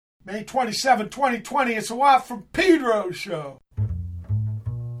May 27, 2020. It's a Watt from Pedro Show.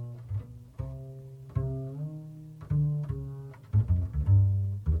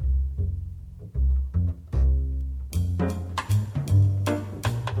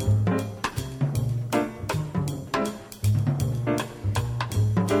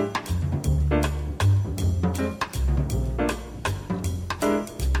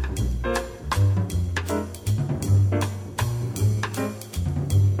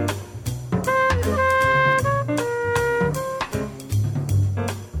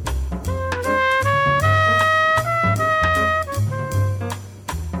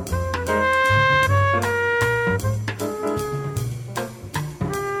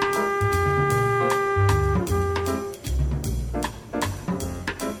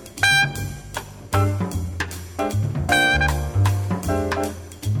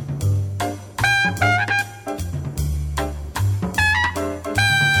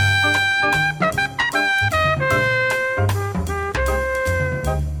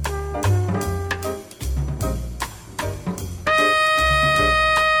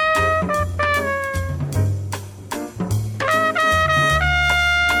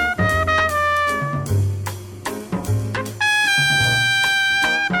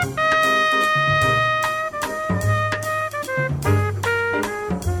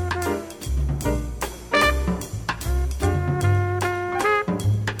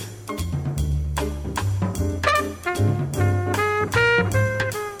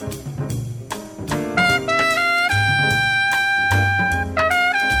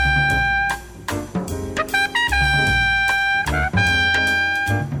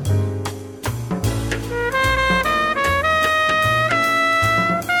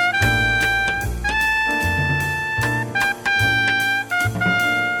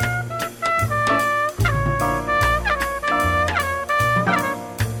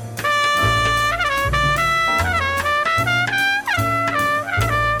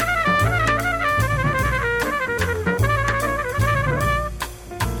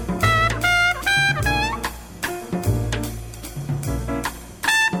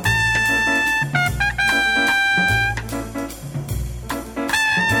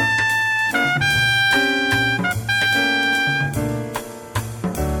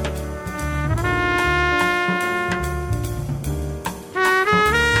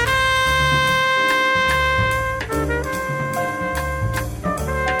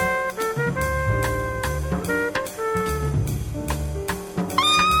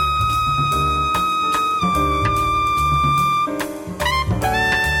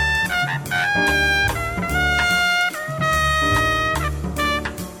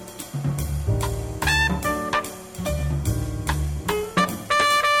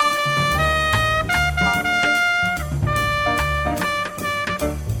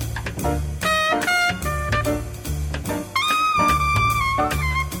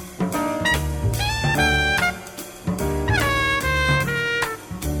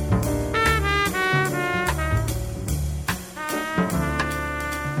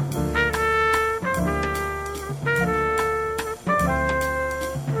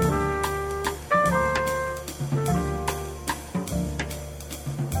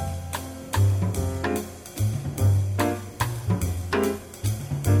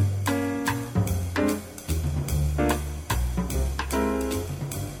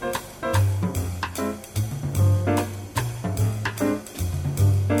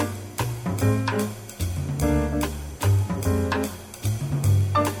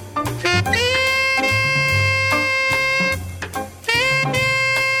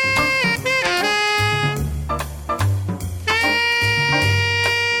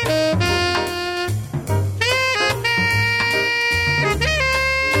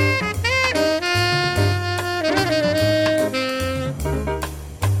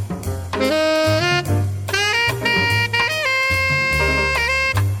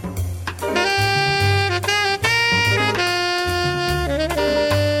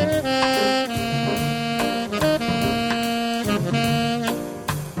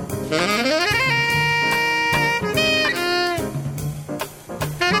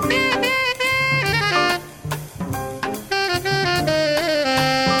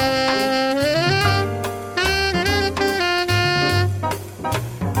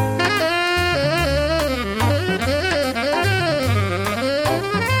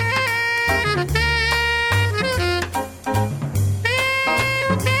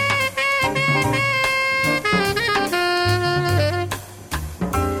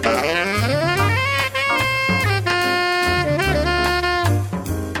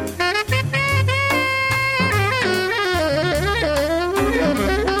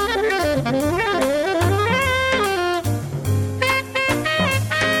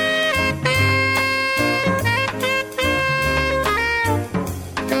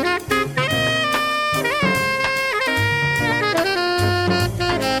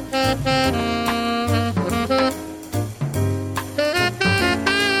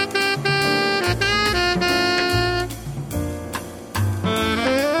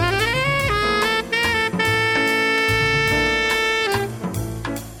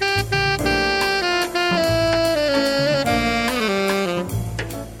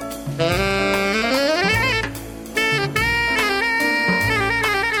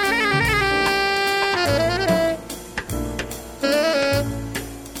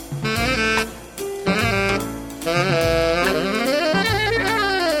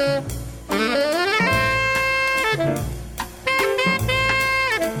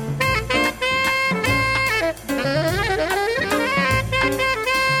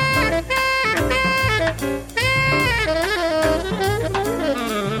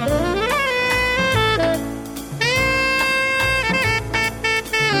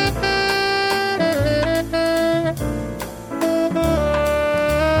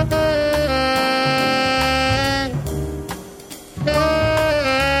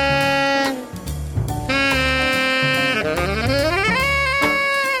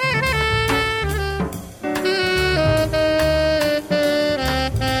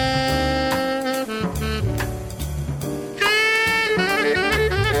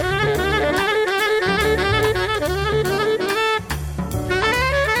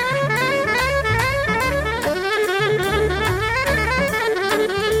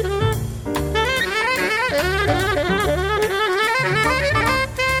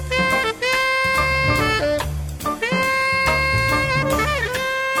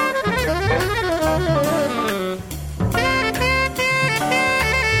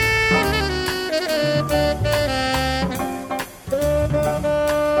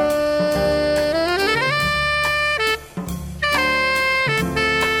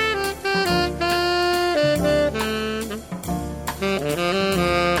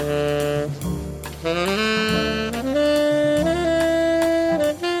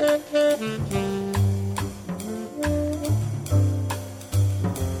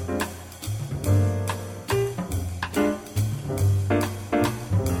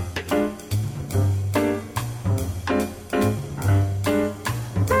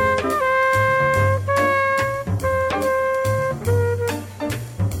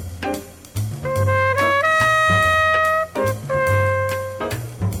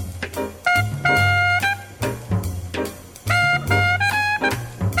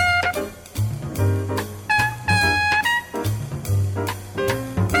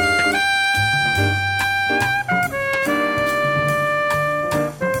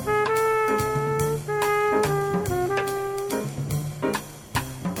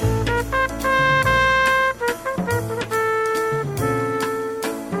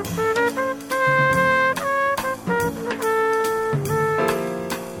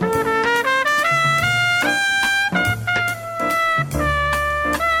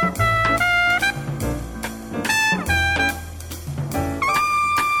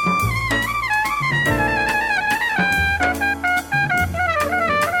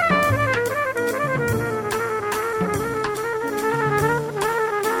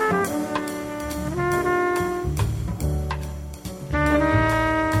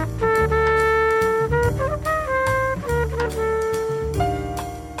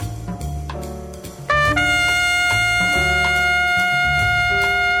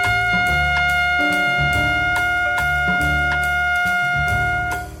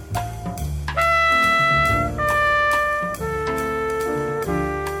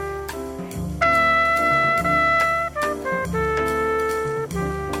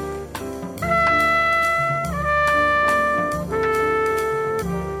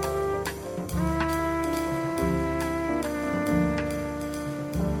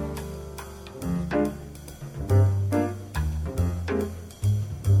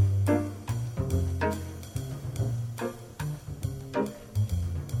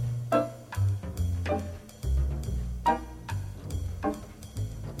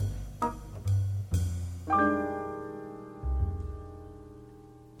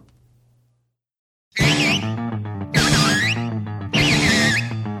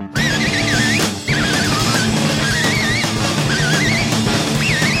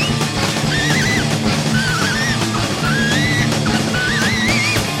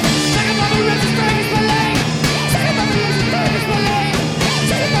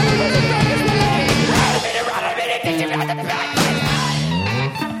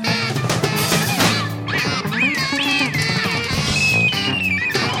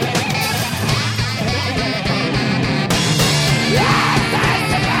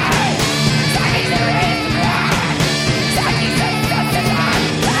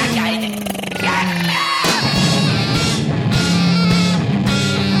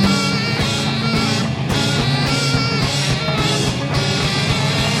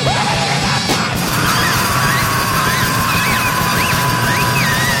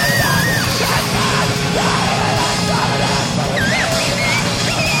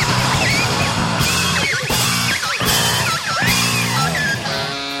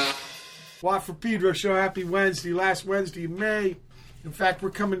 Watt from Pedro Show. Happy Wednesday, last Wednesday of May. In fact, we're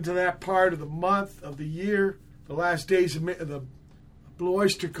coming to that part of the month, of the year, the last days of May, the Blue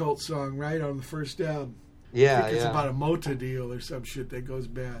Oyster Cult song, right, on the first album. Yeah, I think it's about a Mota deal or some shit that goes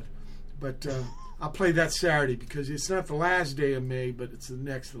bad. But I'll play that Saturday because it's not the last day of May, but it's the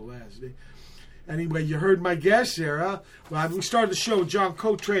next to the last day. Anyway, you heard my guest there, huh? Well, we started the show with John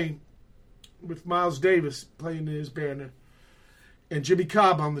Coltrane with Miles Davis playing in his band, and Jimmy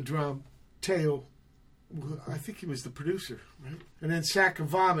Cobb on the drum, Teo. I think he was the producer, right? And then Sack of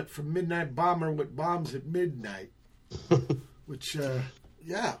Vomit from Midnight Bomber with Bombs at Midnight. Which,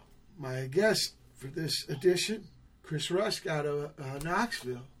 my guest for this edition, Chris Rusk out of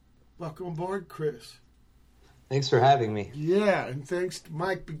Knoxville. Welcome aboard, Chris. Thanks for having me. Yeah, and thanks to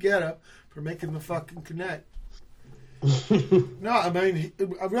Mike Baguetta for making the fucking connect. No, I mean,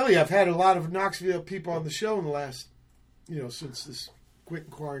 I've had a lot of Knoxville people on the show in the last, since this quit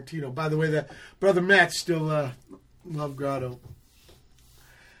quarantine. By the way, that Brother Matt's still Love Grotto.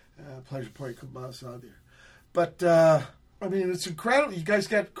 Pleasure Point Cabas out there. But, I mean, it's incredible. You guys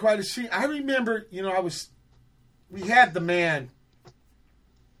got quite a scene. I remember, we had the man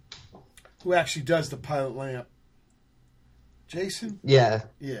who actually does the pilot lamp. Jason? Yeah.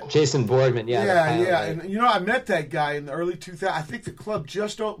 Jason Boardman, Yeah. And, I met that guy in the early 2000s. I think the club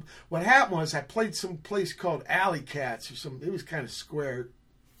just opened. What happened was I played some place called Alley Cats or something. It was kind of square,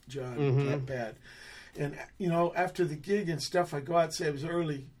 John, not bad. And, after the gig and stuff, I go out and say it was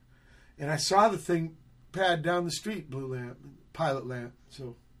early. And I saw the thing pad down the street, pilot lamp.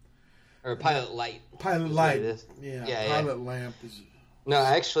 Or pilot light. Pilot light. Yeah, pilot lamp is... No,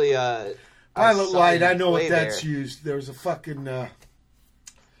 actually... Pilot light, I know what that's used. There was a fucking... the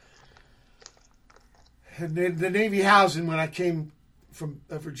Navy housing, when I came from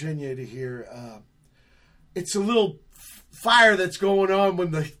Virginia to here, it's a little fire that's going on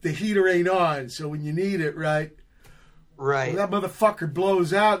when the heater ain't on. So when you need it, right? Right. When that motherfucker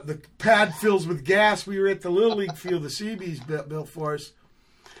blows out, the pad fills with gas. We were at the Little League field, the Seabees built for us.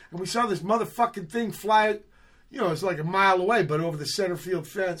 And we saw this motherfucking thing fly, it's like a mile away, but over the center field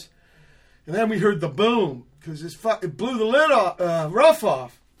fence. And then we heard the boom, because it blew the lid off, roof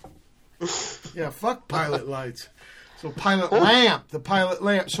off. Yeah, fuck pilot lights. So the pilot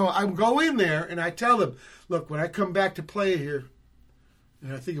lamp. So I go in there, and I tell them, look, when I come back to play here,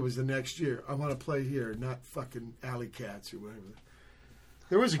 and I think it was the next year, I want to play here, not fucking Alley Cats or whatever.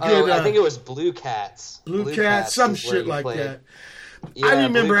 There was a good... I think it was Blue Cats. Blue Cats, some shit like that. Yeah, I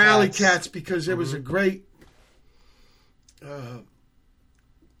remember Alley Cats because there was a great...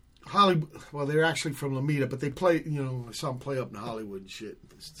 Hollywood. Well, they're actually from Lomita, but they play. I saw them play up in Hollywood and shit.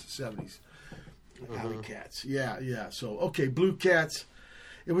 It's the 70s. Alley Cats. Yeah. So Blue Cats.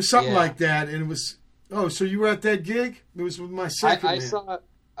 It was something like that, and it was. Oh, so you were at that gig? It was with my second.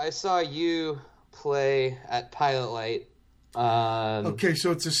 I saw you play at Pilot Light.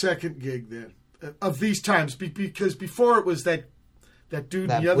 So it's a second gig then of these times because before it was that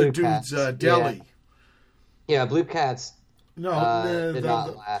dude and the other dude's deli. Yeah, Blue Cats. No, did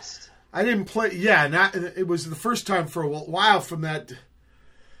not last. I didn't play. Yeah, it was the first time for a while from that.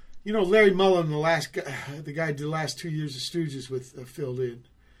 Larry Mullen, the guy did the last 2 years of Stooges with filled in,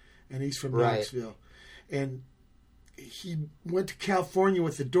 and he's from Knoxville, and he went to California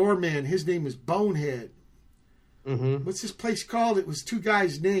with the doorman. His name was Bonehead. Mm-hmm. What's this place called? It was two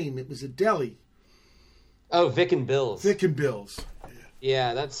guys' name. It was a deli. Oh, Vic and Bill's. Vic and Bill's.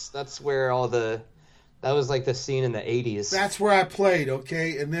 Yeah, that's where all the. That was like the scene in the 80s. That's where I played,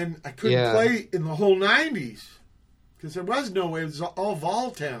 okay? And then I couldn't play in the whole 90s because there was no way. It was all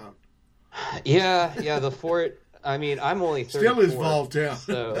Voltown. Yeah, the fort. I mean, I'm only 34. Still is Voltown.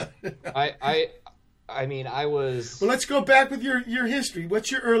 So I was... Well, let's go back with your history.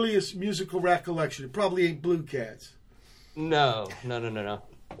 What's your earliest musical recollection? It probably ain't Blue Cats. No.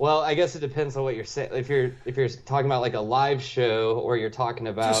 Well, I guess it depends on what you're saying. If you're talking about like a live show, or you're talking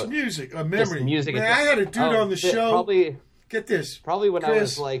about just music, a memory. Just music. Man, I had a dude on the show. Probably get this. Probably when Chris, I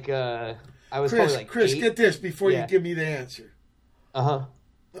was like, probably like Chris, 8. get this before you give me the answer. Not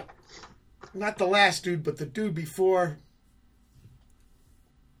the last dude, but the dude before.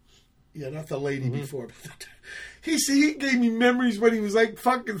 Yeah, not the lady before. But he gave me memories when he was like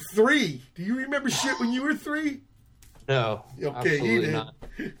fucking 3. Do you remember shit when you were 3? No. Okay, he did. Not.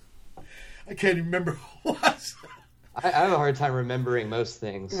 I can't even remember who it was. I have a hard time remembering most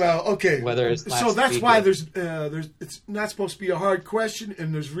things. Well, okay. Whether it's so that's why there's it's not supposed to be a hard question,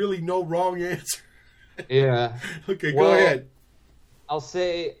 and there's really no wrong answer. Yeah. Okay, go ahead. I'll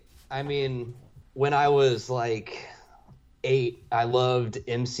say, I mean, when I was like 8, I loved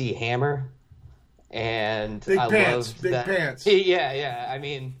MC Hammer, and Big I Pants, loved Big that. Pants. Yeah. I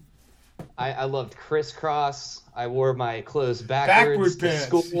mean, I loved crisscross. I wore my clothes backwards to pants.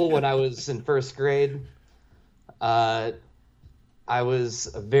 school when I was in first grade. I was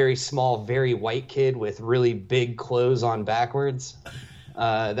a very small, very white kid with really big clothes on backwards.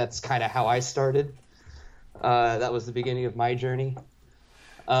 That's kind of how I started. That was the beginning of my journey.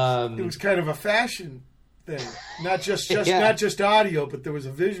 It was kind of a fashion thing, not just Yeah. not just audio, but there was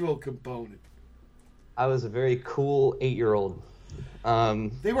a visual component. I was a very cool 8-year-old.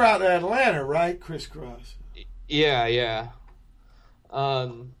 They were out in Atlanta, right? Crisscross. Yeah.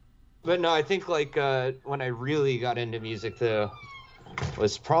 But no, I think like when I really got into music though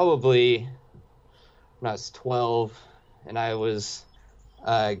was probably when I was 12 and I was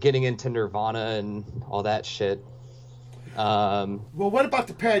getting into Nirvana and all that shit. Well, what about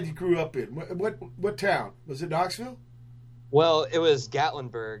the pad you grew up in? What town? Was it Knoxville? Well, it was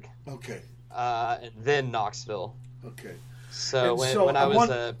Gatlinburg. Okay. And then Knoxville. Okay. So And when I was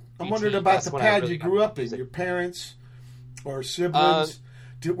a I'm PT, wondering about that's the when I pad really you got grew into up in. music. Your parents or siblings?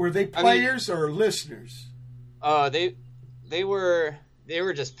 Were they players or listeners? They were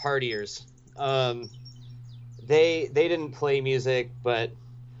just partiers. They didn't play music, but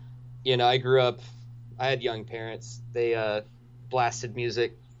you know, I grew up. I had young parents. They blasted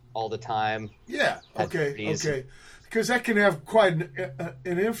music all the time. Yeah. Okay. Because that can have quite an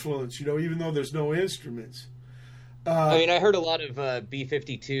influence, you know, even though there's no instruments. I mean, I heard a lot of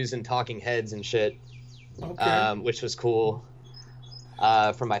B-52s and Talking Heads and shit, which was cool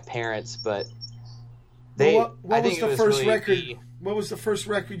from my parents. But what I was think the it was first really record? What was the first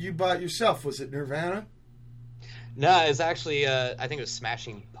record you bought yourself? Was it Nirvana? No, it was actually I think it was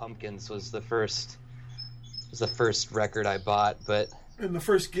Smashing Pumpkins was the first record I bought. But And the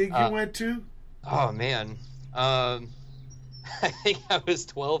first gig you went to? oh man, I think I was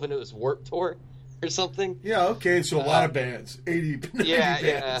 12 and it was Warped Tour or something. Yeah, okay, so a lot of bands. 90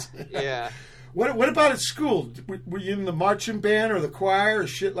 bands. Yeah. What about at school? Were you in the marching band or the choir or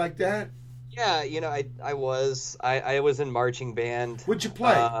shit like that? Yeah, you know, I was in marching band. What'd you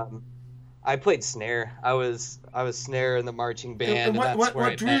play? I played snare. I was snare in the marching band. And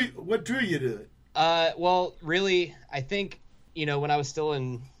what drew you to it? Well, really, I think, you know, when I was still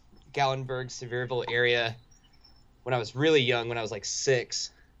in Gallenberg, Sevierville area, when I was really young, when I was like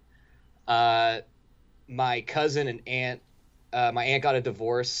 6, my cousin and aunt, my aunt got a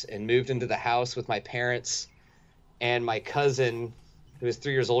divorce and moved into the house with my parents, and my cousin, who was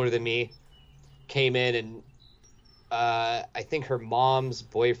 3 years older than me, came in and I think her mom's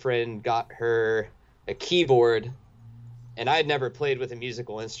boyfriend got her a keyboard, and I had never played with a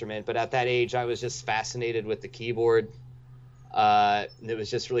musical instrument, but at that age I was just fascinated with the keyboard. It was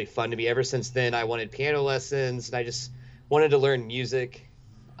just really fun to me. Ever since then I wanted piano lessons and I just wanted to learn music.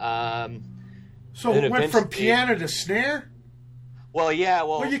 So it went from piano to snare? Well, yeah.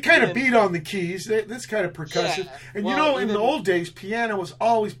 Well, you kind of beat on the keys. That's kind of percussive. Yeah, and you know, in the old days, piano was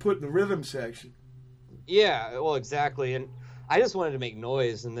always put in the rhythm section. Yeah, well, exactly. And I just wanted to make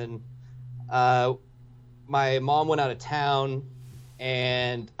noise. And then my mom went out of town,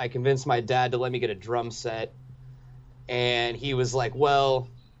 and I convinced my dad to let me get a drum set. And he was like, well,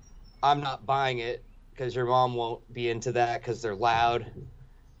 I'm not buying it because your mom won't be into that because they're loud.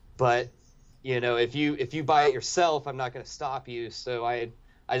 But, you know, if you buy it yourself, I'm not going to stop you. So I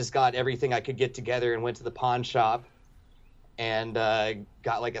just got everything I could get together and went to the pawn shop and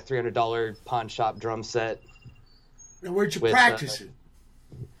got like a $300 pawn shop drum set. And where'd you practice it?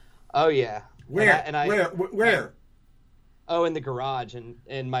 Oh, yeah. Where? Where? Oh, in the garage.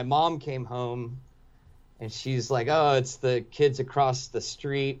 And my mom came home, and she's like, oh, it's the kids across the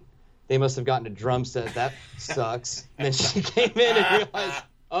street. They must have gotten a drum set. That sucks. And then she came in and realized,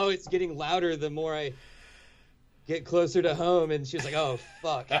 oh, it's getting louder the more I get closer to home. And she was like, oh,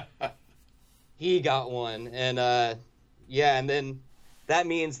 fuck. He got one. And, yeah, and then that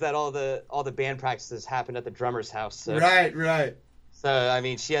means that all the band practices happened at the drummer's house. So, Right. So, I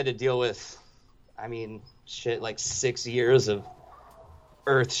mean, she had to deal with, like 6 years of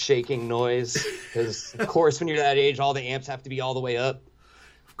earth-shaking noise. Because, of course, when you're that age, all the amps have to be all the way up.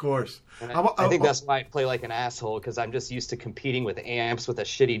 Of course. I think that's why I play like an asshole, because I'm just used to competing with amps with a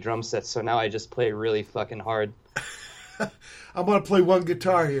shitty drum set. So now I just play really fucking hard. I'm going to play one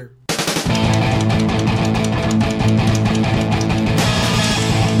guitar here.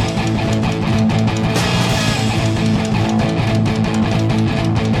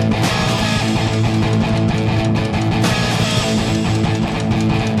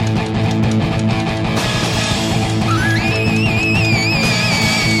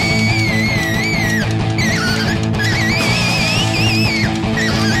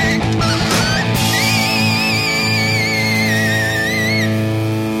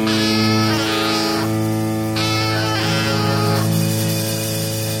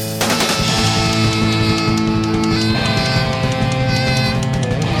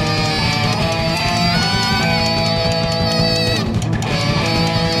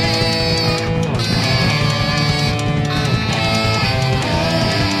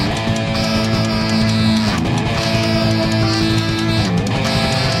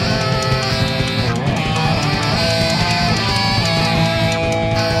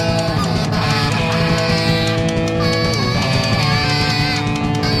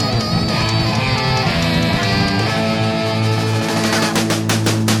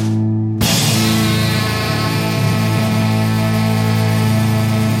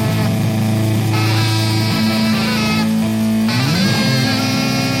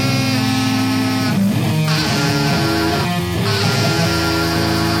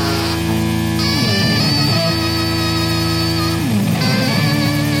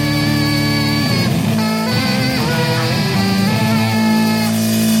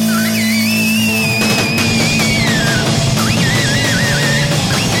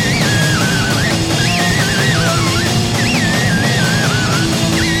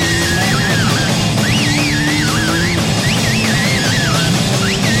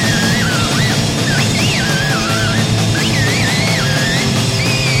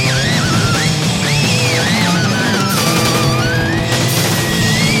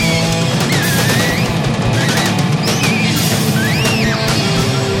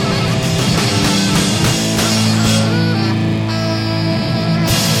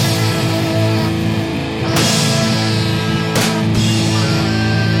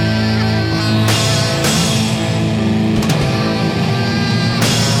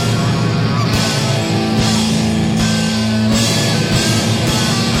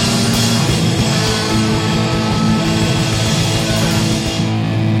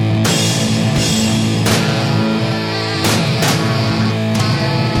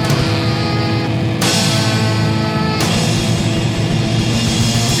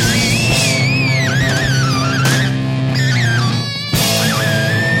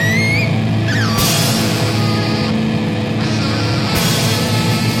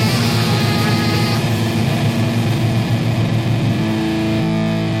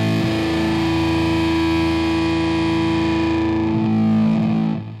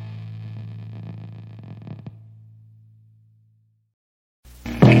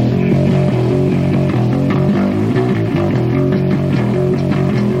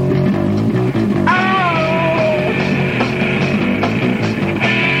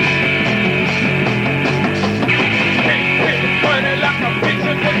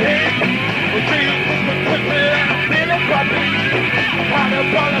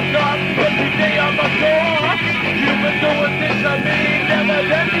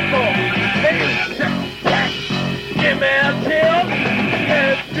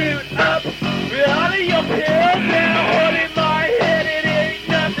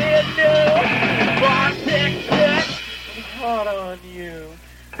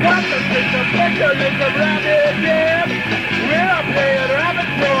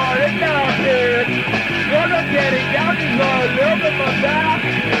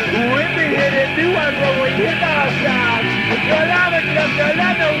 the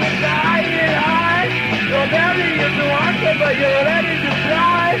leather with the iron eyes. Your belly is wanted, but you're ready to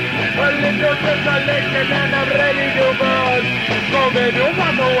fly. A little desolation and I'm ready to burn. So baby, you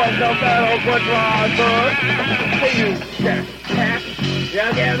know what's the battle for drivers. Hey, you cat, cat, you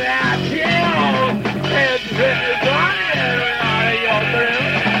give me a chill. Head is on out of your thrill.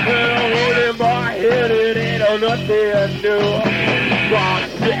 Well, holding my head, it ain't nothing to do. God,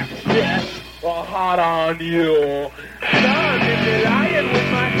 yes, well, hot on you. Son, if you're lying with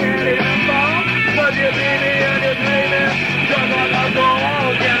my head in a ball, cause you see me and you're dreaming, just like I'm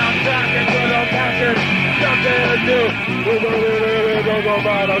going, and I'm talking to the passion, something to do. It doesn't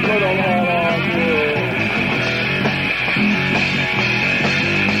matter, cause I'm hot on you.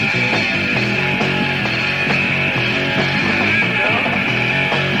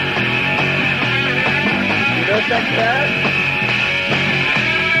 Sextette?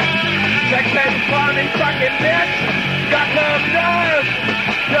 Sextette funny fucking bitch. Got some nerve.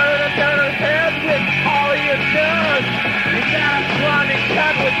 Turn his head with all your nerves. You got a funny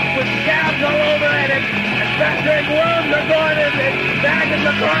cut with scabs all over it and festering worms are going in it. Bagging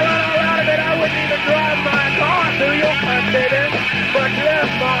the crawling all out of it. I wouldn't even drive my car through your cut, baby. But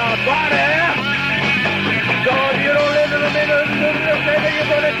lift my body. So if you don't live in the middle of the baby,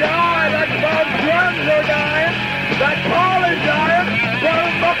 you're gonna die. Like Bob drums are dying. That Paul is dying. What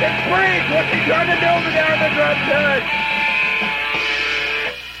a fucking freak. What's he trying to do over there in the drum set?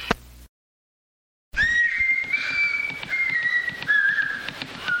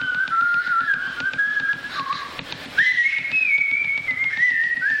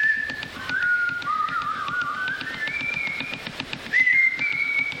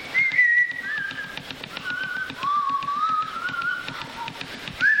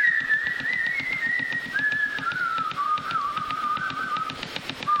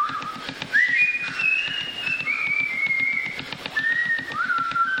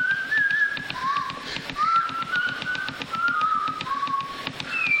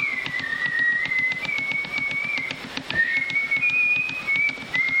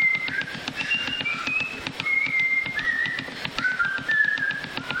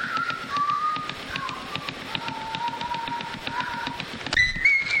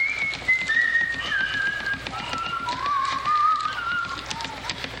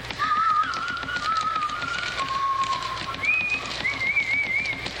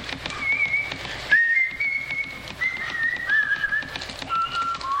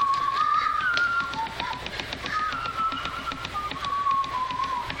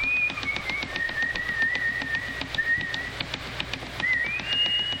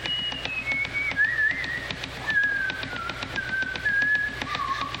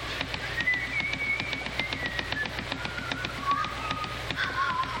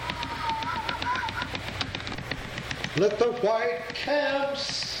 Let the white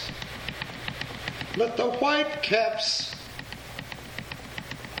caps, let the white caps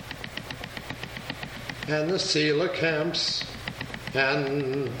and the coelacanths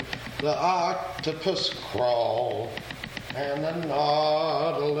and the octopus crawl and the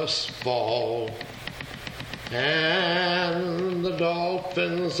nautilus fall and the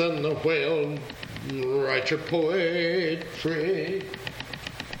dolphins and the whale write your poetry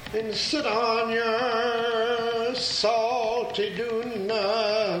and sit on your salty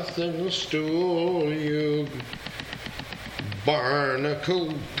do-nothing stool, you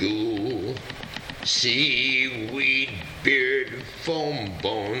barnacle ghoul, seaweed beard foam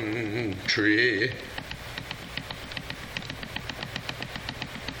bone tree.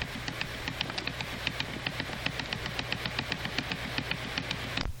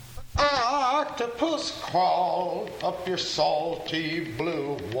 Octopus crawl up your salty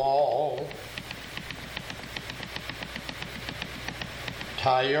blue wall.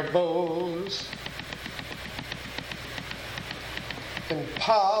 Tie your bows and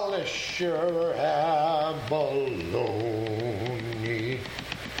polish your abalone.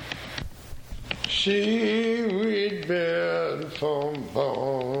 Seaweed bed from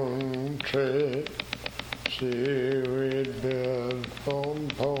bone tree. Seaweed bed from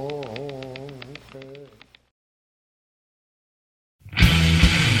bone tree.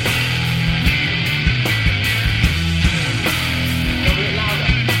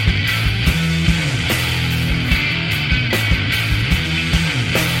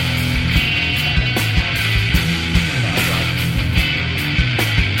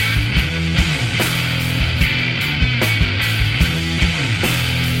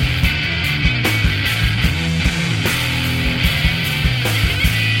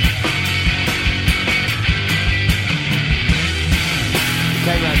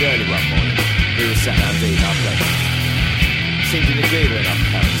 Early one morning, we were sat down doing our breakfast. seemed an agreeable enough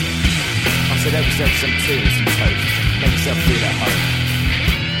character. I said, help yourself to some tea and some toast. Make yourself feel at home.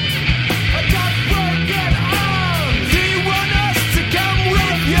 I got broken arms. Do you want us to come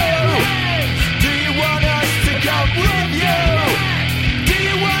with you? Do you want us to come with you? Do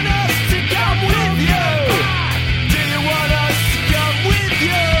you want us to come with you? Do you want us to come with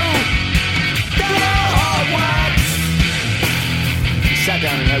you? Hogwax. He sat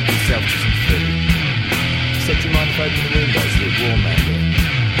down and helped himself to some food. He said, do you mind if I open the windows so it's warm out here?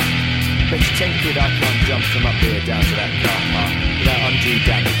 Bet you 10 quid I can't jump from up here down to that car park without undue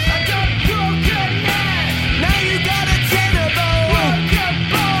damage. I got broken neck. Now you got a tenable. Broken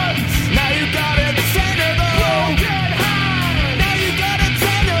bones. Now you got a tenable. Broken hand. Now you got a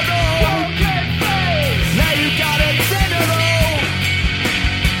tenable. Broken face. Now you got a tenable.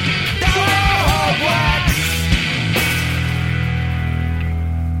 Hogwax.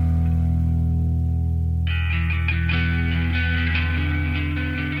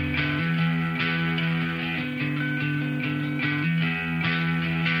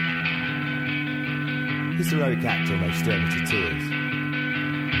 His heroic act almost stirred me to tears.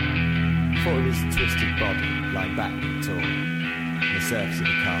 Thought of his twisted body lying back and torn on the surface of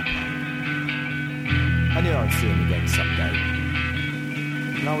the car park. I knew I'd see him again someday,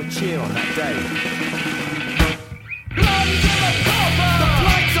 and I would cheer on that day. Plunge of a pauper! The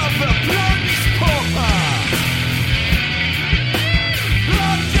plight of the plunge pauper!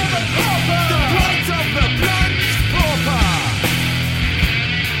 Plunge of a pauper! The plight of the plunge pauper!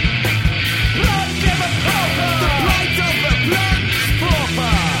 Plunge of a pauper! The plight of the plunge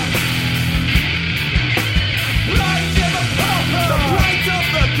pauper! Plunge of a pauper! The plight of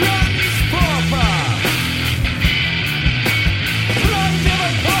the plunge pauper! Plunge of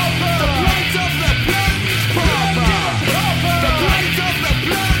a pauper! The plight of the plunge pauper! The plight of the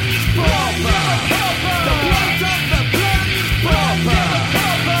plunge pauper!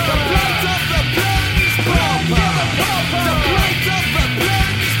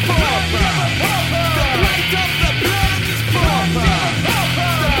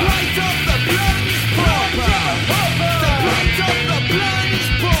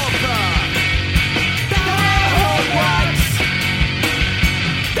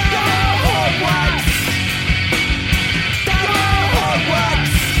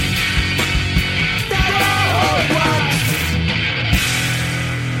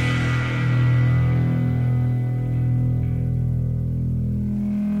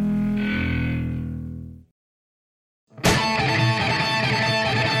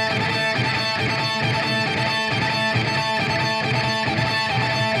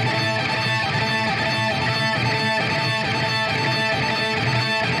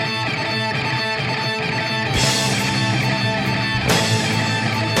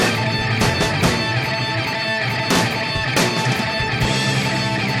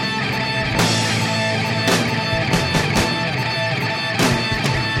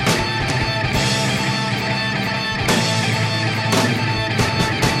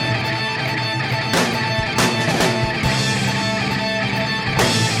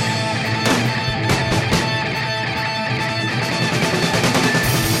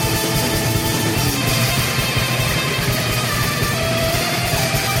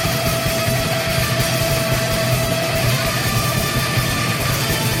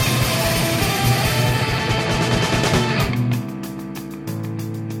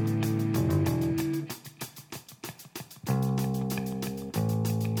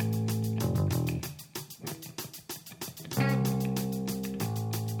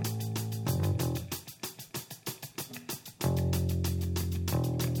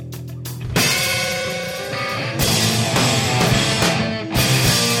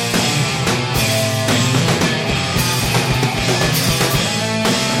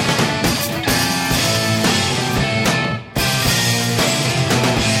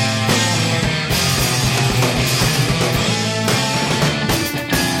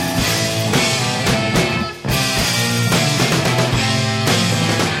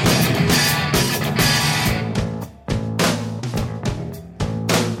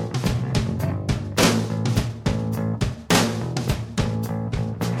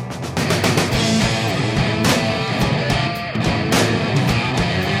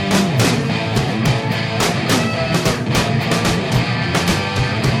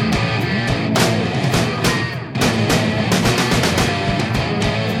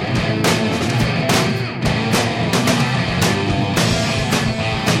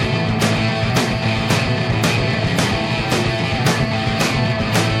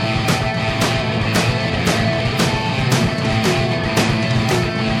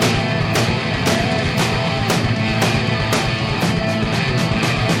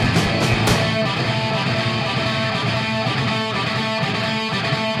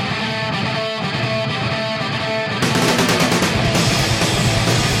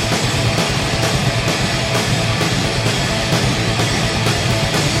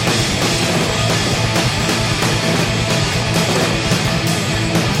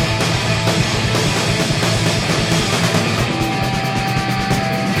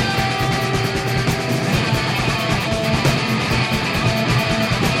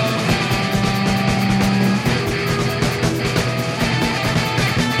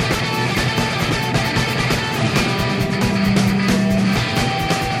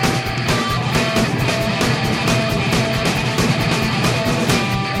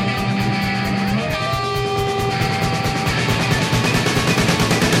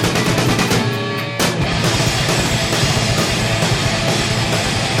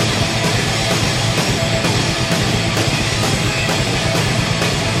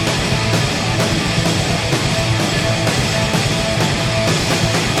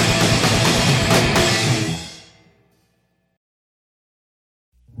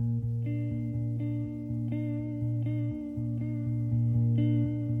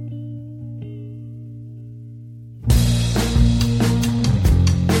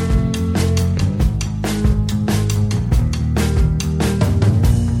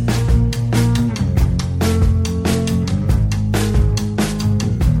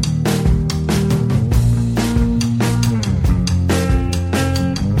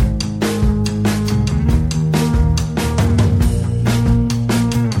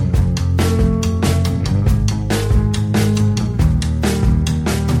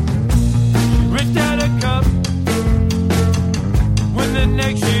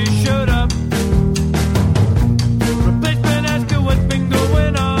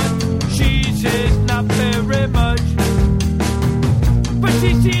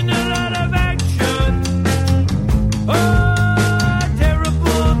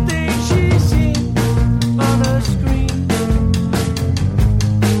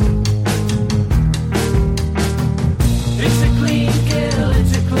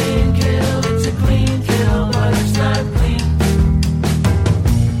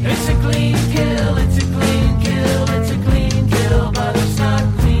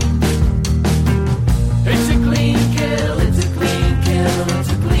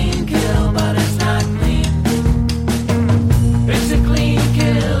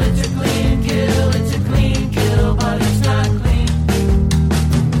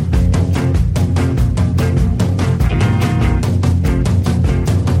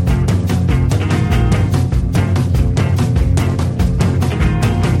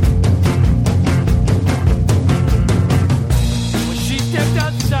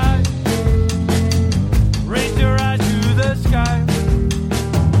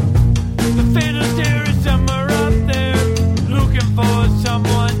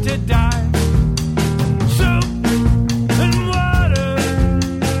 someone to die. Soap and water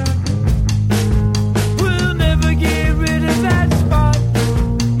will never get rid of that spot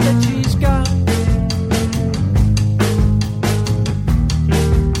that she's got.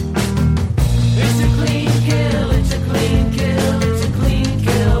 It's a clean kill, it's a clean kill, it's a clean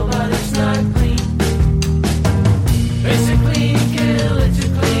kill, but it's not clean. It's a clean kill, it's a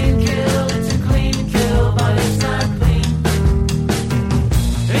clean kill, it's a clean kill, but it's not clean.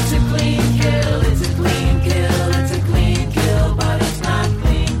 It's a clean kill, it's a clean kill, it's a clean kill, but it's not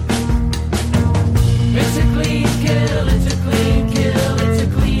clean. It's a clean kill, it's a clean kill, it's a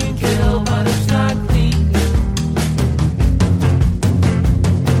clean kill, but it's not clean.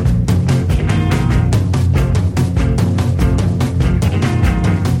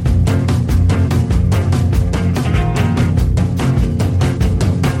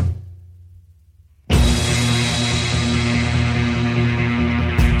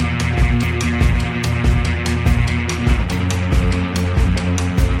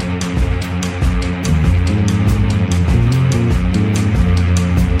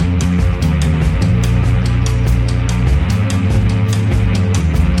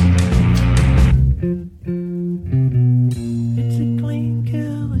 It's a clean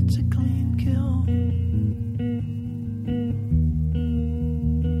kill, it's a clean kill.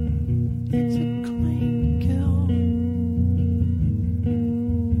 It's a clean kill.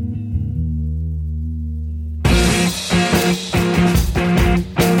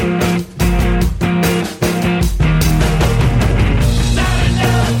 Not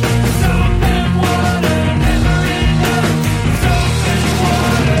enough soap and water, never enough soap and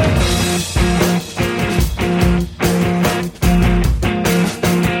water.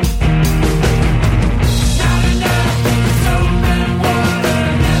 Not enough soap and water,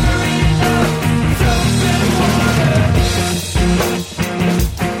 never enough soap and water.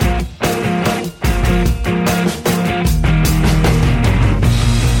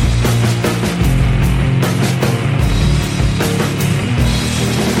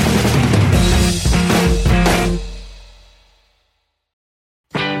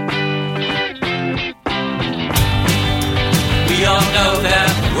 We all know that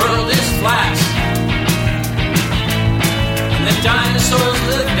the world is flat and that dinosaurs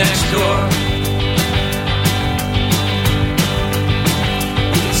live next door.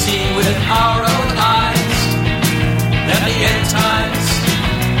 We can see with our own eyes that the end times,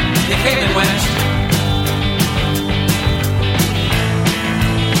 they came and went.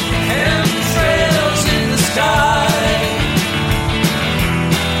 Chemtrails in the sky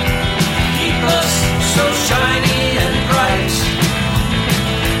keep us so shiny and bright.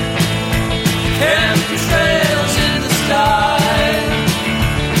 Chemtrails in the sky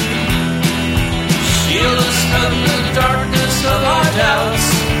shield us from the darkness of our doubts.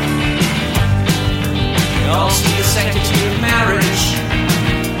 We all see the sanctity of marriage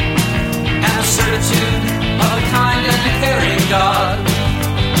and the certitude of a kind and a caring God.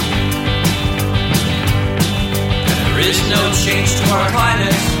 And there is no change to our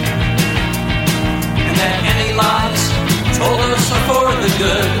climate, and that any lies told us are for the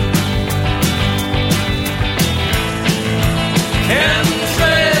good.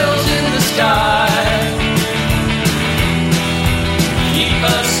 Chemtrails in the sky keep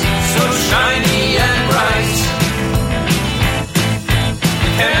us so shiny and bright.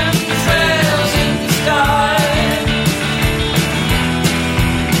 Chemtrails in the sky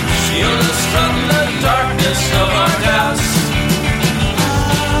shield us from the darkness of our doubts.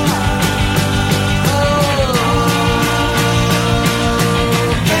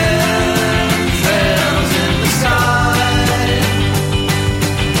 Chemtrails in the sky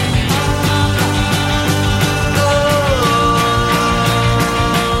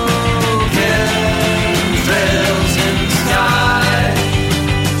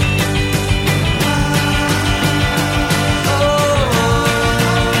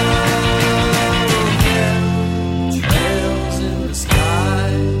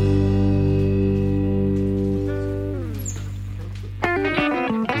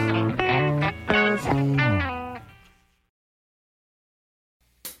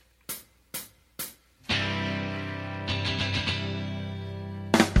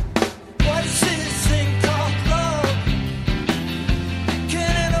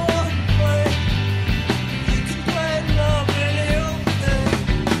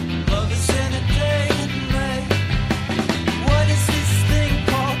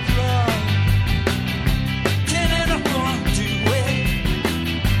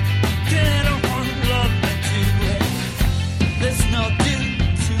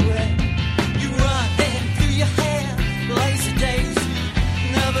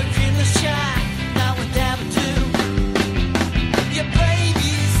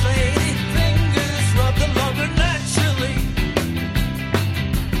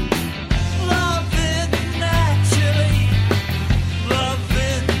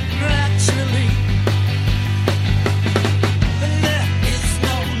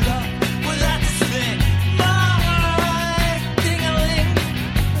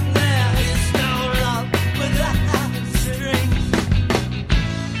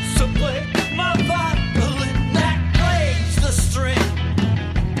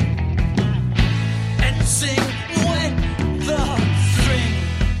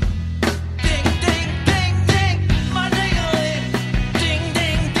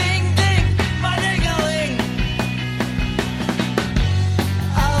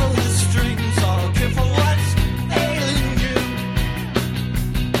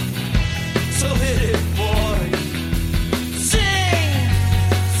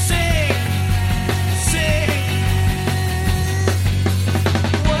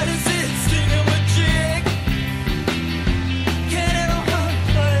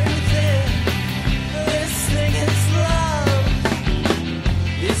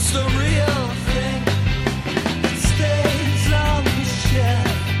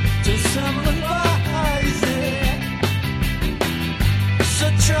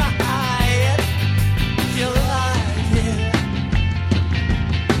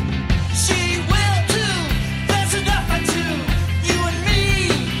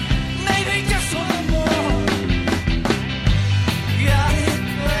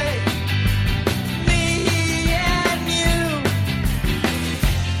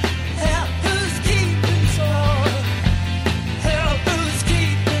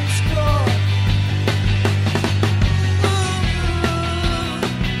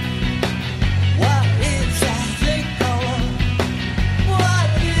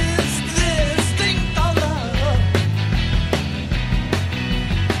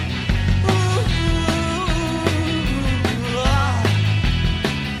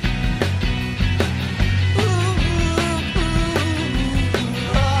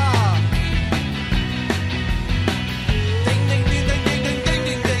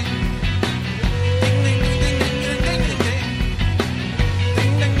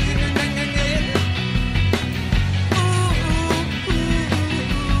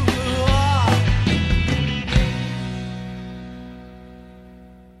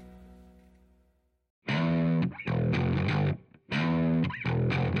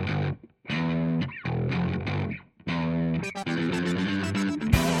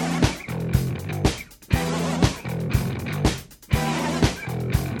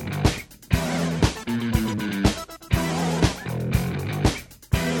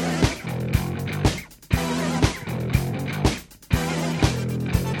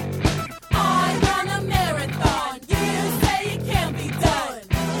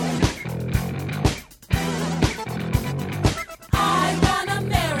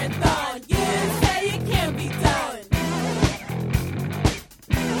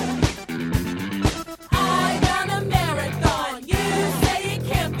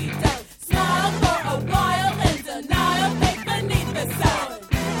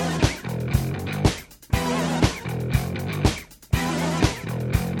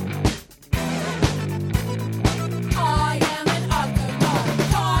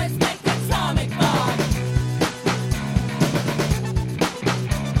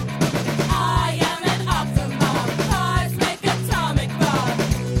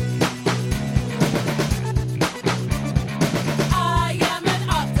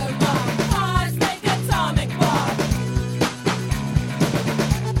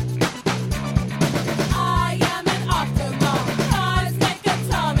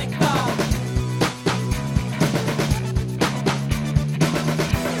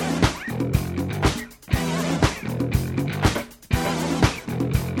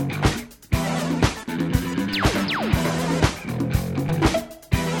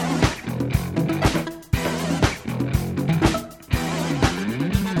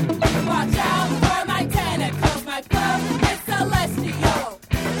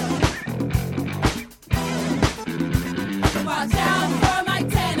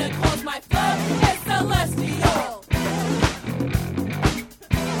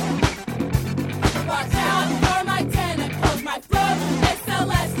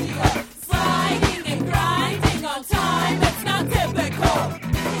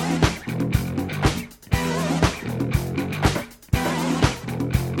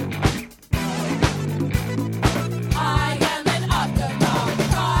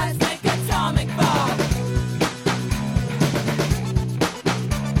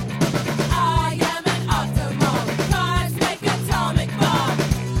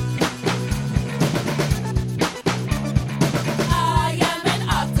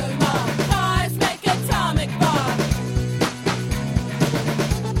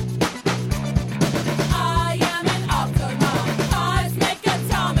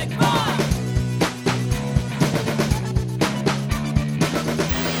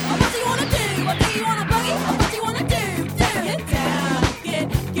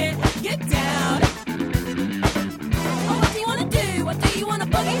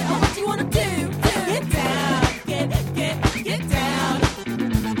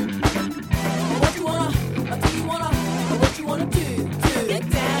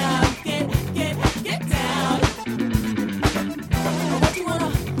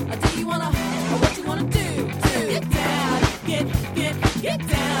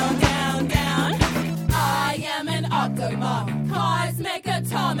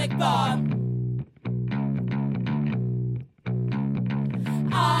atomic bomb.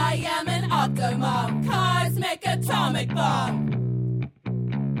 I am an octomom, cosmic atomic bomb.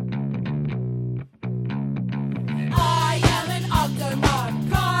 I am an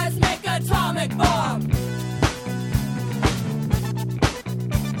octomom, cosmic atomic bomb.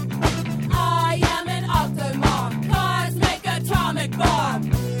 I am an octomom, cosmic atomic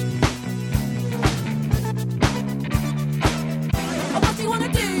bomb. What do you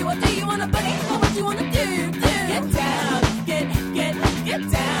wanna do? What do you wanna boogie? What do you wanna do? Get down,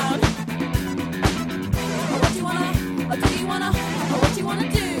 get down. What do you wanna? What do you wanna? What do you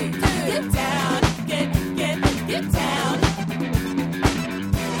wanna do? Get down, get down.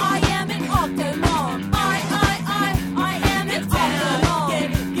 I am an octomom. I am an octomom.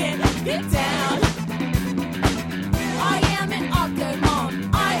 Get down. I am an octomom.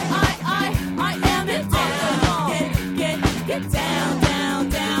 I am an octomom. Get down.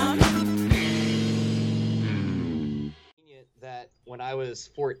 That when I was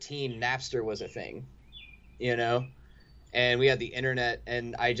 14, Napster was a thing, you know, and we had the internet,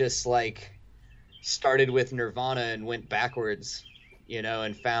 and I just like started with Nirvana and went backwards, you know,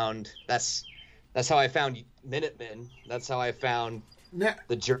 and found that's how I found Minutemen. That's how I found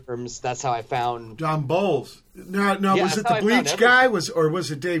the Germs. That's how I found John Bowles. No, Yeah, was it that's the how I Bleach found guy? Was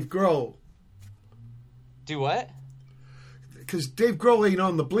it Dave Grohl? Do what? Because Dave Grohl ain't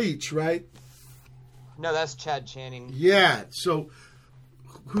on the Bleach, right? No, that's Chad Channing. Yeah. So,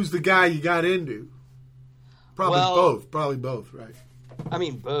 who's the guy you got into? Probably both, right? I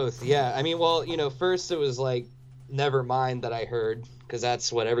mean, both, yeah. I mean, well, you know, first it was like Nevermind that I heard, because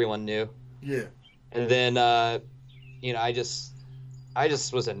that's what everyone knew. Yeah. And then, you know, I just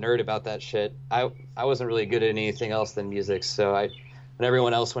was a nerd about that shit. I wasn't really good at anything else than music, so when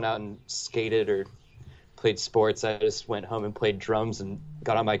everyone else went out and skated or played sports, I just went home and played drums and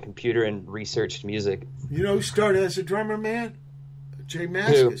got on my computer and researched music. You know who started as a drummer, man? Jay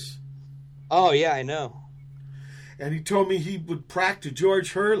Mascis. Oh, yeah, I know. And he told me he would practice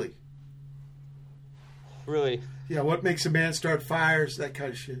George Hurley. Really? Yeah, what makes a man start fires, that kind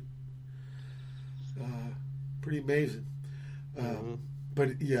of shit. Pretty amazing.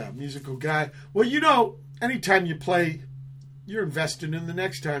 But, yeah, musical guy. Well, you know, anytime you play, you're investing in the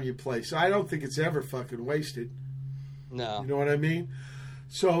next time you play. So I don't think it's ever fucking wasted. No. You know what I mean?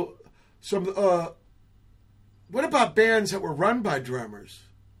 So, what about bands that were run by drummers?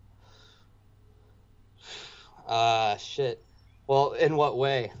 Shit. Well, in what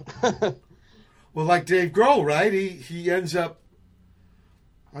way? Well, like Dave Grohl, right? He ends up.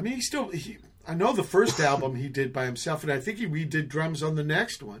 I mean, I know the first album he did by himself, and I think he redid drums on the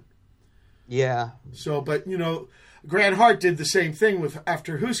next one. Yeah. So, but you know, Grant Hart did the same thing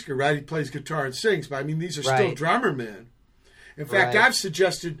after Husker, right? He plays guitar and sings, but I mean, these are still drummer men. In fact, I've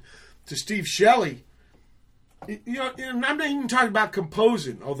suggested to Steve Shelley. You know, and I'm not even talking about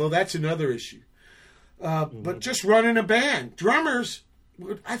composing, although that's another issue. But just running a band, drummers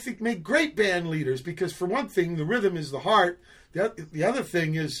would, I think, make great band leaders because, for one thing, the rhythm is the heart. The other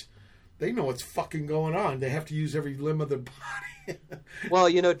thing is they know what's fucking going on. They have to use every limb of their body. Well,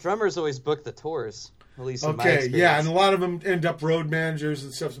 you know, drummers always book the tours. At least in my experience. Yeah, and a lot of them end up road managers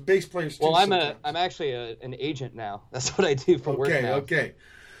and stuff. So bass players too. Well, I'm actually an agent now. That's what I do for work now. Okay.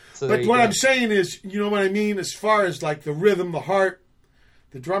 So but what I'm saying is, you know what I mean, as far as like the rhythm, the heart,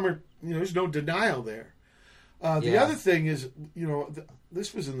 the drummer, you know, there's no denial there. The other thing is, you know,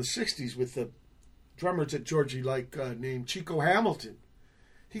 this was in the 60s with the drummers at Georgie, named Chico Hamilton.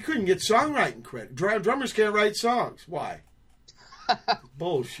 He couldn't get songwriting credit. Drummers can't write songs. Why?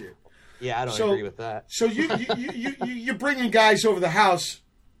 Bullshit. Yeah, I don't agree with that. So you're bringing guys over the house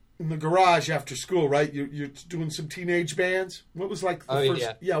in the garage after school, right? You're doing some teenage bands. What was like the first?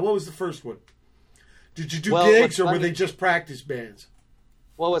 Yeah, what was the first one? Did you do gigs or were they just practice bands?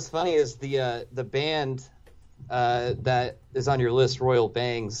 Well, what's funny is the band that is on your list, Royal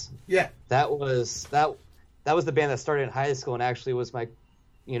Bangs. Yeah, that was the band that started in high school and actually was my,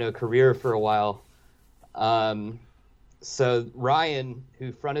 you know, career for a while. So Ryan,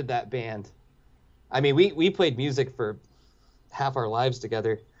 who fronted that band, I mean, we played music for half our lives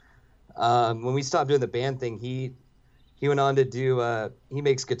together. When we stopped doing the band thing, he went on to do, he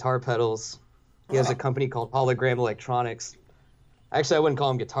makes guitar pedals. He has a company called Hologram Electronics. Actually, I wouldn't call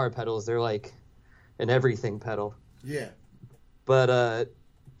them guitar pedals. They're like an everything pedal. Yeah. But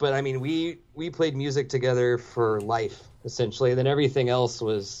I mean, we played music together for life, essentially. And then everything else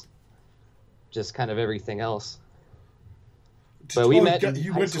was just kind of everything else. But we met in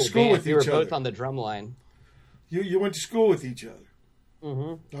you high went to school school band. with We each were other. both on the drum line. You went to school with each other.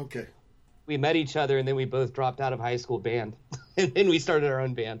 Mm-hmm. Okay. We met each other, and then we both dropped out of high school band. and then we started our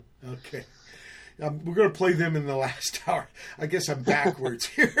own band. Okay. We're going to play them in the last hour. I guess I'm backwards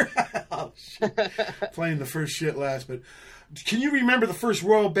here. Oh, shit. Playing the first shit last. But can you remember the first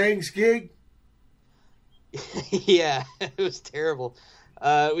Royal Bangs gig? Yeah, it was terrible.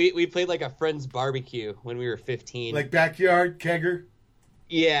 We played like a friend's barbecue when we were 15. Like backyard, kegger?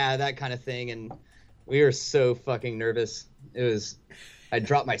 Yeah, that kind of thing. And we were so fucking nervous. I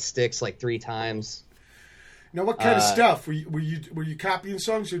dropped my sticks like 3 times. Now, what kind of stuff? Were you copying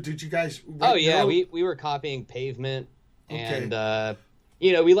songs, or did you guys write yeah, we were copying Pavement, Okay. and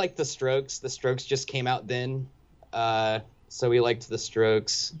we liked the Strokes. The Strokes just came out then, so we liked the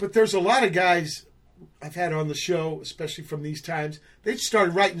Strokes. But there's a lot of guys I've had on the show, especially from these times. They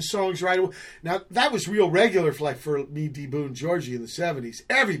started writing songs right away. Now, that was real regular for me, D. Boone, Georgie in the 70s.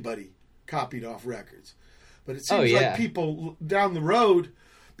 Everybody copied off records. But it seems like people down the road,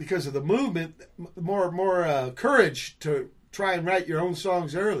 because of the movement, more courage to try and write your own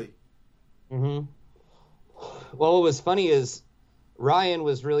songs early. Mm-hmm. Well, what was funny is Ryan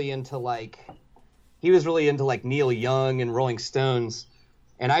was really into Neil Young and Rolling Stones,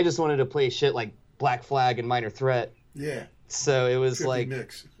 and I just wanted to play shit like Black Flag and Minor Threat. Yeah. So it was Trippy like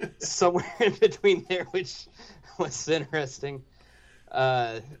mix. somewhere in between there, which was interesting.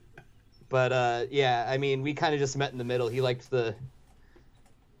 But yeah, I mean, we kind of just met in the middle. He liked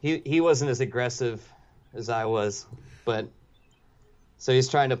he wasn't as aggressive as I was, but so he's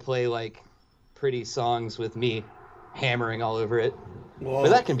trying to play like pretty songs with me hammering all over it. Whoa. But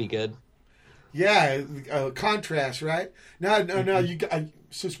that can be good. Yeah, contrast, right? Now,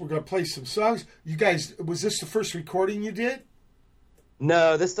 since we're going to play some songs, you guys, was this the first recording you did?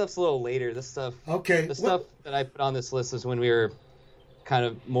 No, this stuff's a little later. This stuff, Okay. the stuff that I put on this list is when we were kind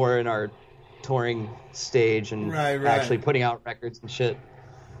of more in our touring stage and Right. actually putting out records and shit.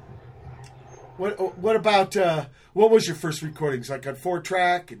 What about what was your first recordings, like on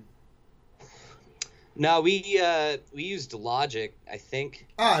 4-track? And No, we used Logic, I think.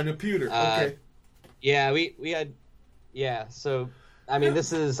 and a pewter. Okay. Yeah, we had, yeah. So I mean,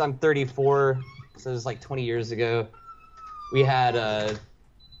 I'm 34, so it was like 20 years ago. We had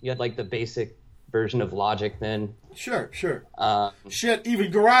you had like the basic version of Logic then. Sure. Shit,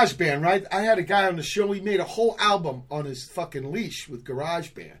 even GarageBand, right? I had a guy on the show. He made a whole album on his fucking leash with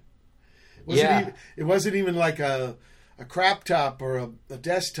GarageBand. It wasn't even like a crap top or a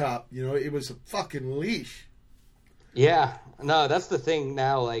desktop. It was a fucking leash. Yeah, no, that's the thing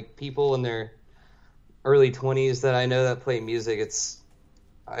now. Like people in their early 20s that I know that play music,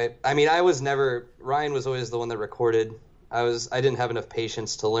 I mean, Ryan was always the one that recorded. I didn't have enough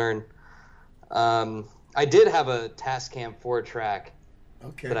patience to learn. I did have a Tascam 4-track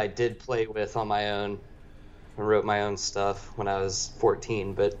that I did play with on my own and wrote my own stuff when I was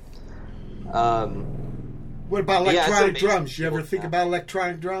 14. But what about electronic drums? You ever think about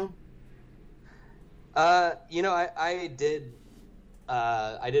electronic drum? I did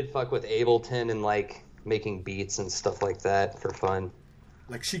fuck with Ableton and like making beats and stuff like that for fun.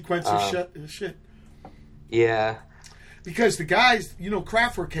 Like sequencer shit? Yeah. Because the guys,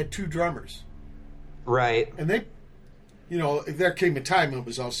 Kraftwerk had 2 drummers. Right. And they, there came a time when it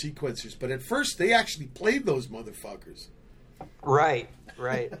was all sequencers. But at first, they actually played those motherfuckers. Right.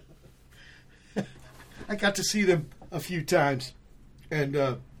 I got to see them a few times.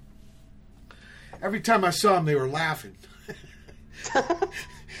 And every time I saw them, they were laughing.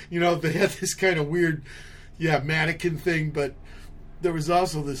 They had this kind of weird, mannequin thing. But there was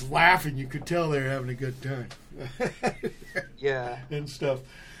also this laughing. You could tell they were having a good time. Yeah. And stuff.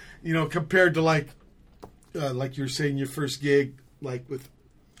 Compared to like you're saying your first gig, like with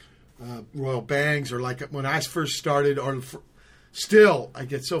Royal Bangs, or like when I first started, or still, I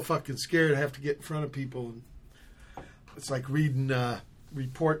get so fucking scared I have to get in front of people. And it's like reading a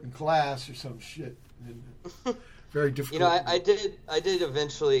report in class or some shit. And very difficult. I did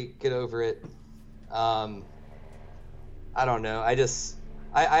eventually get over it. I don't know. I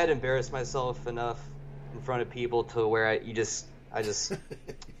had embarrassed myself enough in front of people to where I just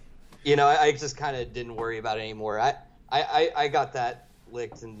kind of didn't worry about it anymore. I got that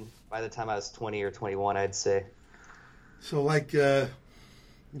licked, and by the time I was 20 or 21, I'd say. So like your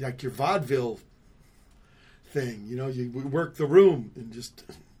vaudeville thing, you work the room and just.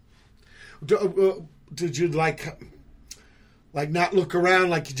 Did you like not look around,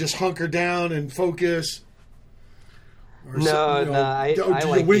 like you just hunker down and focus? Or I do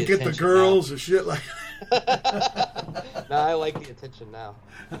like you wink at the girls now. or shit like? No, I like the attention now.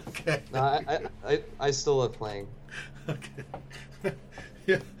 Okay. No, I still love playing. Okay.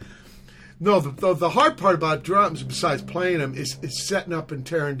 Yeah. No, the hard part about drums, besides playing them, is setting up and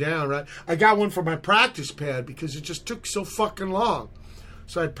tearing down, right? I got one for my practice pad because it just took so fucking long.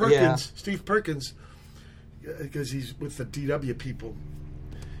 So I had Perkins, Steve Perkins, because he's with the DW people,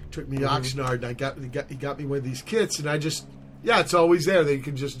 took me to Oxnard, and he got me one of these kits, and I just, it's always there. They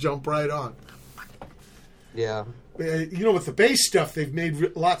can just jump right on. Yeah. You know, with the bass stuff, they've made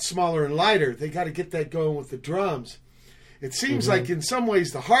a lot smaller and lighter. They got to get that going with the drums. It seems like in some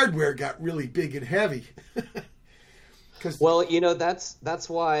ways the hardware got really big and heavy. Well, you know, that's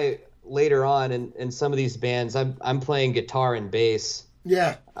why later on in some of these bands, I'm playing guitar and bass.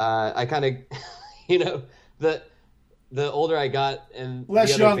 Yeah. I kind of, you know, the older I got and less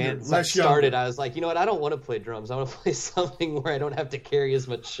the other younger, bands started, I was like, you know what, I don't want to play drums. I want to play something where I don't have to carry as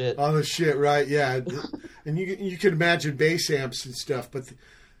much shit. All the shit, right? Yeah. And you can imagine bass amps and stuff, but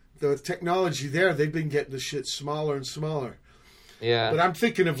the technology there, they've been getting the shit smaller and smaller. Yeah. But I'm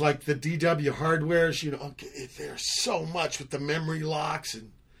thinking of like the DW hardwares, you know, there's so much with the memory locks.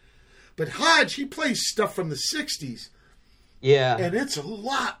 But Hodge, he plays stuff from the 60s. Yeah. And it's a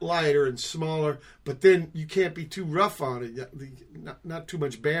lot lighter and smaller, but then you can't be too rough on it. Not too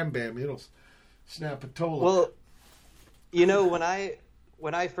much bam, it'll snap a tola. Well, you know, when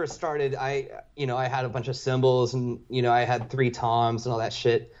I first started, I had a bunch of cymbals and, you know, I had 3 toms and all that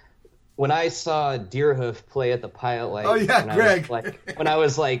shit. When I saw Deerhoof play at the Pilot Light, Greg. when I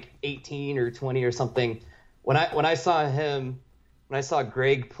was like 18 or 20 or something, when I saw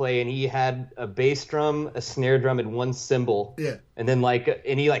Greg play and he had a bass drum, a snare drum, and 1 cymbal, and then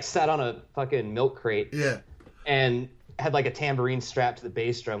he sat on a fucking milk crate, and had like a tambourine strapped to the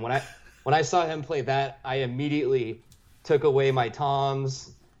bass drum. When I saw him play that, I immediately took away my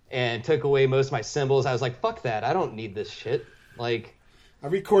toms and took away most of my cymbals. I was like, fuck that, I don't need this shit. Like, I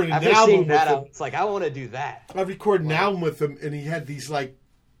recorded an after album seeing with that, him. it's like, I want to do that. I recorded an album with him, and he had these, like,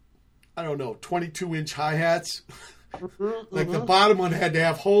 I don't know, 22-inch hi-hats. Like, the bottom one had to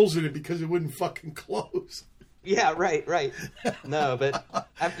have holes in it because it wouldn't fucking close. Yeah, right. No, but,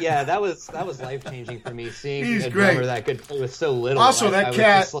 that was life-changing for me, seeing He's a great. drummer that could play with so little. Also, I that was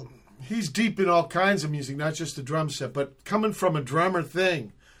cat, just like, he's deep in all kinds of music, not just the drum set, but coming from a drummer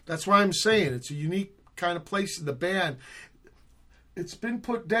thing. That's why I'm saying it's a unique kind of place in the band. It's been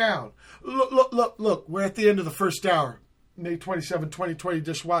put down. Look. We're at the end of the first hour. May 27, 2020,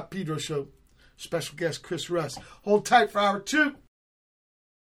 Dish Watt Pedro Show. Special guest Chris Russ. Hold tight for hour 2.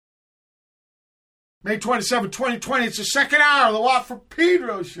 May 27, 2020, it's the second hour of the Watt for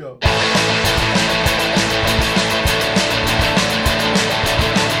Pedro Show.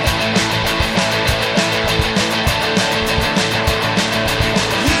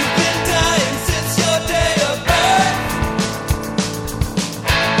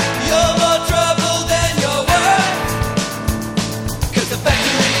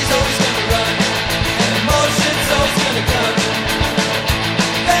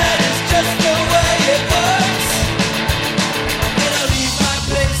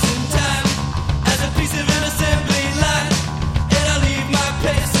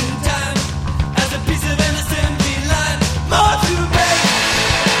 Place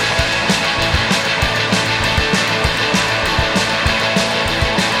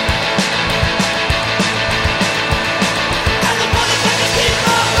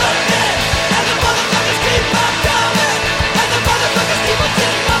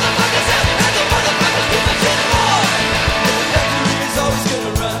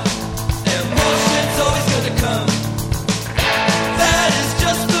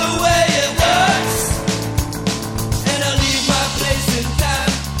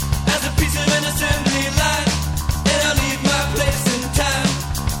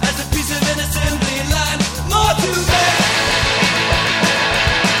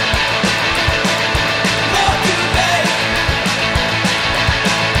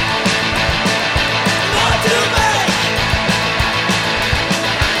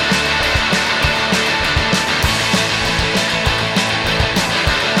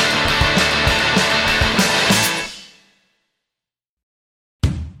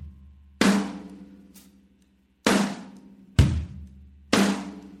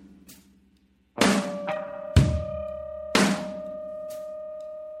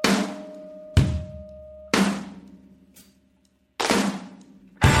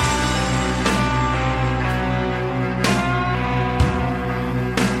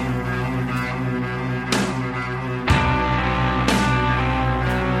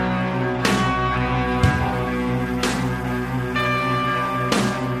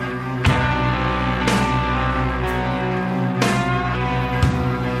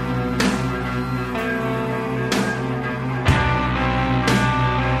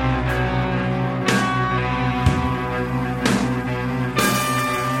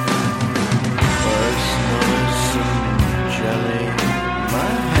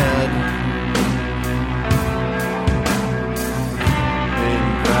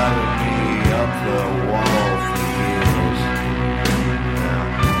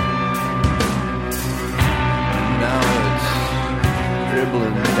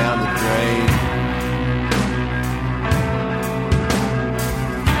tumbling down the drain.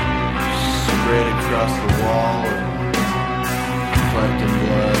 Sprayed across the wall and flecked in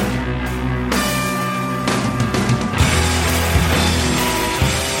blood.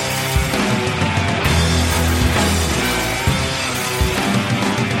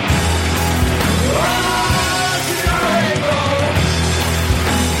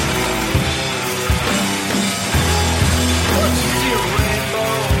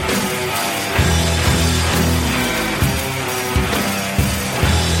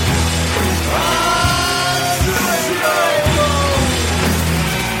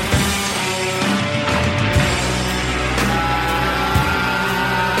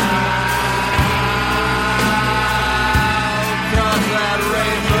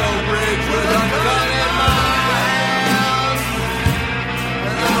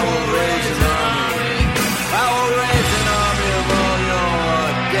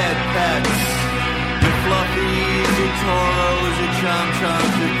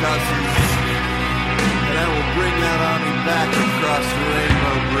 And I will bring that army back across the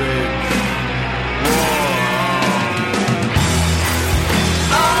Rainbow Bridge. Whoa.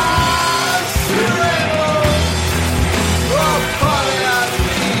 The rainbow, oh, party at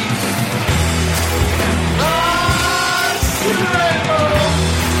me. The rainbow,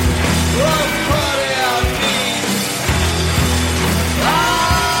 oh, party at me.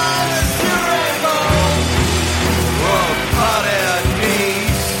 The rainbow, oh, party at me.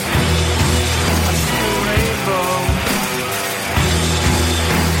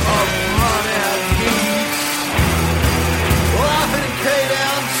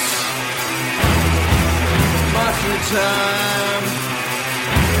 Time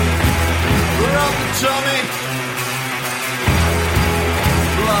around the tummy,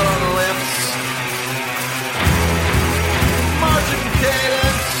 blood on the lips, marching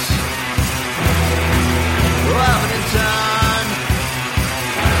cadence, laughing in time,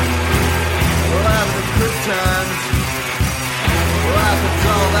 laughing in good times, laughing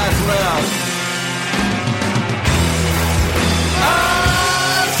till all that's left.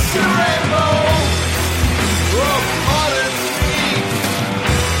 The rainbow. Oh, pardon me.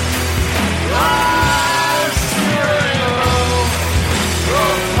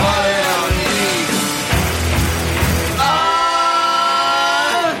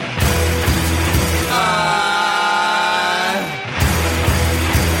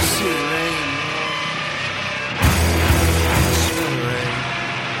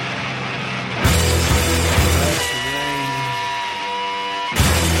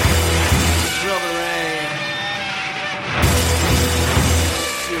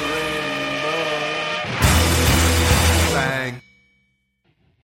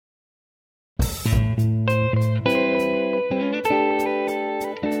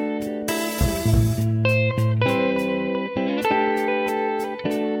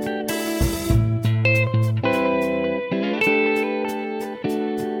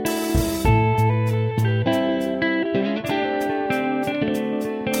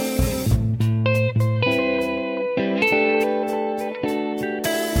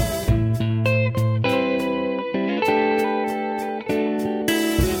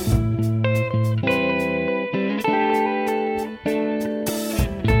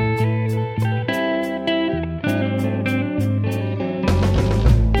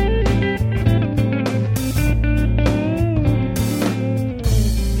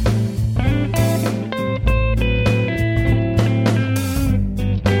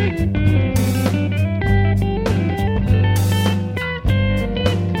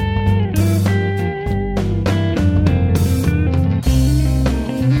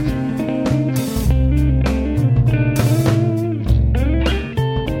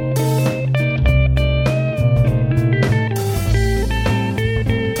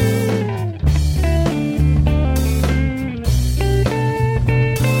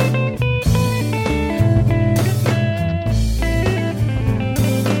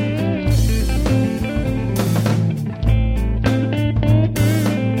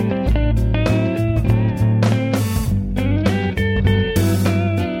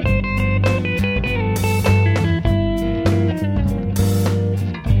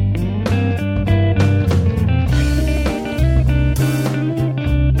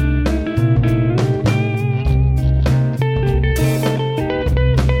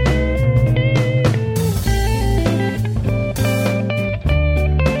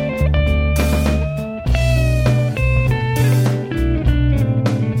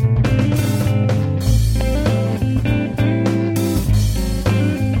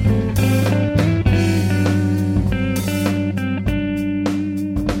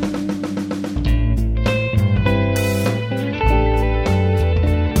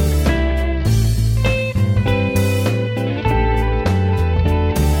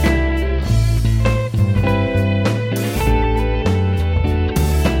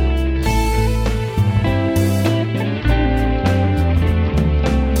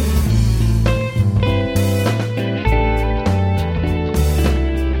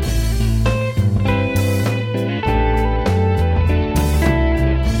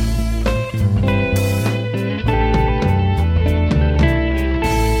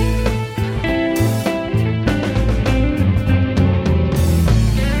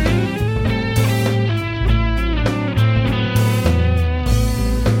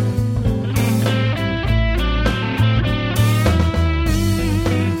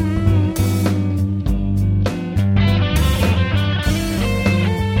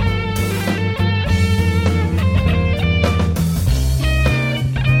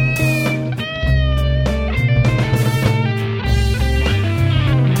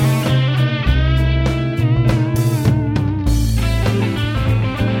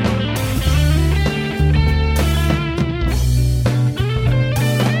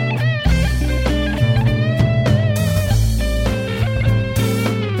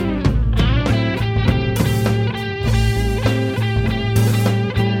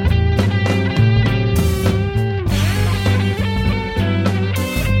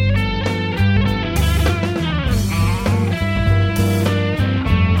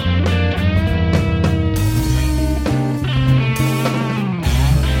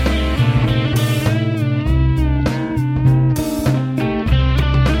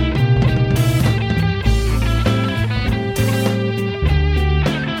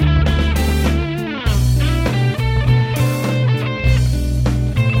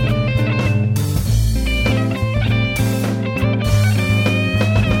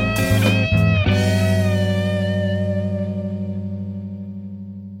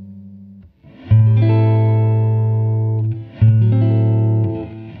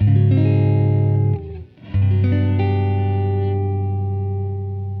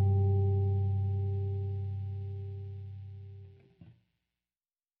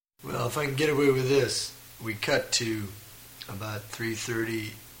 if I can get away with this, we cut to about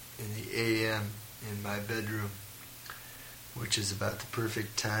 3:30 in the a.m. in my bedroom, which is about the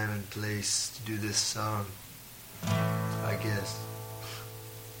perfect time and place to do this song, I guess.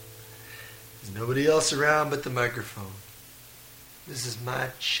 There's nobody else around but the microphone. This is my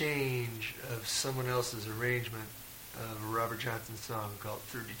change of someone else's arrangement of a Robert Johnson song called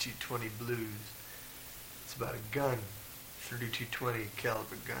 3220 Blues. It's about a gun, 3220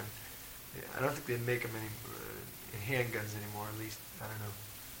 caliber gun. Yeah, I don't think they make them handguns anymore, at least, I don't know.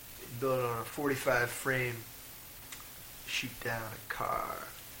 They build it on a 45 frame, shoot down a car,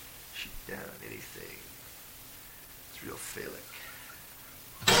 shoot down anything. It's real phallic.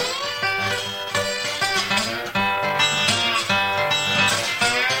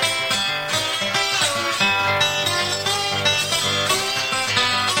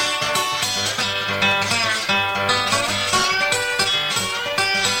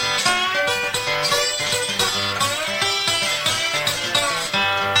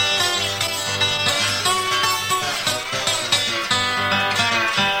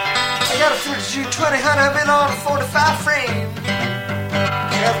 I've been on a 45 frame.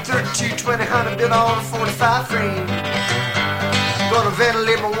 Got 3220 Honda been on a 45 frame. Gonna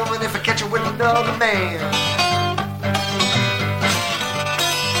ventilate my woman if I catch her with another man.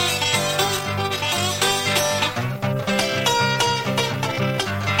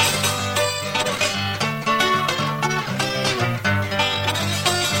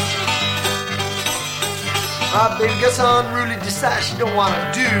 My baby gets unruly, decides she don't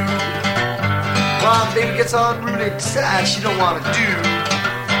wanna do. My baby gets unruly, decides she don't want to do.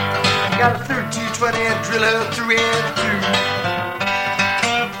 Got a 3220 and drill her through and through.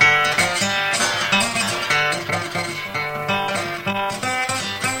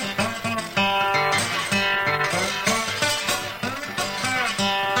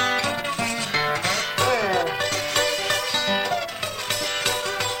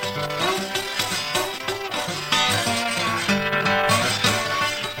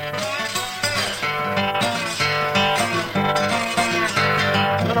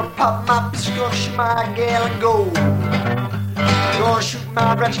 My gal and go. Gonna shoot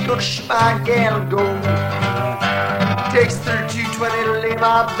my branch, gonna shoot my gal and go. Takes 3220 to lay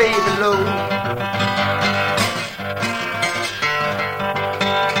my baby low.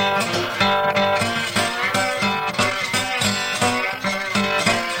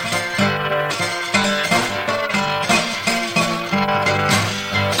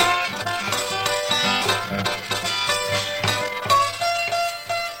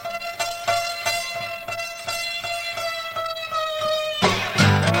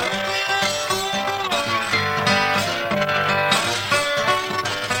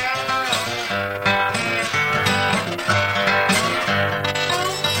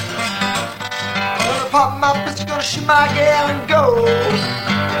 Shoot my gal and go.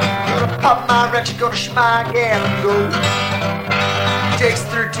 Gonna pop my wrench, gonna shoot my gal and go. Takes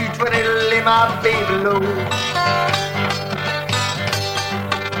 3220 to lay my baby low.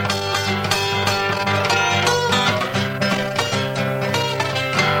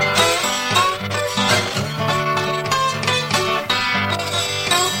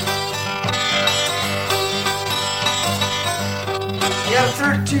 Yeah,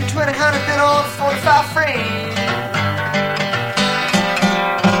 3220 honey been on 45 frame.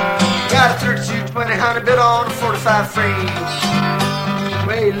 Got a 3220 honey bit on a 45 frame.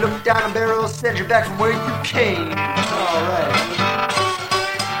 Way look down the barrel, send you back from where you came. Alright.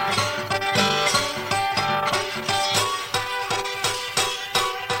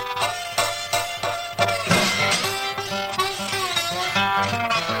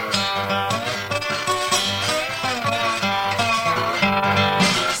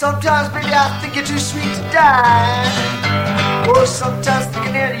 Sometimes, baby, I think you're too sweet to die. Or sometimes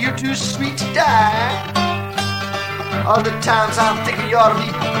thinking that you're too sweet to die. Other times I'm thinking you ought to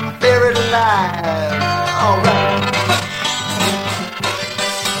be buried alive. Alright.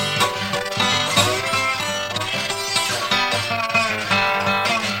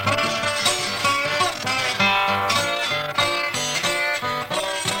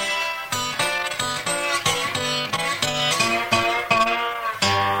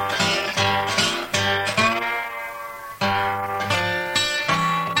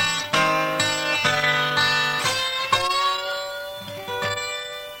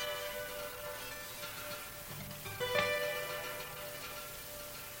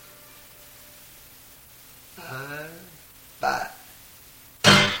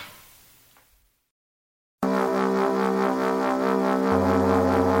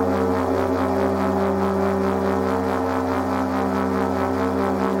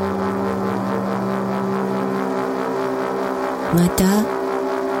 また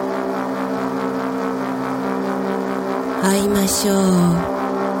会いましょう。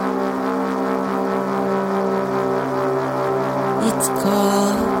いつか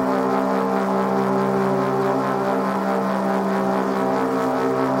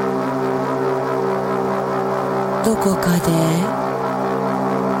どこかで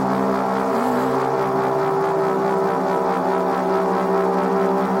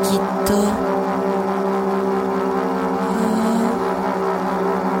きっと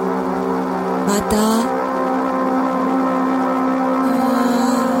また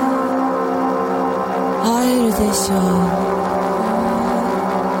会えるでしょう。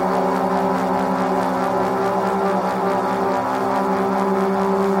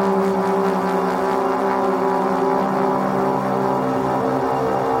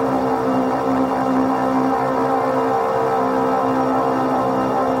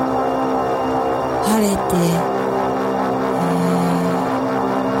晴れて、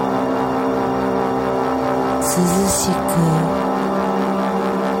涼しく、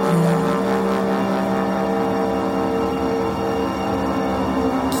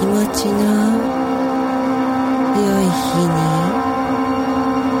気持ちの良い日に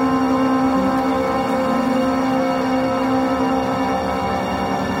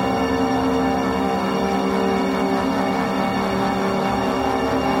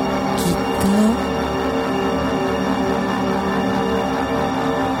きっと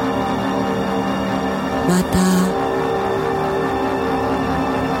また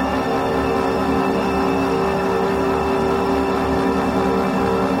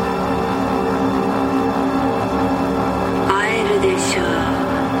会えるでしょう。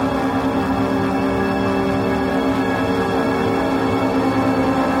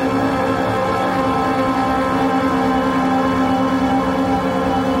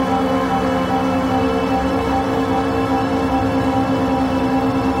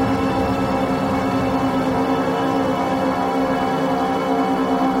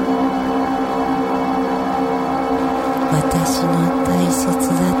私の大切だっ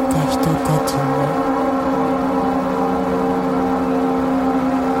た人たちに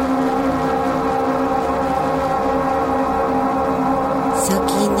先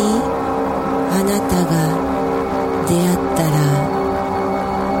にあなたが出会ったら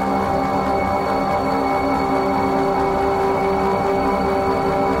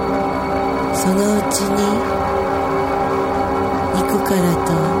そのうちに行くからと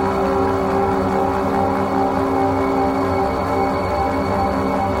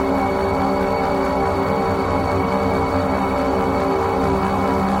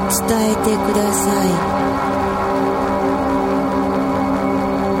伝えてください。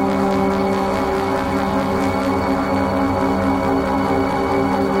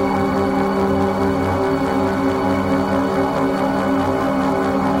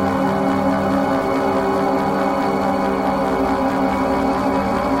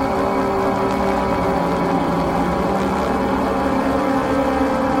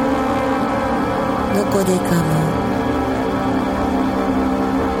どこでかも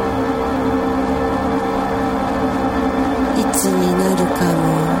いつになるかも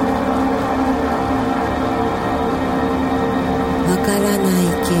わからない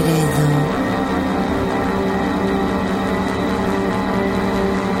けれど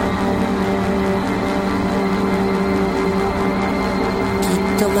き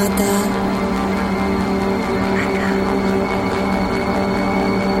っとまた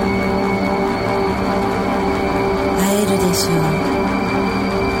会えるでしょう。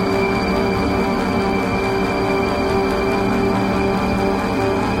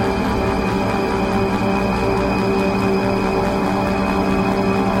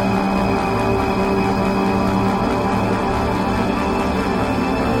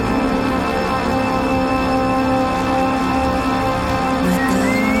また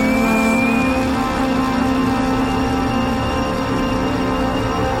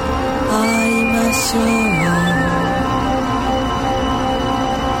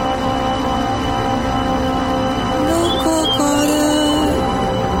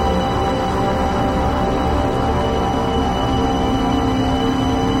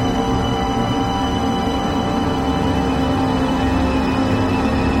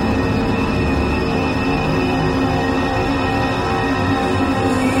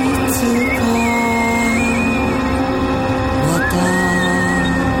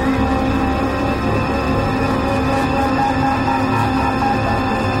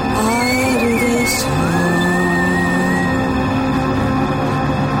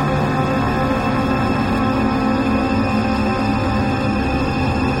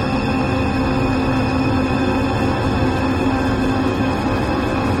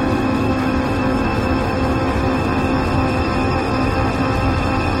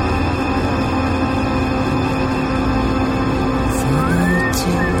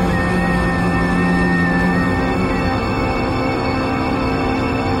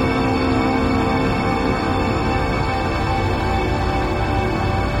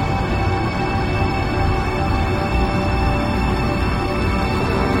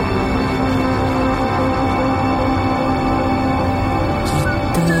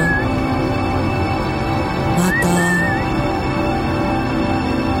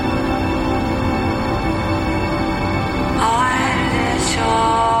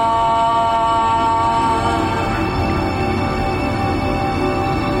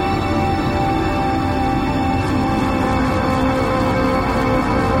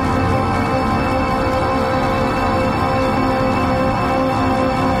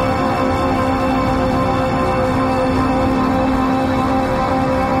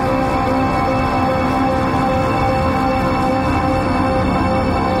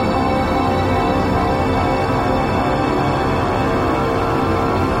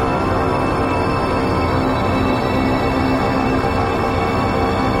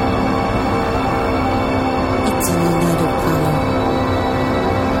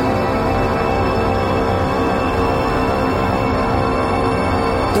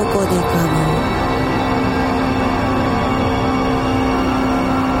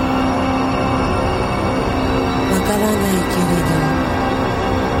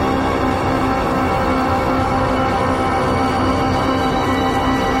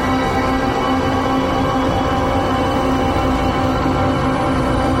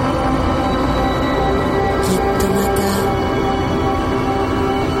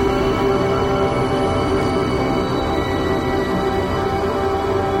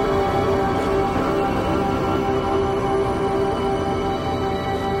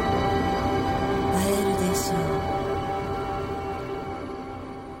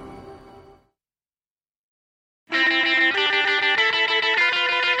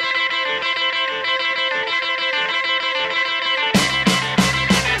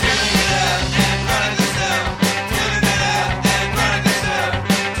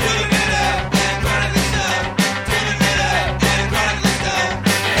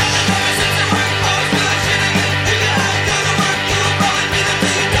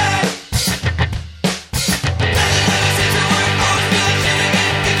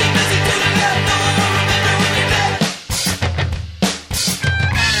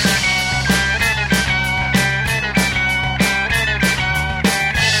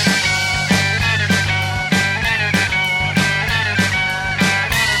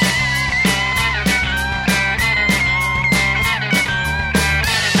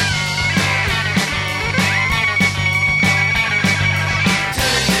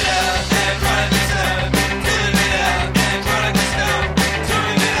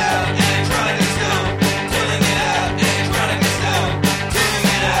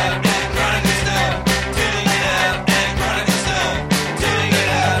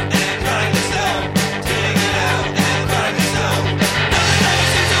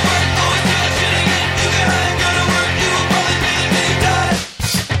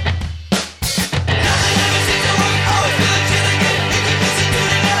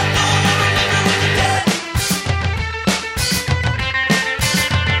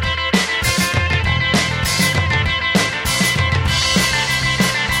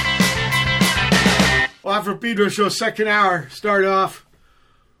Laughner Pedro Show, second hour. Start off.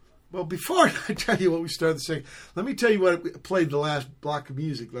 Well, before I tell you what we started to say, let me tell you what we played the last block of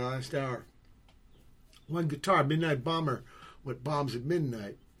music, the last hour. One guitar, Midnight Bomber, What Bombs at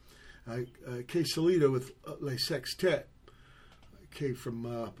Midnight. Ksolita with La Sextette. Came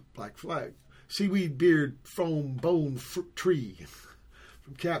from Black Flag. Seaweed, Beard, Foam, Bone, Tree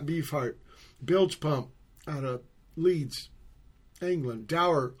from Cat Beefheart. Bilge Pump out of Leeds, England.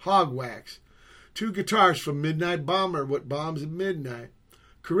 Dour, Hogwax. Two guitars from Midnight Bomber, What Bombs at Midnight.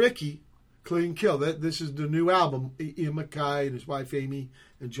 Coriky, Clean Kill. This is the new album. Ian Mackay and his wife Amy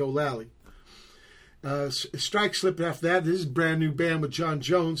and Joe Lally. Strikeslip after that. This is a brand new band with John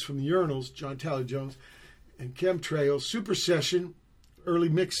Jones from the Urinals, John Tally Jones, and Chemtrails. Supersession, early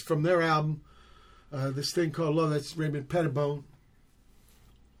mix from their album. This thing called Love. That's Raymond Pettibone.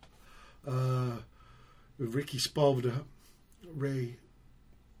 Ricky Spalveda, Ray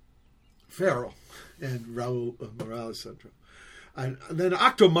Farrell, and Raul Morales. And then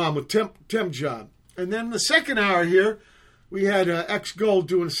Octomom with Temp Job. And then the second hour here, we had X Gold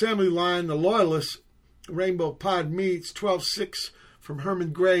doing assembly line, the Loyalists, Rainbow Pod Meets, 12-6 from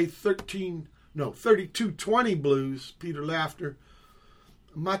Herman Gray, 3220 Blues, Peter Laughner,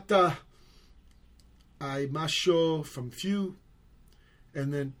 Mata Aimasho from Phew,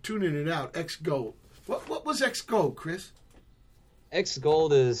 and then tuning it out, X Gold. What was X Gold, Chris? X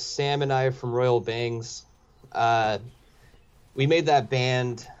Gold is Sam and I from Royal Bangs. We made that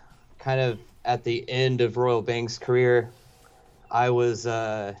band kind of at the end of Royal Bangs' career. I was,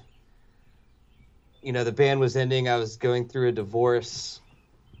 the band was ending. I was going through a divorce.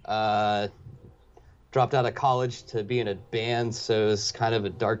 Dropped out of college to be in a band, so it was kind of a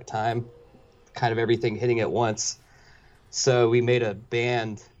dark time. Kind of everything hitting at once. So we made a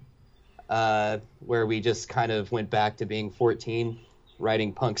band where we just kind of went back to being 14,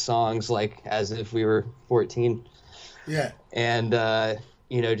 writing punk songs like as if we were 14. Yeah. And, I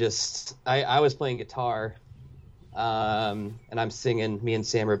was playing guitar, and I'm singing. Me and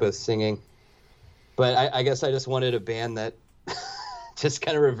Sam are both singing. But I guess I just wanted a band that just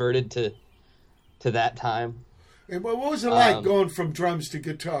kind of reverted to that time. And what was it like going from drums to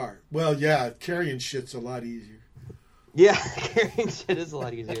guitar? Well, yeah, carrying shit's a lot easier. Yeah, carrying shit is a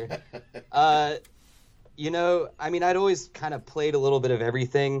lot easier. I'd always kind of played a little bit of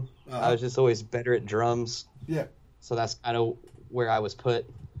everything. I was just always better at drums. Yeah. So that's kind of where I was put.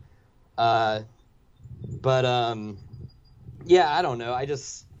 I don't know.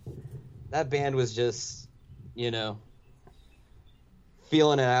 That band was just,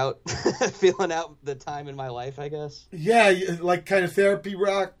 feeling it out, feeling out the time in my life, I guess. Yeah, like kind of therapy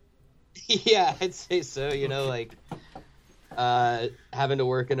rock. Yeah, I'd say so. Having to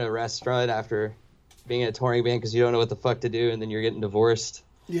work in a restaurant after being in a touring band because you don't know what the fuck to do, and then you're getting divorced.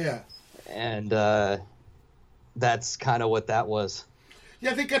 Yeah. And that's kind of what that was.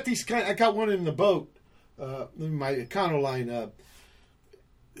 Yeah, they got these I got one in the boat, in my Econoline.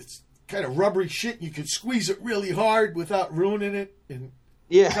 It's kind of rubbery shit. You can squeeze it really hard without ruining it, and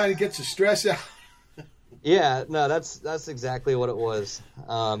it kind of gets the stress out. Yeah, no, that's exactly what it was.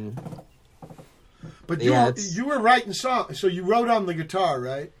 But you were writing songs, so you wrote on the guitar,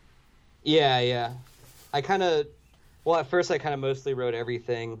 right? Yeah. At first I kind of mostly wrote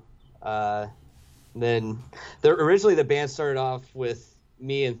everything. Then originally the band started off with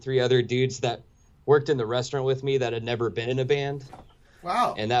me and three other dudes that worked in the restaurant with me that had never been in a band.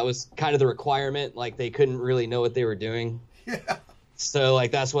 Wow. And that was kind of the requirement. Like, they couldn't really know what they were doing. Yeah. So,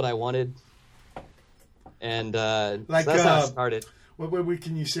 like, that's what I wanted. And so that's how it started. What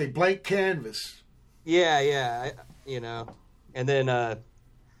can you say? Blank canvas. Yeah. And then,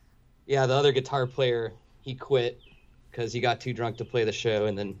 the other guitar player, he quit because he got too drunk to play the show.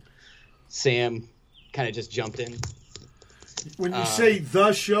 And then Sam kind of just jumped in. When you say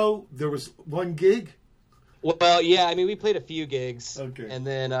the show, there was one gig? Well, yeah, we played a few gigs. Okay. And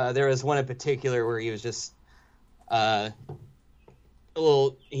then there was one in particular where he was just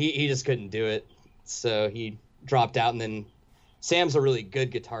he just couldn't do it. So he dropped out, and then Sam's a really good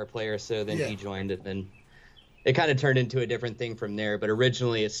guitar player, so then he joined it, and it kind of turned into a different thing from there. But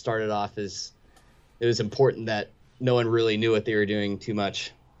originally it started off as it was important that no one really knew what they were doing too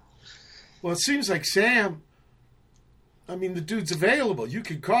much. Well, it seems like Sam, the dude's available. You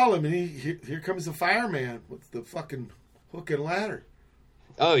can call him, and here comes the fireman with the fucking hook and ladder.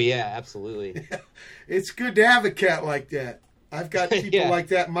 Oh, yeah, absolutely. It's good to have a cat like that. I've got people like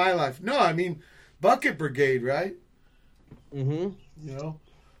that in my life. No, Bucket Brigade, right? Mm-hmm.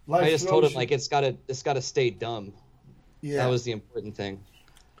 Life I just told him, it's gotta stay dumb. Yeah. That was the important thing.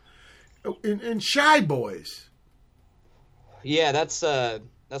 And Shy Boys. Yeah, that's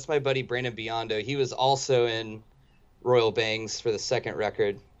That's my buddy Brandon Biondo. He was also in Royal Bangs for the second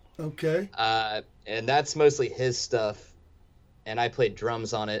record. Okay. And that's mostly his stuff, and I played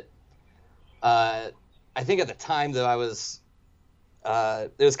drums on it. I think at the time, though, it was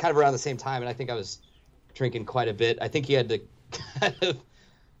kind of around the same time, and I think I was drinking quite a bit. I think he had to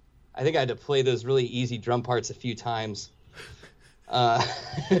I think I had to play those really easy drum parts a few times.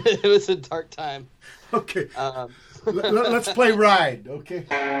 It was a dark time. Okay. Let's play Ride, okay?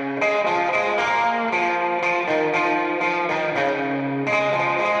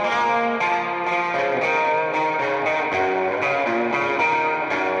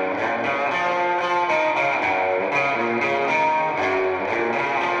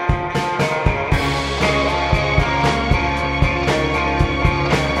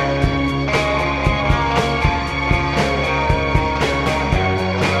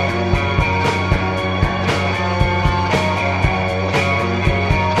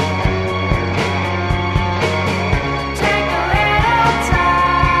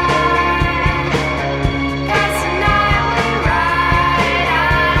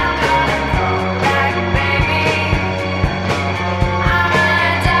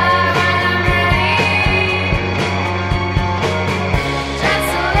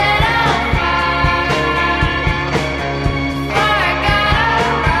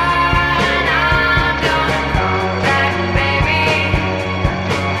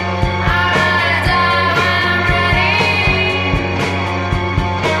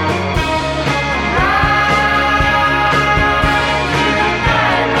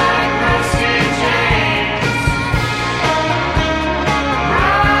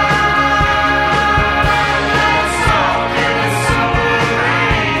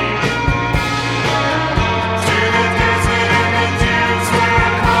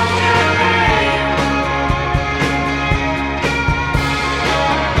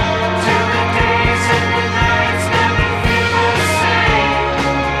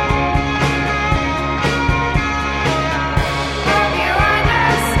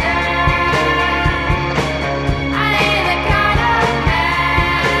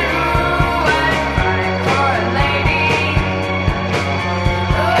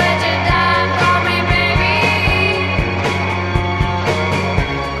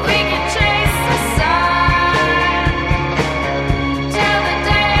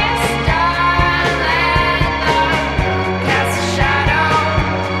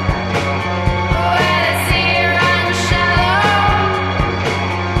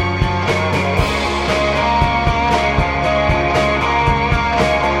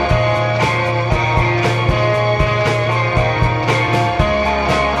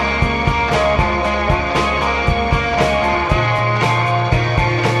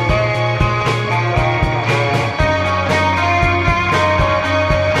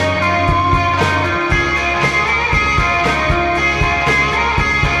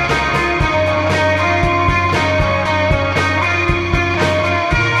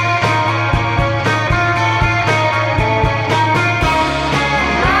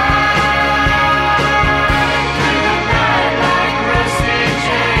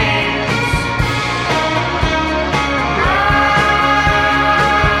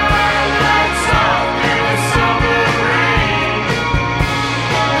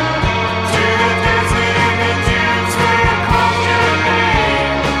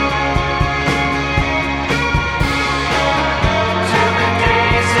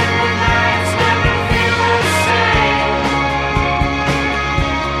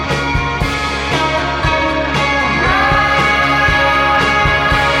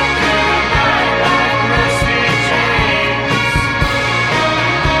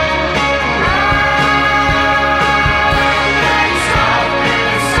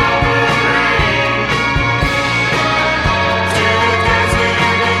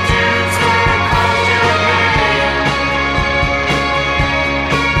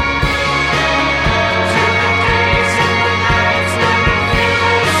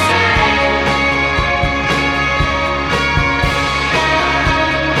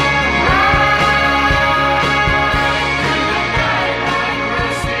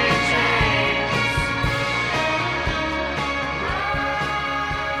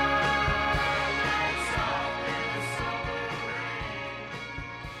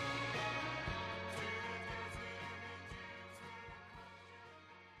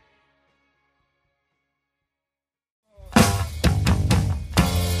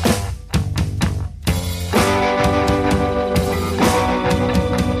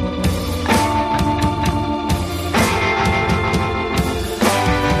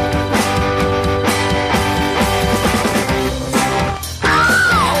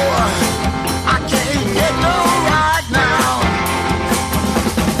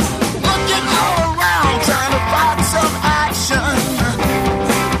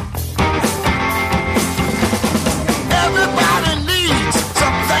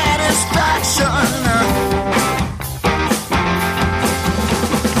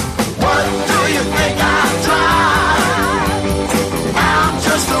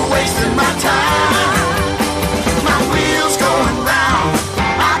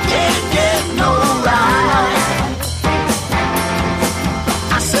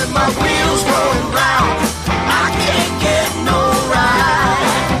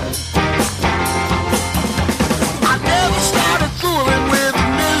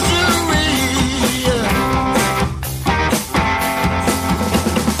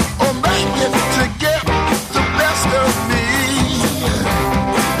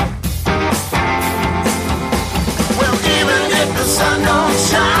 sun don't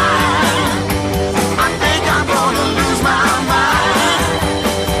shine, I think I'm gonna lose my mind.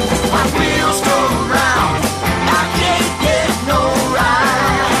 My wheels go round, I can't get no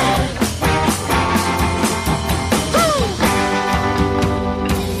ride. Woo!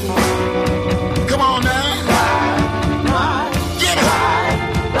 Come on now. Get it.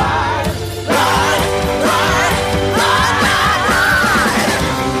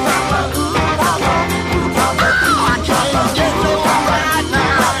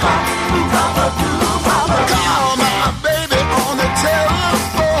 Call my baby on the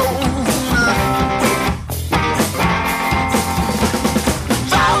telephone.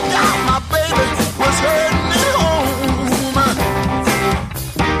 Found out my baby was heading me home.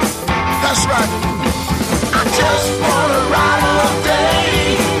 That's right. I just wanna ride all day.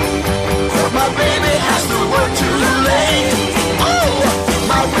 My baby has to work too late. Oh,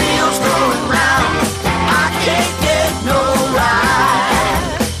 my wheels going round, I can't get no ride.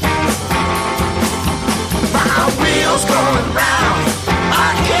 My wheels going round, I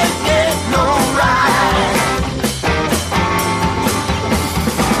can't get no ride.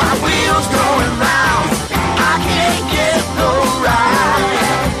 My wheels going round, I can't get no ride.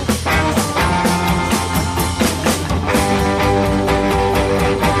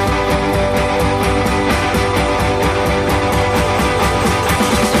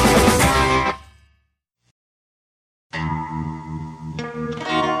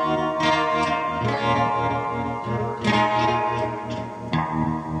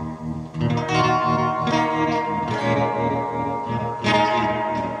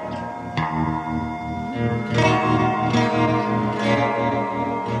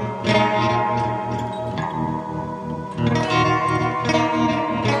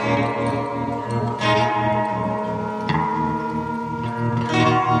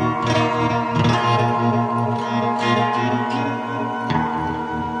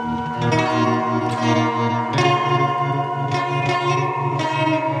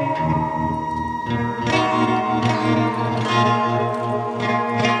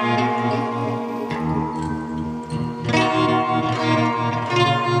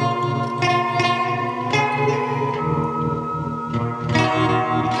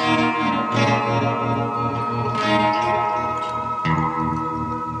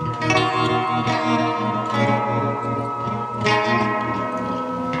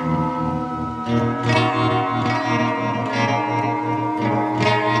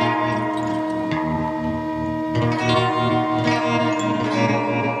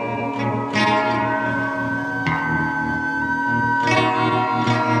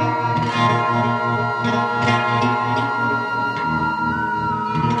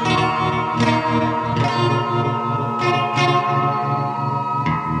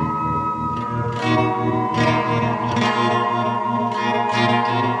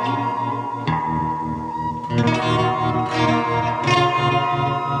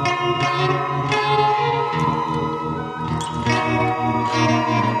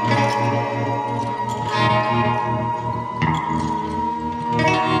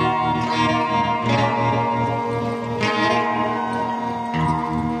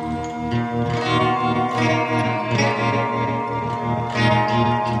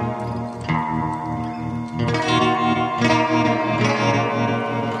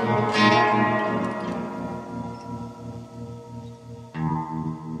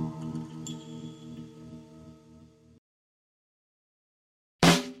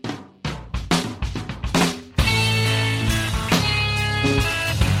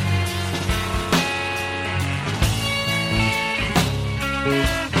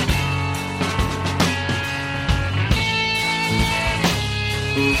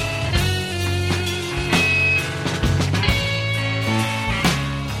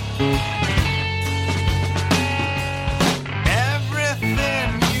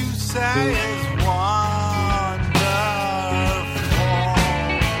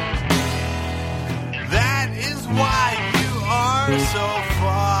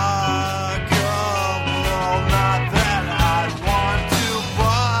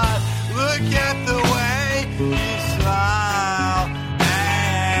 Look at the way you smile.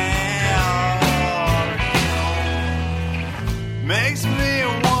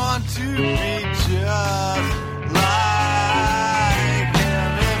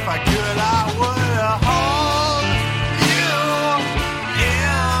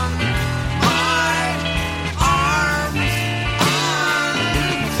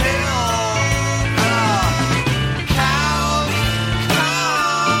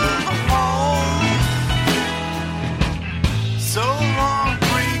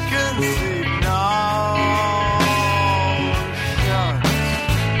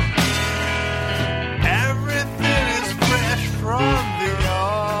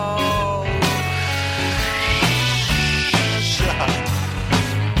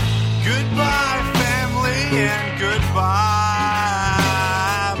 saying goodbye,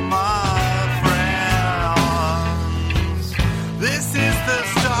 my friends. This is the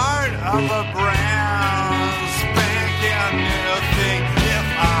start of a brand spanking new thing. If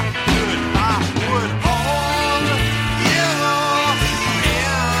I could, I would hold you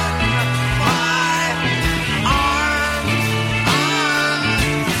in my arms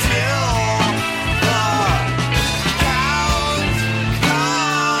until the cows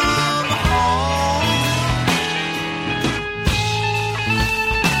come home.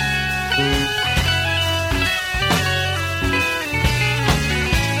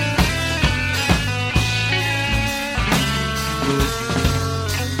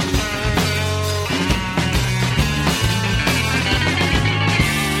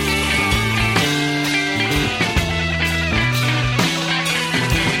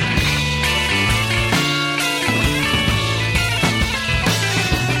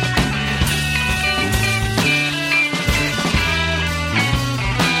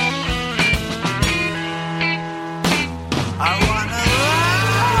 I wanna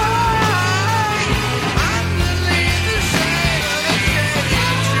lie underneath the shade of a shady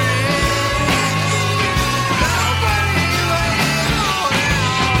tree. Nobody laying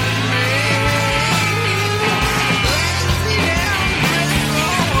around me. Lazy and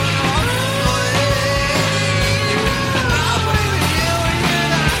graceful on the blade. Nobody but you and you're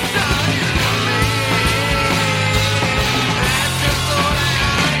not talking to me. That's just what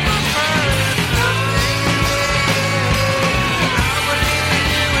I prefer it to be.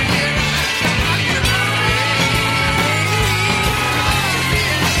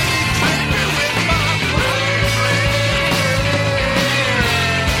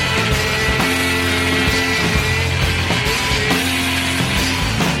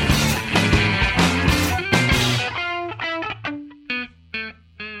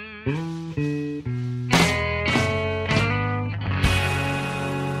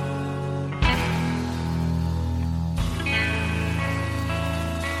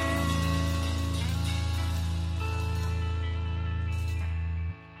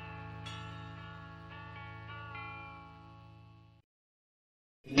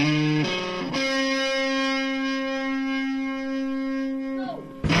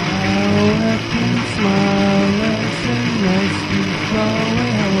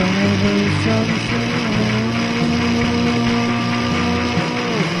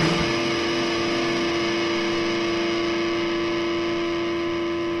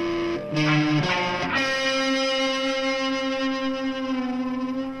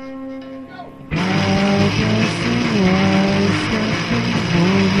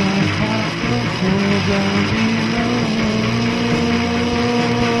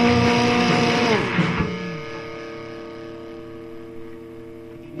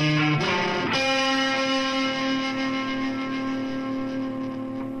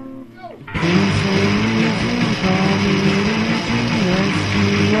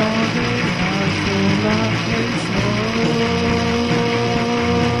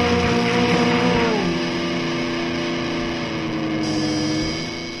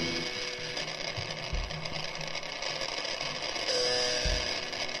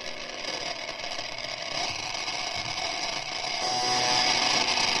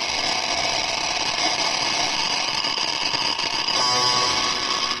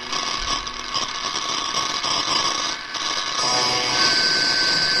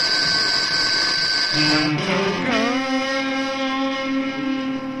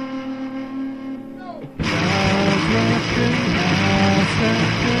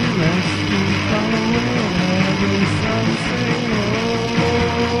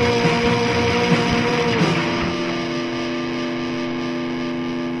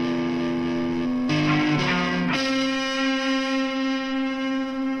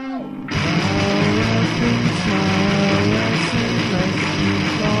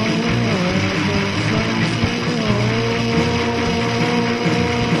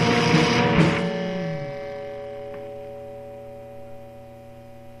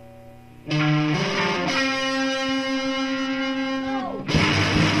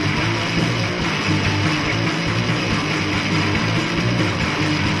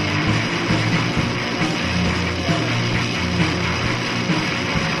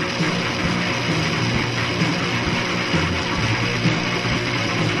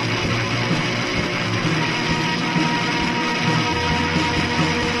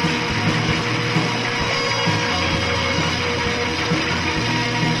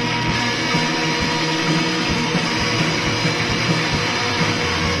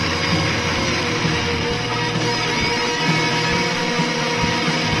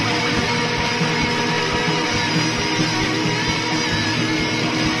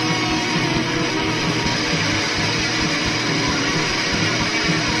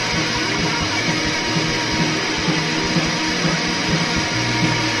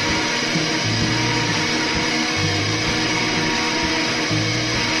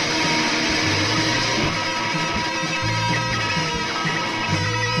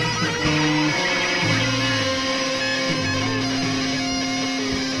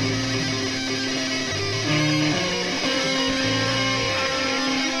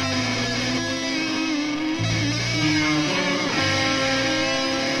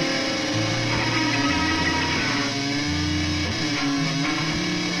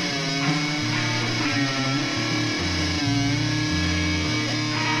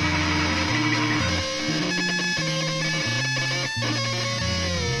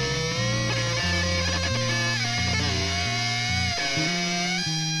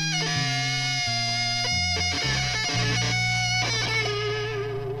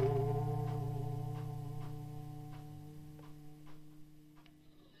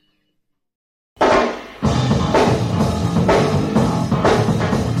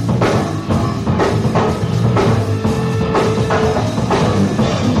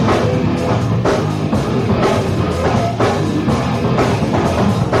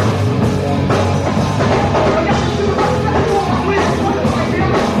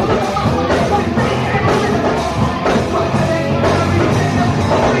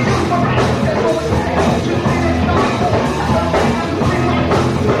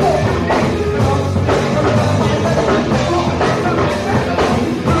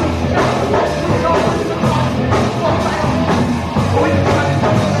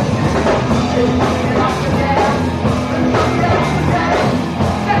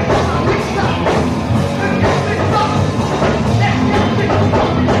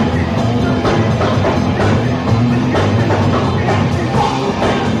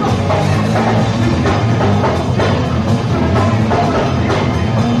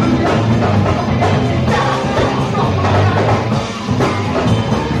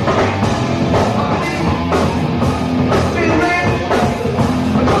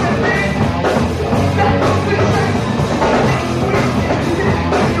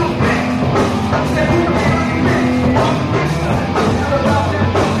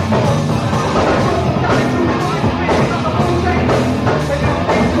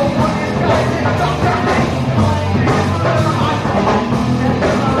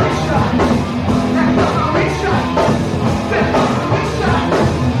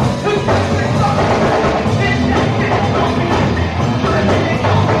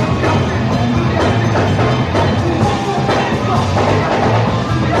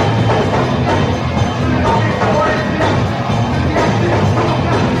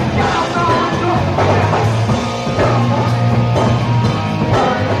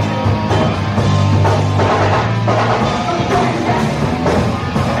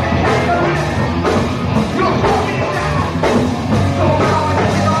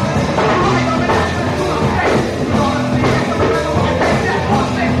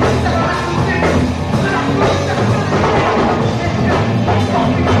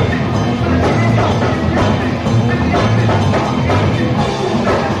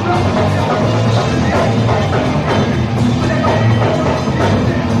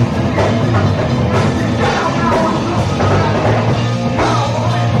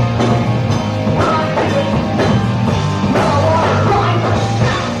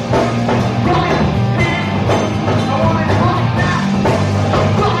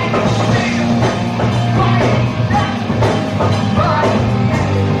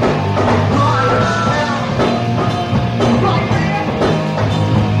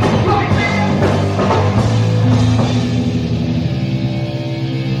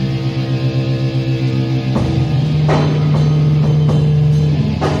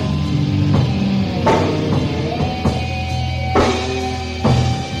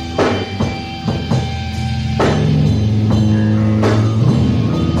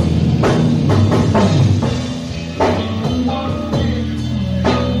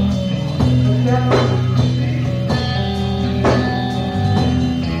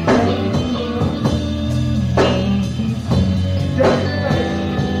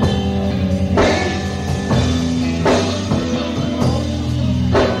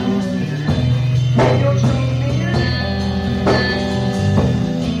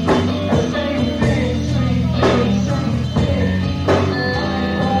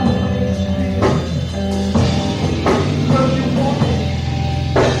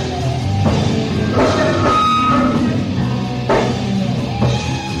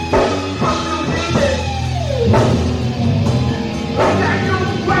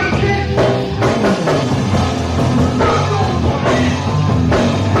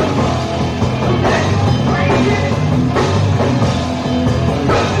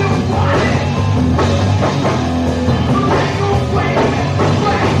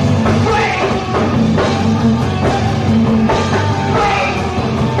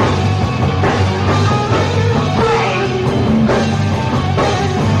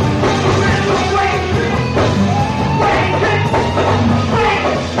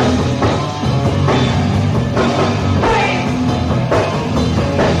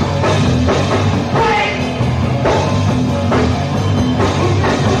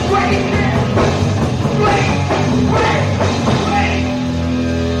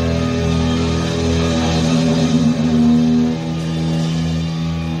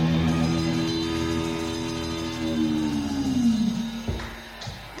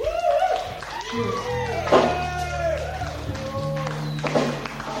 This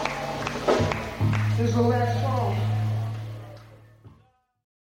is the last song.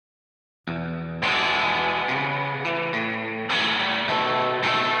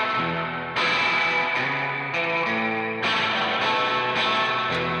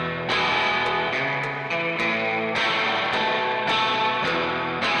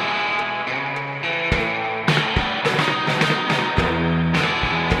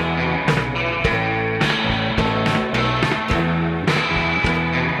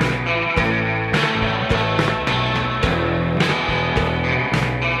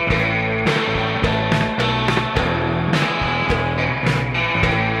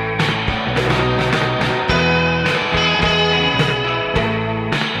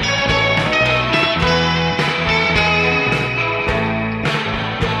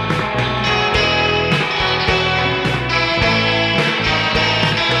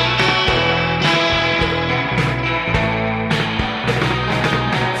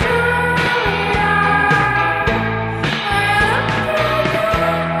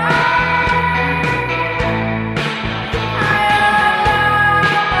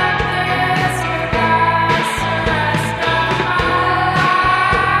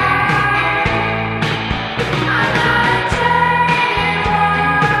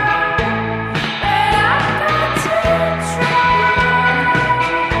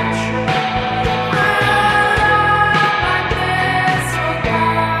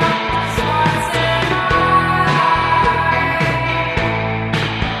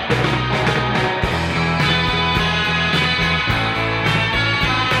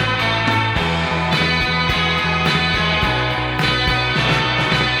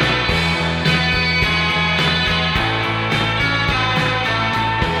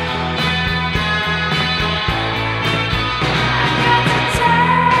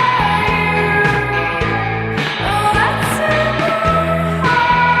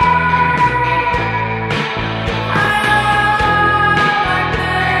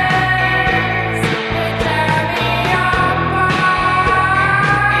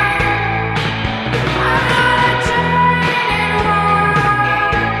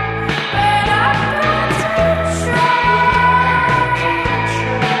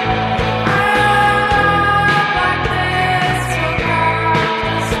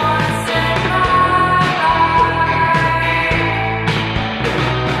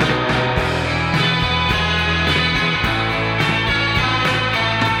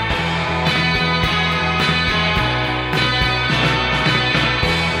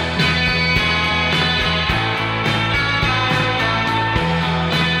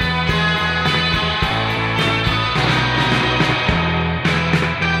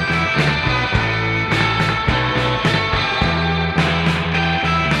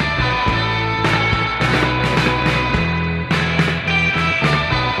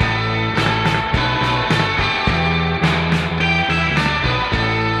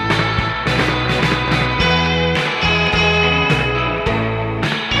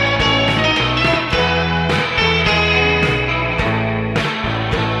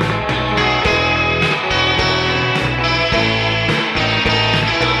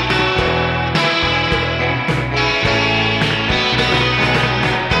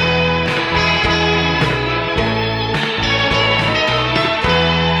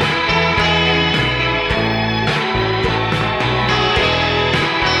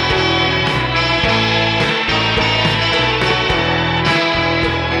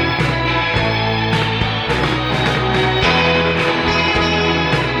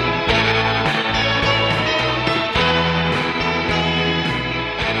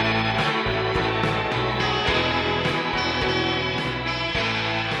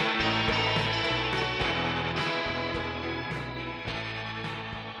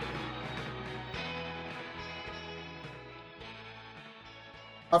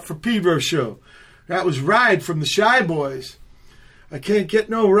 Up for Pedro Show. That was Ride from the Shy Boys. I Can't Get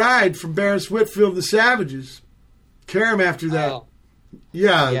No Ride from Barrence, Whitfield, and the Savages. Carrom after that. Oh.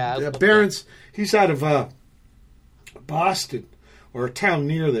 Yeah, Barrence, he's out of Boston, or a town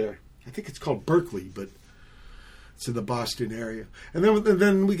near there. I think it's called Berkeley, but it's in the Boston area. And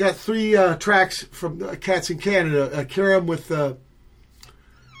then we got three tracks from Cats in Canada. Carrom with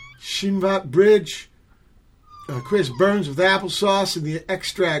Chinvat Bridge, Chris Burns with Applesauce, and the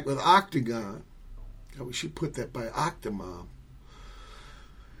Extract with Octogon. God, we should put that by Octomom.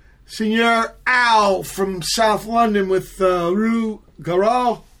 Senor Al from South London with Rue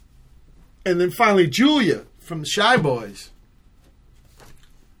Garout. And then finally Julia from the Shy Boys.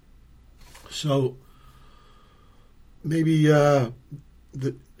 So maybe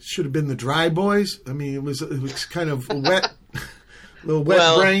should have been the Dry Boys. I mean, it was kind of a wet, little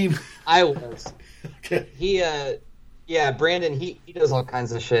wet brain. I was. Okay. Brandon. He does all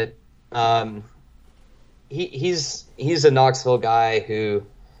kinds of shit. He's a Knoxville guy who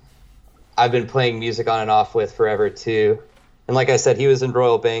I've been playing music on and off with forever too. And like I said, he was in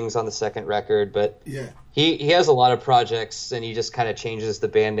Royal Bangs on the second record, but he has a lot of projects, and he just kind of changes the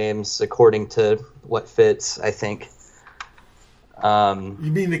band names according to what fits, I think. You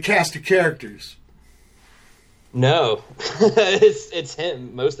mean the cast of characters? No, it's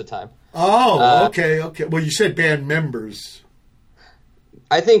him most of the time. Oh, okay. Well, you said band members.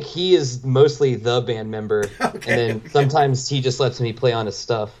 I think he is mostly the band member, and then sometimes he just lets me play on his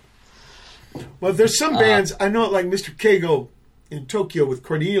stuff. Well, there's some bands, I know, like Mr. Kago in Tokyo with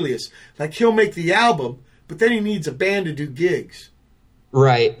Cornelius. Like, he'll make the album, but then he needs a band to do gigs.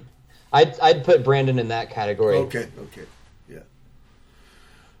 Right. I'd put Brandon in that category. Okay, yeah.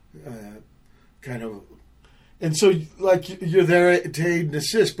 Kind of. And so, like, you're there to aid and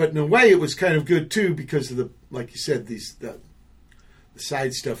assist, but in a way it was kind of good, too, because of the, like you said, the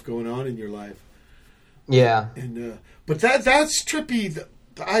side stuff going on in your life. Yeah. And but that's trippy,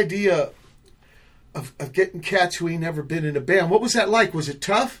 the idea of getting cats who ain't never been in a band. What was that like? Was it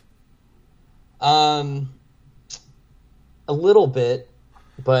tough? A little bit,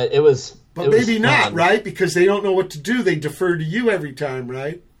 but it was. But maybe not, right? Because they don't know what to do. They defer to you every time,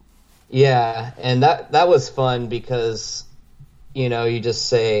 right? Yeah, and that was fun because, you just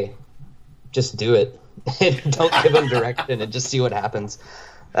say, just do it. And don't give them direction and just see what happens.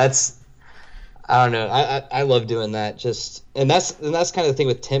 I don't know. I love doing that. And that's kind of the thing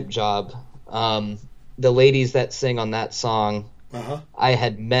with Temp Job. The ladies that sing on that song, I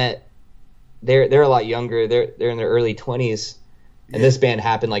had met. They're a lot younger. They're in their early 20s, and this band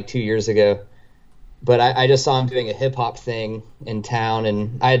happened like 2 years ago. But I just saw him doing a hip hop thing in town,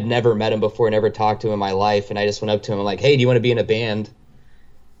 and I had never met him before, never talked to him in my life, and I just went up to him and like, "Hey, do you want to be in a band?"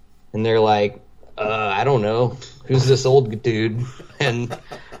 And they're like, "I don't know. Who's this old dude?" And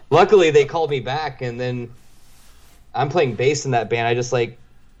luckily they called me back, and then I'm playing bass in that band. I just like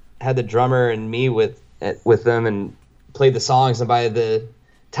had the drummer and me with them and played the songs, and by the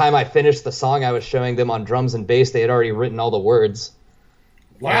time I finished the song I was showing them on drums and bass, they had already written all the words.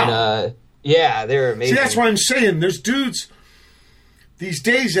 Wow. And, yeah, they're amazing. See, that's what I'm saying. There's dudes these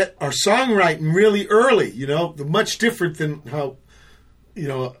days that are songwriting really early, much different than how,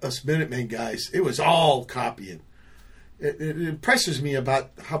 us Minutemen guys, it was all copying. It impresses me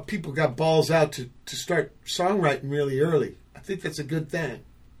about how people got balls out to start songwriting really early. I think that's a good thing.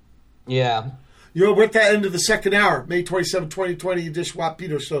 Yeah. We're at the end of the second hour, May 27, 2020, edition Watt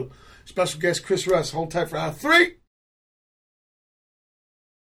Pedro Show. Special guest Chris Russ. Hold tight for hour 3.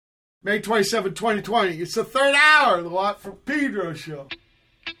 May 27, 2020. It's the third hour of the Watt for Pedro Show.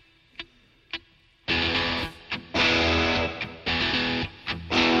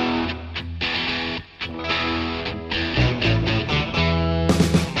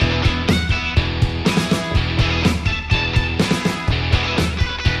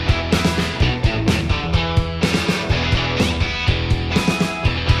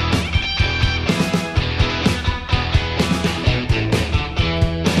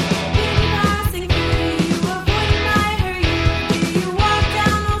 You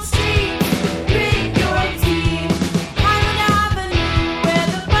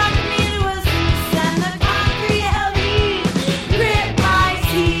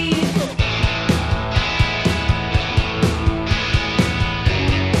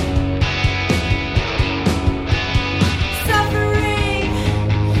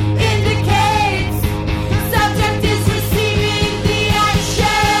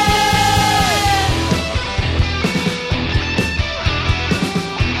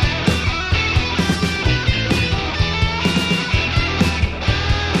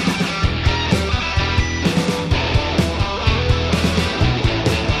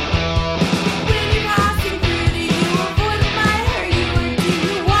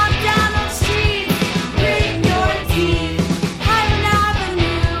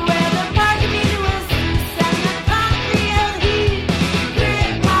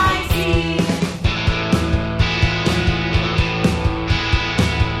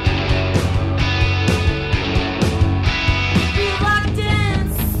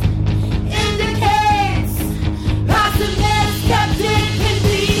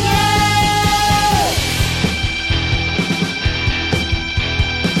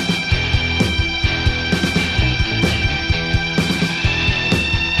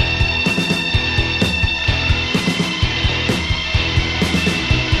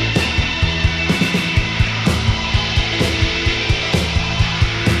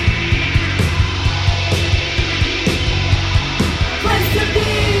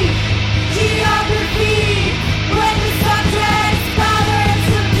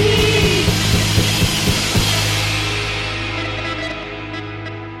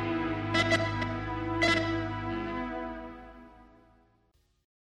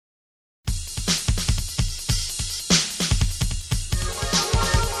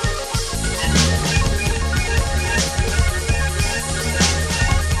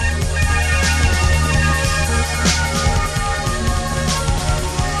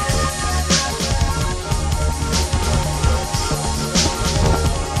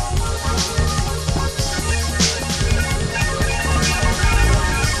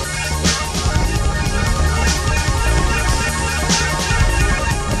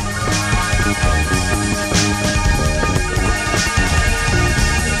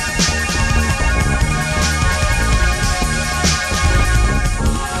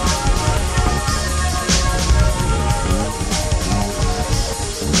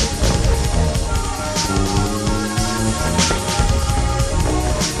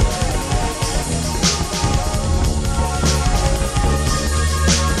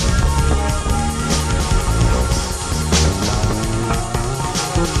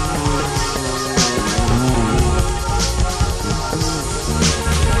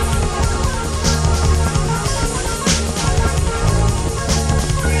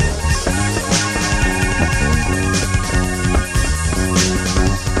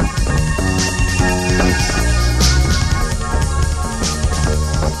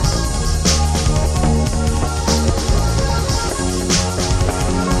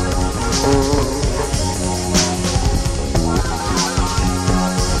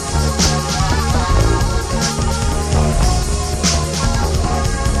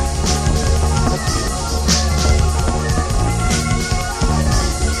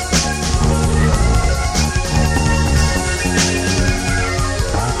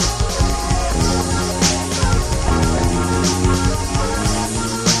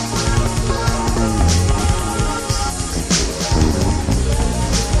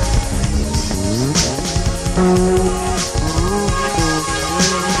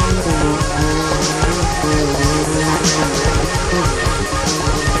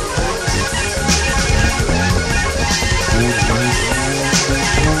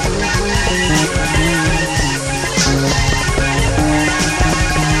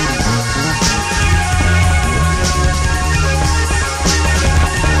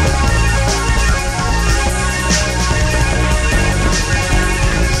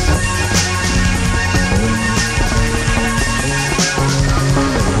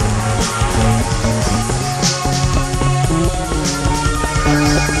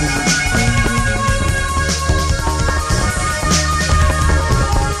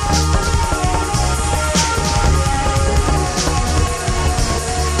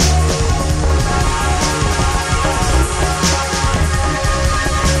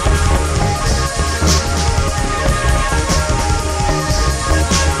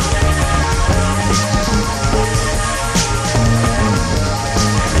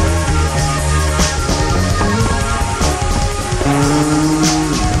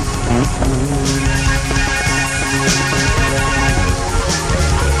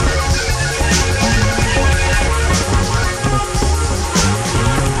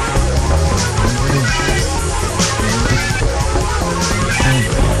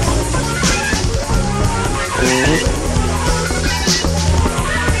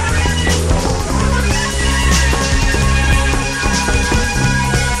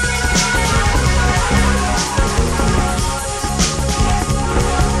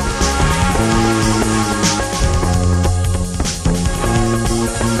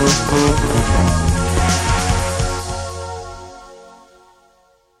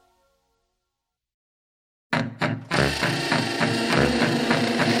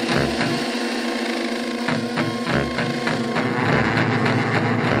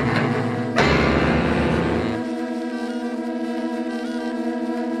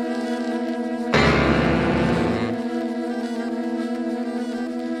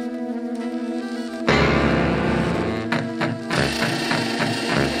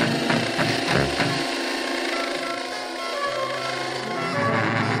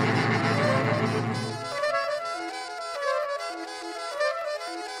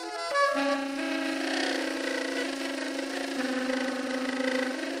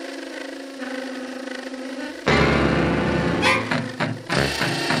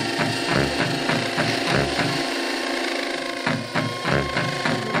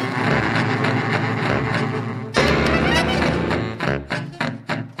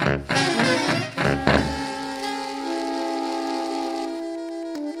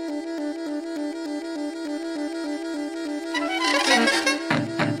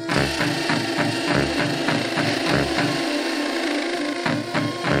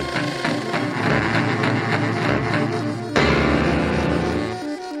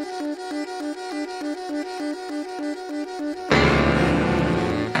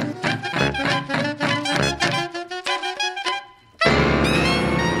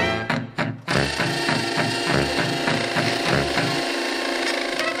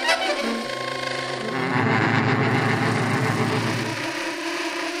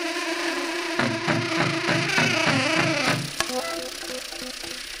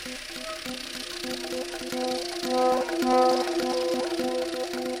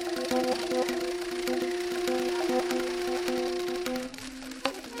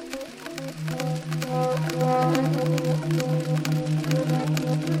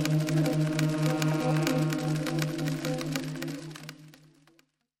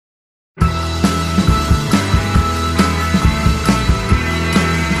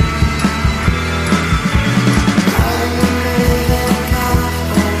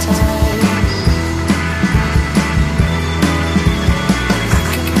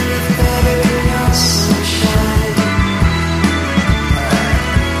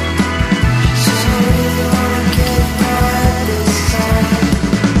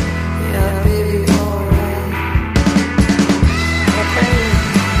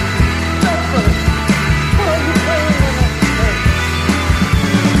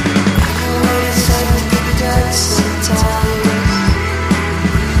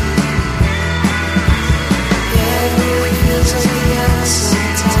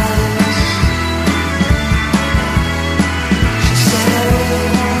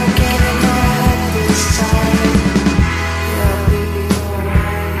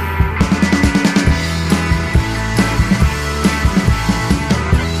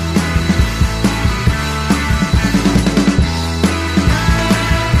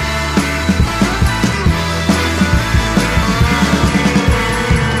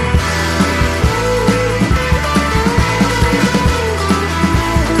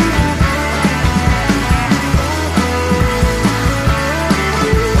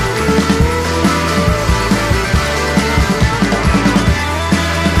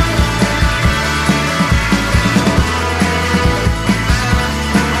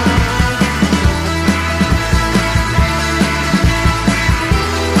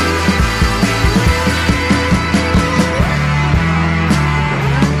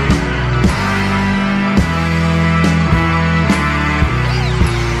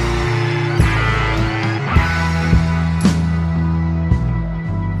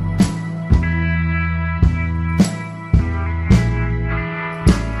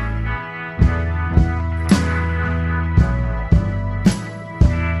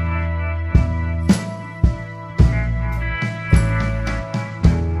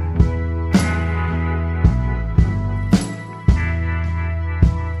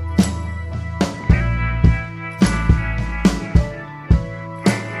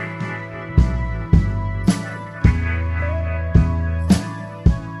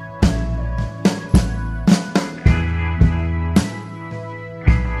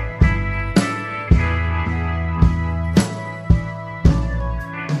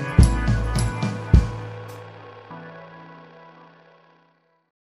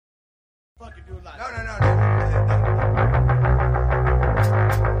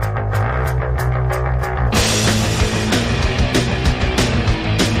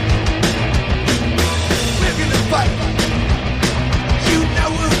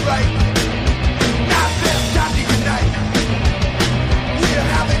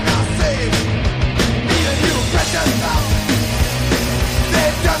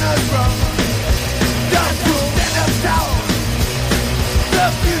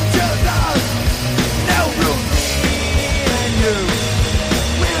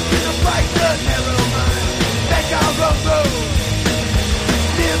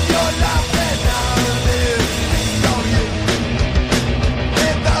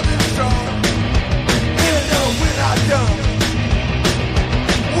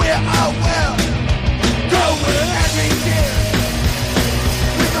oh well. Go with every kid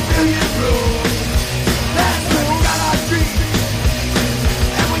with a million rules. That's when we got our dreams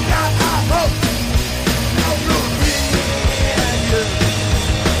and we got our hopes. No routine.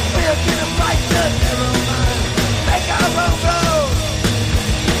 We're gonna fight the narrow mind, make our own road,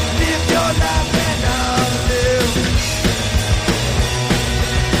 live your life and I'll live.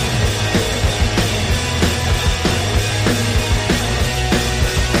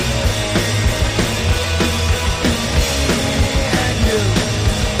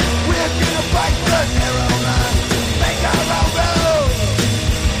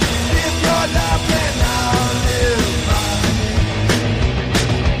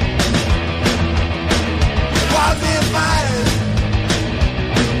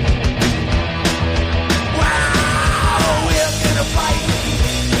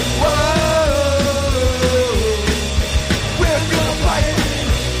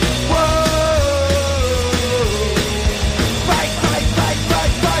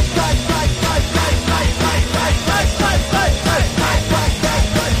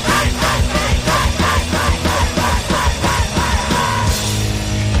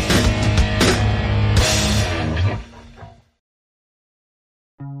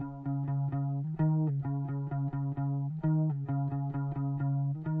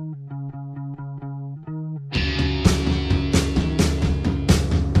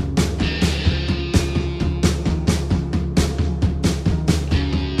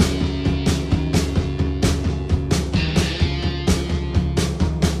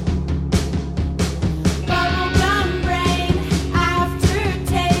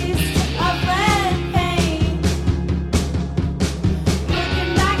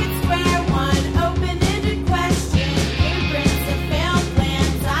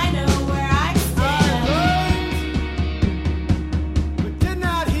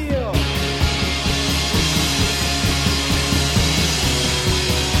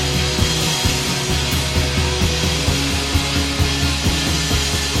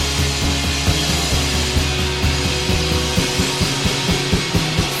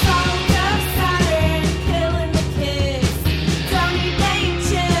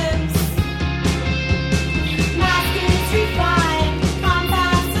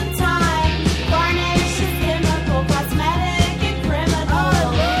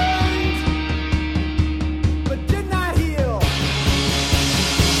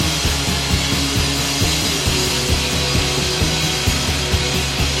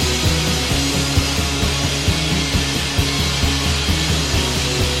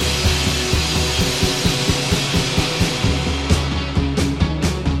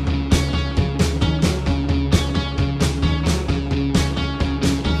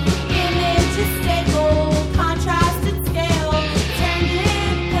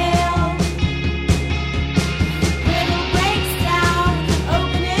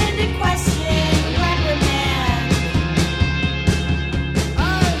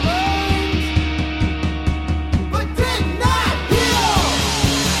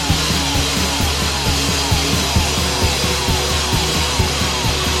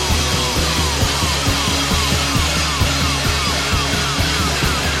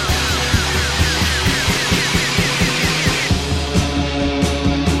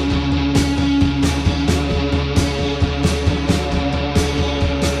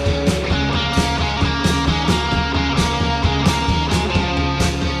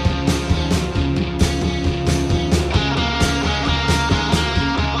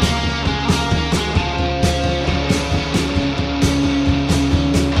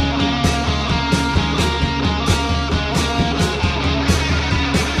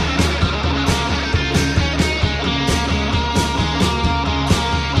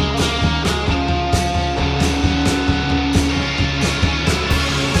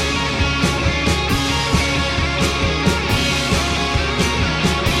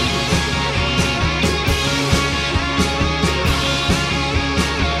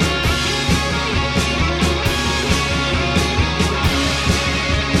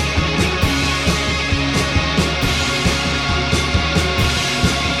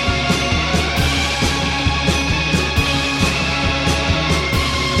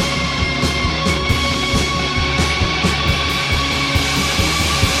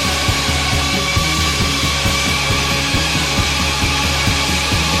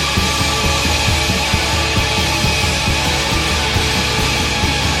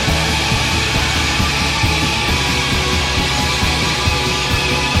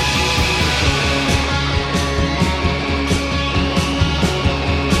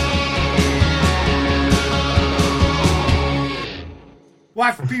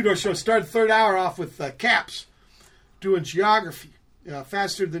 Wife of Pedro Show started third hour off with Caps doing geography,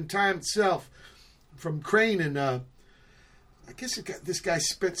 faster than time itself, from Crane. And I guess this guy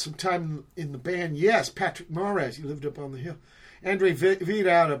spent some time in the band. Yes, Patrick Moraz. He lived up on the hill. Andre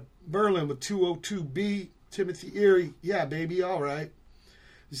Vida out of Berlin with 202B. Timothy Eerie. Yeah, baby, all right.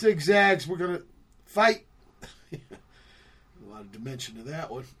 Zig-zags. We're going to fight. A lot of dimension to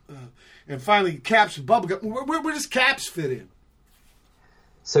that one. And finally, Caps and Bubblegum. Where does Caps fit in?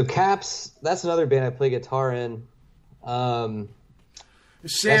 So Caps, that's another band I play guitar in.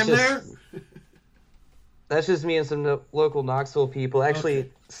 Is Sam there? That's just me and some local Knoxville people. Actually,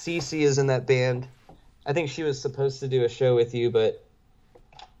 Cece is in that band. I think she was supposed to do a show with you, but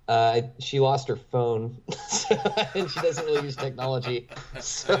she lost her phone, and she doesn't really use technology.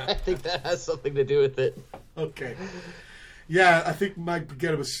 So I think that has something to do with it. Okay. Yeah, I think Mike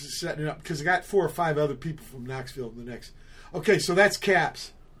Brigetta was setting it up because I got 4 or 5 other people from Knoxville in the next. Okay, so that's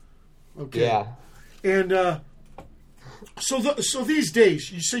Caps. Okay. Yeah. And so these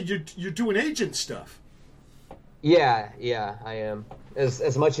days, you said you're doing agent stuff. Yeah, I am.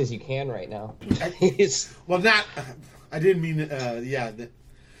 As much as you can right now. Well, not. I didn't mean. The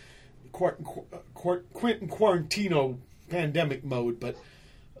Quentin Quarantino pandemic mode, but.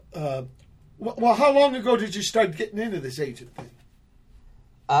 Well, how long ago did you start getting into this agent thing?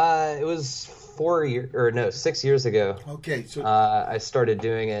 It was 6 years ago. Okay, so I started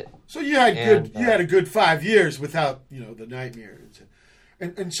doing it. So you had a good 5 years without the nightmare,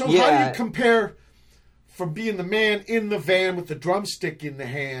 and so how do you compare from being the man in the van with the drumstick in the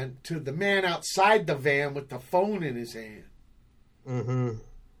hand to the man outside the van with the phone in his hand? Mm-hmm.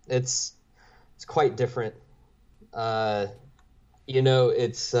 It's quite different.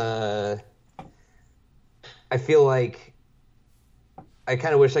 It's. I feel like I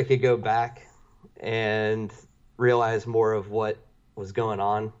kind of wish I could go back and realize more of what was going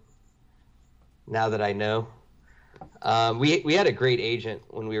on now that I know. We had a great agent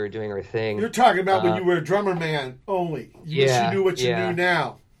when we were doing our thing. You're talking about when you were a drummer man only. You wish you knew what you knew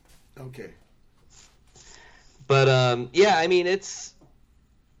now. Okay. But, I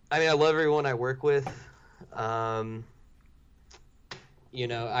love everyone I work with.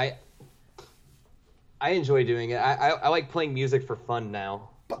 I enjoy doing it. I like playing music for fun now.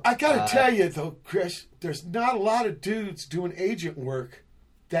 But I got to tell you, though, Chris, there's not a lot of dudes doing agent work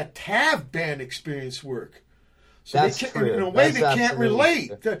that have band experience work. So that's true. In a way, they can't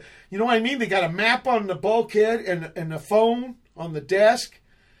relate. You know what I mean? They got a map on the bulkhead and a phone on the desk,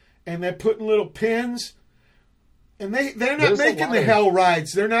 and they're putting little pins. And they're not making the hell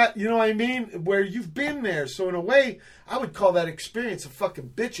rides. They're not, you know what I mean? Where you've been there. So in a way, I would call that experience a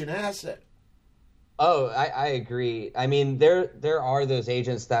fucking bitchin' asset. Oh, I agree. I mean, there are those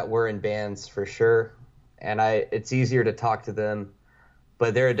agents that were in bands for sure, and it's easier to talk to them.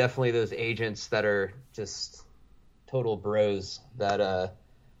 But there are definitely those agents that are just total bros that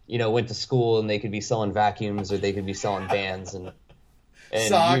went to school and they could be selling vacuums or they could be selling bands and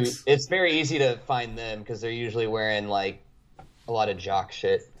socks. It's very easy to find them because they're usually wearing like a lot of jock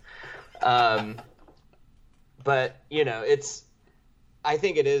shit. But I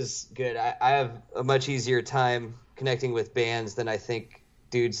think it is good. I have a much easier time connecting with bands than I think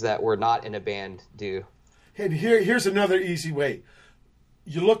dudes that were not in a band do. And here's another easy way.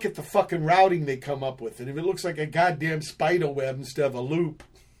 You look at the fucking routing they come up with, and if it looks like a goddamn spider web instead of a loop.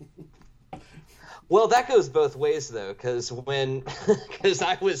 Well, that goes both ways, though, because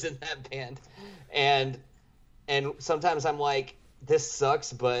I was in that band, and sometimes I'm like, this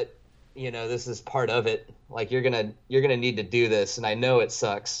sucks, but this is part of it. Like you're gonna need to do this, and I know it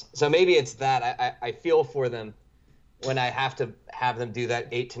sucks. So maybe it's that I feel for them when I have to have them do that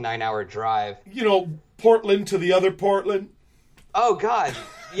 8 to 9 hour drive. Portland to the other Portland. Oh God,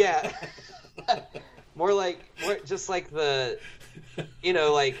 yeah. more just like the,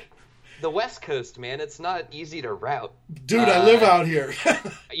 like the West Coast, man. It's not easy to route. Dude, I live out here.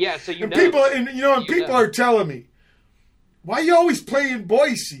 Yeah, so people are telling me, why you always play in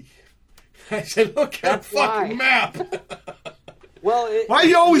Boise? I said, look at the fucking map. Well, why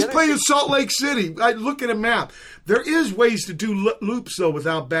you always play in Salt Lake City? I look at a map. There is ways to do loops though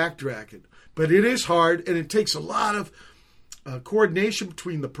without backtracking, but it is hard and it takes a lot of coordination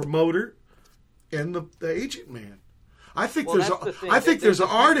between the promoter and the agent man. I think there's an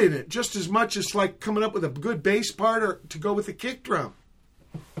art in it just as much as like coming up with a good bass part or to go with a kick drum.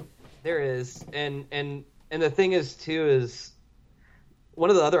 There is, and the thing is too is one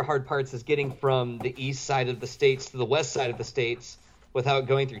of the other hard parts is getting from the east side of the states to the west side of the states without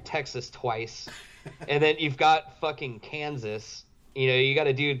going through Texas twice, and then you've got fucking Kansas. You got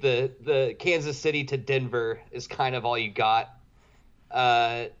to do the Kansas City to Denver is kind of all you got.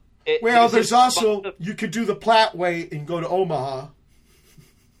 There's also you could do the Platte way and go to Omaha.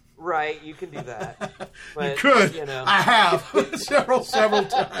 Right, you can do that. But, you could. I have several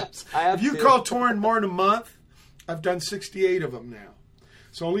times. If you too. call touring more than a month, I've done 68 of them now.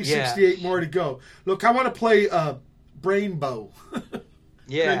 So only 68 more to go. Look, I want to play Brainbow.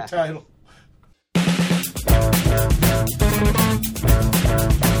 Yeah. Great title.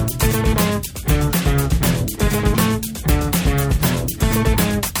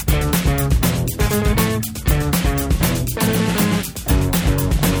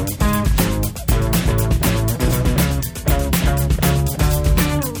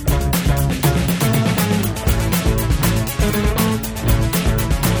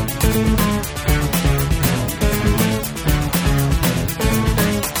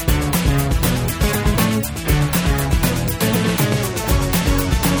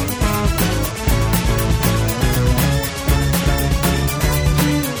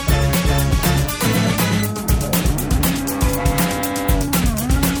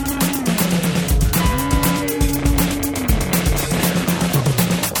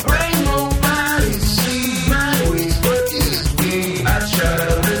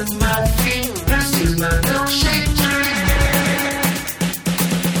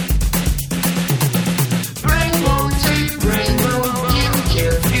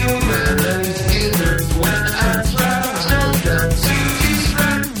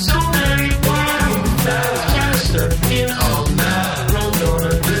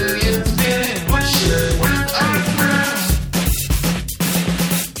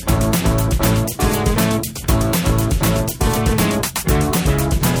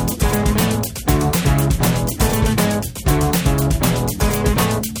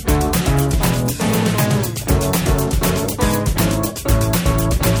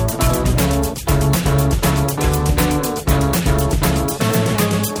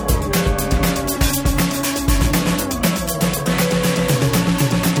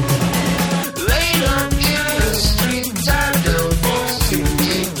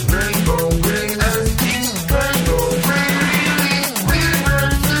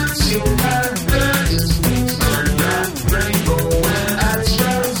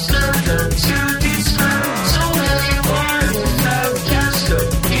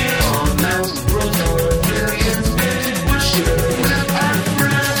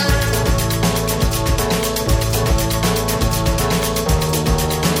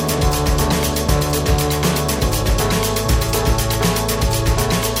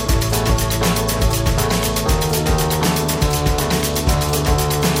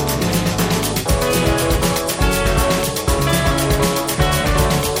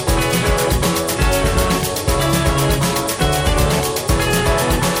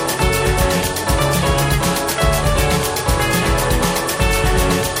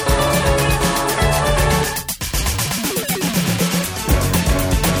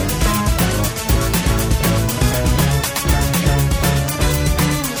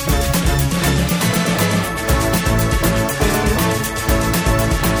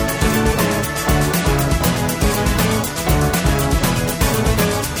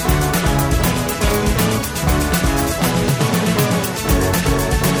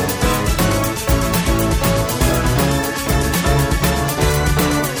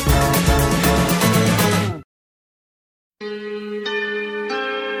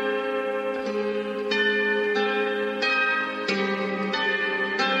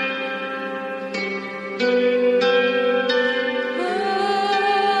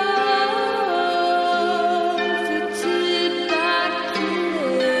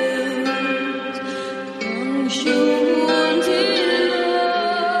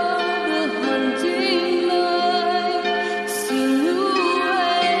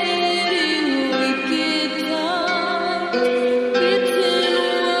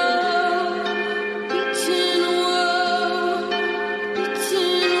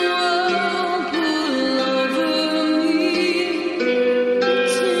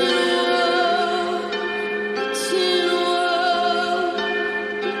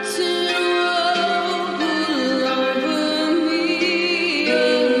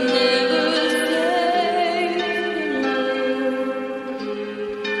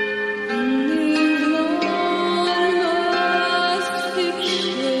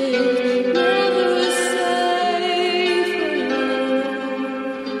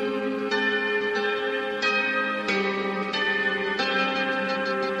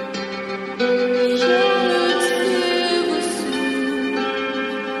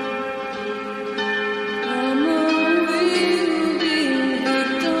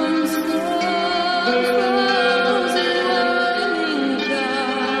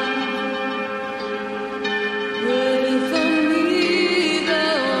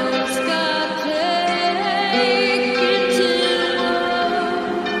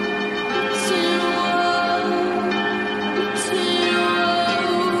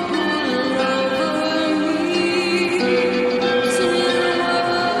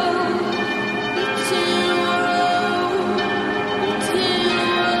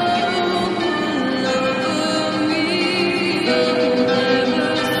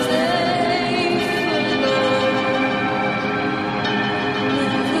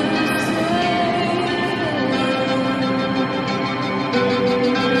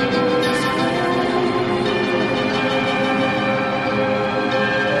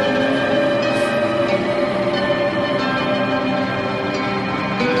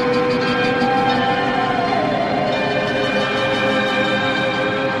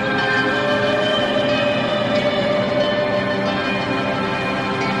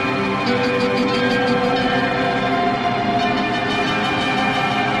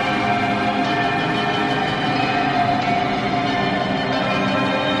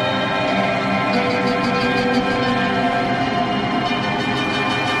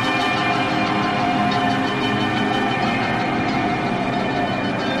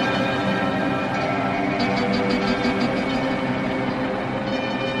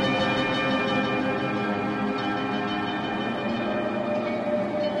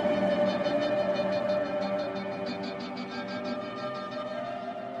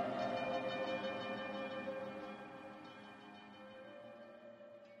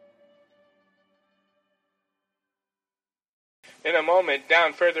 In a moment,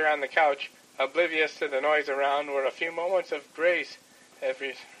 down further on the couch, oblivious to the noise around, were a few moments of grace have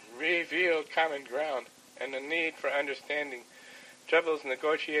revealed common ground and a need for understanding. Troubles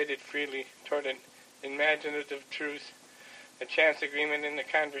negotiated freely toward an imaginative truce, a chance agreement in the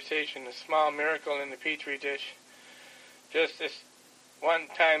conversation, a small miracle in the petri dish. Just this one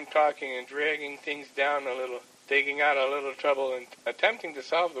time talking and dragging things down a little, digging out a little trouble and attempting to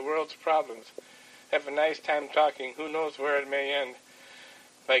solve the world's problems. Have a nice time talking, who knows where it may end,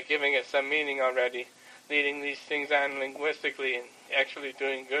 by giving it some meaning already, leading these things on linguistically and actually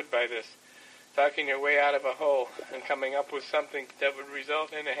doing good by this, talking your way out of a hole and coming up with something that would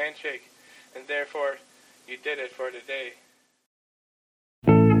result in a handshake, and therefore you did it for today.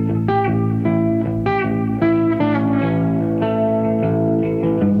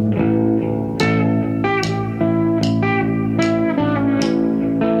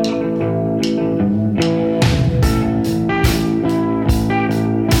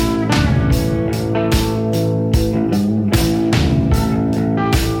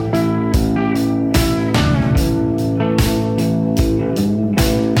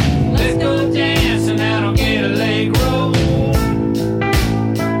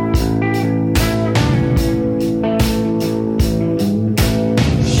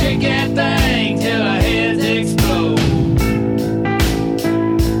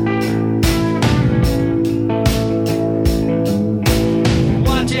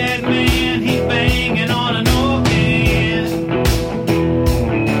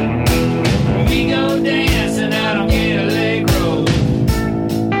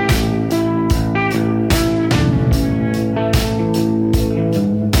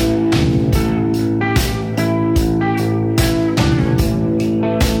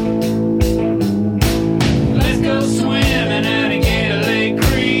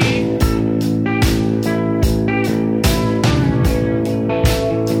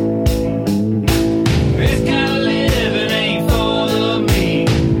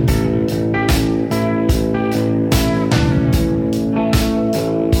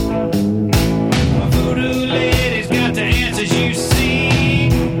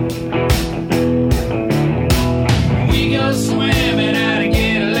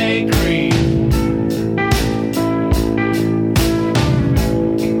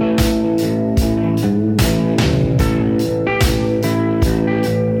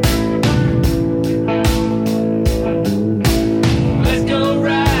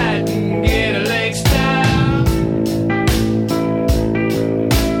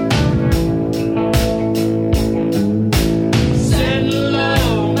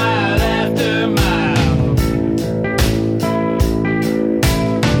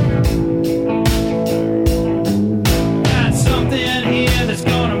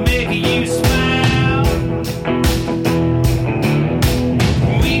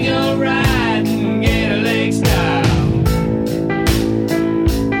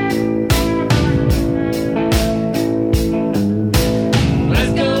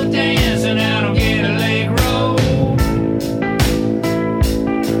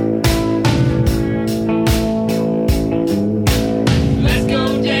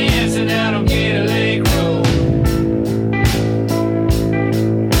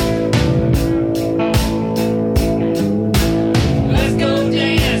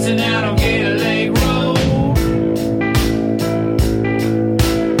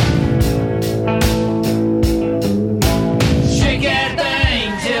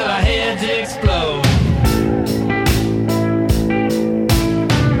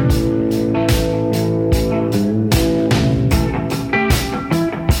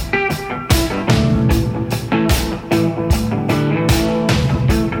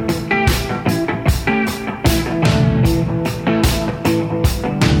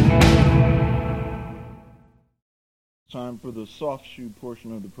 Time for the soft shoe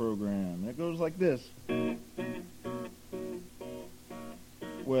portion of the program. It goes like this.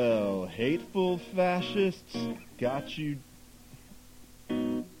 Well, hateful fascists got you...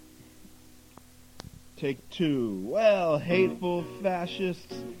 Take two. Well, hateful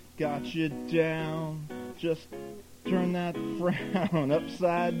fascists got you down. Just turn that frown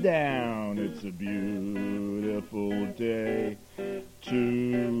upside down. It's a beautiful day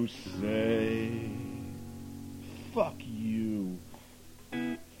to say, fuck you.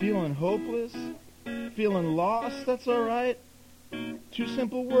 Feeling hopeless? Feeling lost? That's alright. Two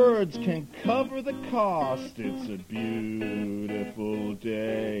simple words can cover the cost. It's a beautiful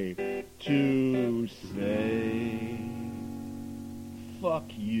day to say, fuck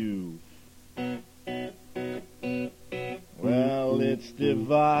you. Well, it's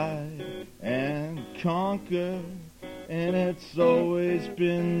divide and conquer, and it's always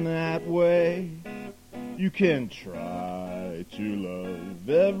been that way. You can try to love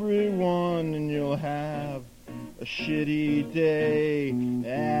everyone and you'll have a shitty day.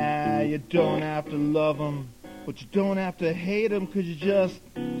 You don't have to love them, but you don't have to hate them, 'cause you just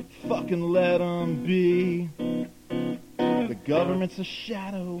fucking let them be. The government's a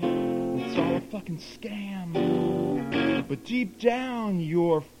shadow, it's all a fucking scam, but deep down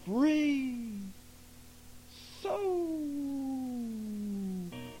you're free. So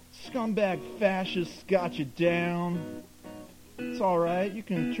scumbag fascists got you down. It's alright, you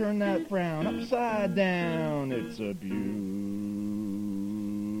can turn that frown upside down. It's a beautiful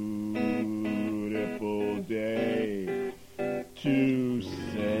day to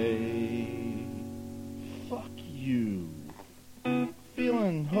say, fuck you.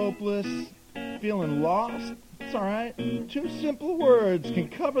 Feeling hopeless, feeling lost? It's alright. Two simple words can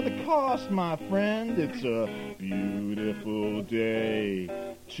cover the cost, my friend. It's a beautiful day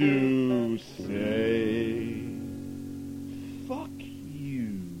to say, fuck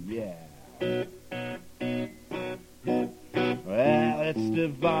you, yeah. Well, it's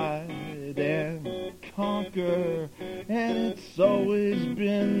divide and conquer, and it's always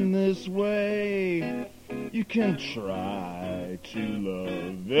been this way. You can try to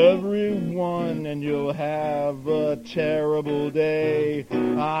love everyone and you'll have a terrible day.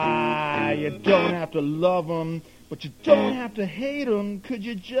 You don't have to love them, but you don't have to hate them. Could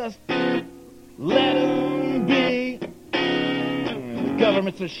you just let them be? The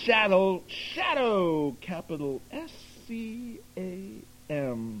government's a shadow, capital SCAM.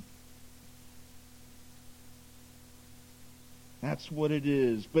 That's what it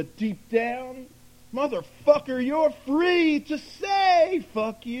is. But deep down, motherfucker, you're free to say,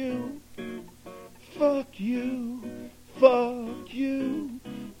 fuck you, fuck you, fuck you,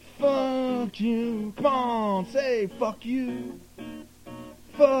 fuck you. Come on, say fuck you,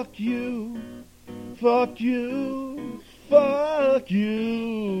 fuck you, fuck you, fuck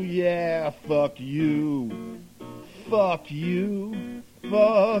you, yeah, fuck you, fuck you,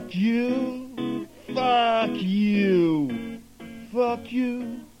 fuck you, fuck you, fuck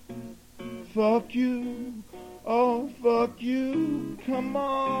you. Fuck you, oh fuck you, come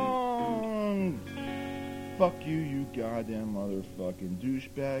on. Fuck you, you goddamn motherfucking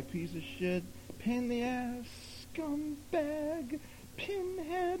douchebag, piece of shit, pain in the ass, scumbag,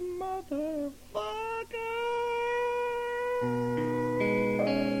 pinhead motherfucker.